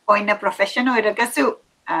 oina profession oiragasu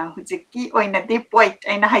hujiki oina di point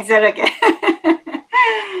aina haizarage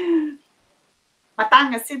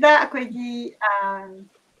matang asida akoigi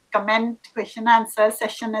comment question answer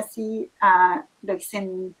session asi loisin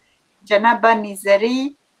janaba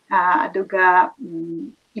nizari aduga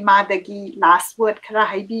imadagi last word khara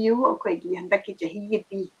haibiyu akoigi handaki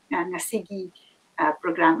jahigi ngasigi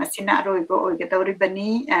program asina aroibo oigadoribani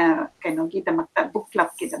kainogi damakta book club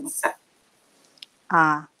ki damakta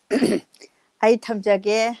ai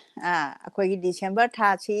thamjage akoigi December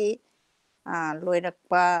tha si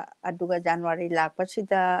loirakpa aduga January lakpa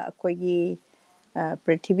sida akoigi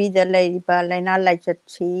prithvi da laiba laina laichat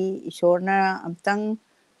si isorna amtang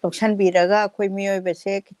loksan biraga akoi miyoi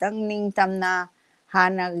bese kitang ning tamna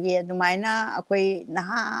hana gi adumaina akoi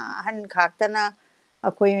naha han khaktana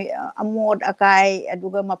akoi amod akai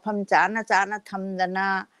aduga mafam chana chana thamdana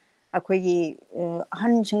akoigi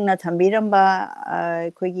han singna thambiramba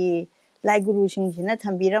akoigi lai guru singsina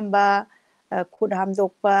thambiramba khud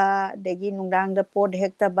hamdokpa degi nungdang da pot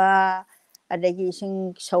hektaba adagi sing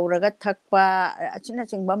sauraga thakpa achina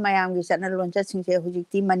chingba mayam gi chana loncha singse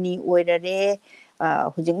hujikti mani oirare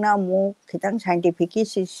hujikna mu khitang scientific ki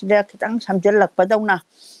sida khitang samjal lakpa dauna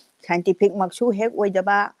scientific maksu hek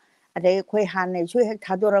oidaba adai khoi hanai su hek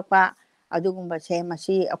thadorakpa adugumba se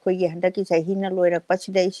masi akoigi handaki chahina loirakpa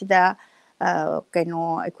sida isida kaino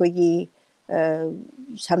akoigi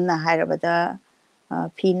samna hairabada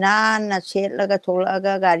phina na setlaga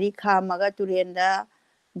tholaga gari khamaga turenda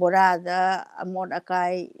borada amod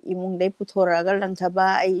akai imungdei puthораga langthaba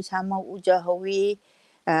ai isama uja hawi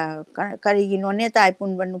karigino ne tai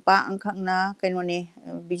punba nupa angkhangna kainone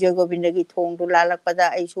Vijay Govindagi thong du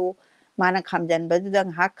lalakpada aisu mana khamjanba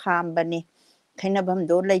dudang ha khambani khainabam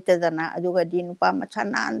do leitadana aduga di nupa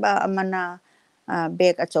machananba amana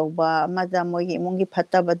bag achauba amada mogi imungi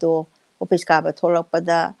phattabado office ka ba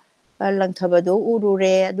tholakpada langthabado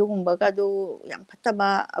urure adugumba ka du yam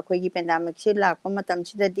phattaba akoigi pandemic si lakpa matam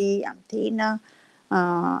sidadi yam thina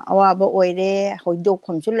awaba oire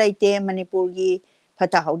hoidokpham su leite Manipur gi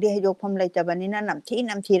phata haudi hoidokpham leitabanina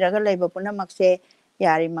namthiraga leiba punamakse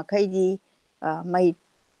yari makhaidi mai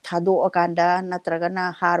thado akanda natragana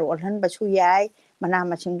har olhanba su yai mana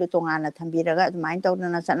masingdu tongana thambiraga admain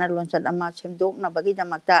tawdana chana lonsat ama semdokna bagi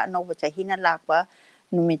damakta anoba chahina lakpa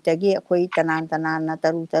numitagi akoi tanan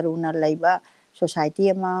taru na leiba society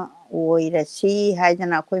ama oirasi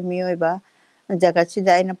haidana akoi miyoiba jagat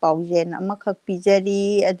sida aina paujen ama khak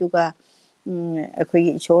pijari aduga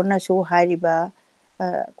akoi isorna su hairiba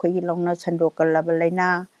akoi longna sandokallaba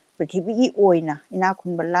laina prithvi gi oina ina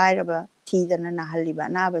khunba lairaba thidana na haliba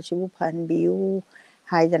na ba sibu phanbiu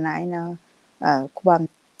haidana aina khubam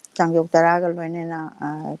changjok taraga loinena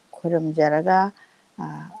khoram jaraga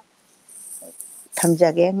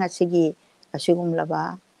thamjage ngasigi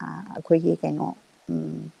asigumlaba akoigi kaino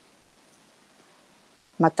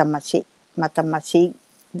matamasi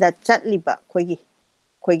da chatliba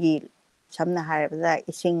koigi samna harabada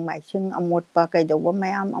ising maising amotpa kaidauba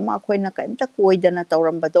mayam ama khoina kaimta koidana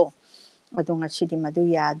tawrambado adunga sidi madu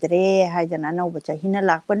yadre haidana nauba chahina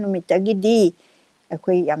lakpa numitagidi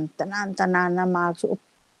akoi yam tanana marks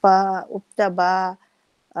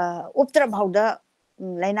upptra bhauda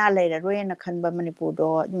laina leira roena khanba Manipur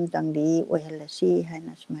do dumtangdi ohelasi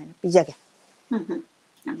haina sumaina pijage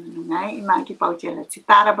ngai imagi paujela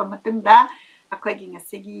sitara ba matunda akoigi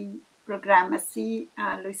ngasigi program asi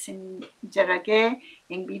loisin jarage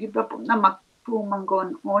engbiriba pumna makpu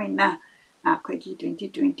mangon oina akoigi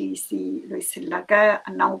 2020 si loisilaga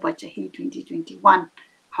anauba chahi 2021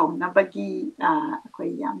 hauna bagi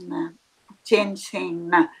akoi yamna change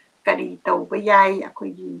na kari tauba yai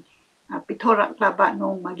akoigi pithoraklaba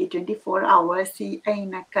nongmagi 24 hours si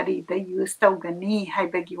aina kari da use taugani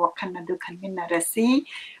haibagi wakhan adu khanminarasi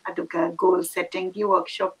aduga goal setting gi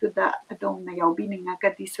workshop tu da adomna yaubinga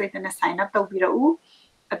kadi soidana sign up taubirau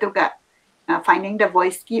aduga finding the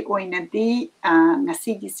voice ki oinadi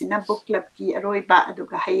ngasi gi sina book club ki aroiba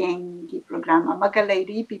aduga hayeng gi program amaga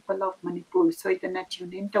lairi people of Manipur soidana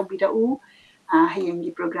tune in taubirau hayeng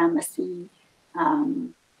gi program asi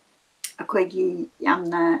akoigi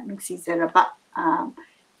yamna nungsizaraba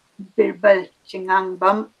birbal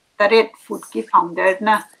chingangbam taret food ki founder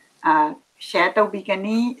na share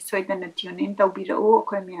taubigani soidana tune in taubirau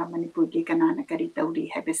akoi mya Manipur gi kanana kari tauri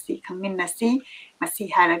habasi khangminnasi masi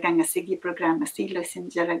haraga ngasigi program asi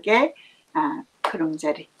loisinjarage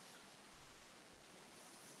khurumjari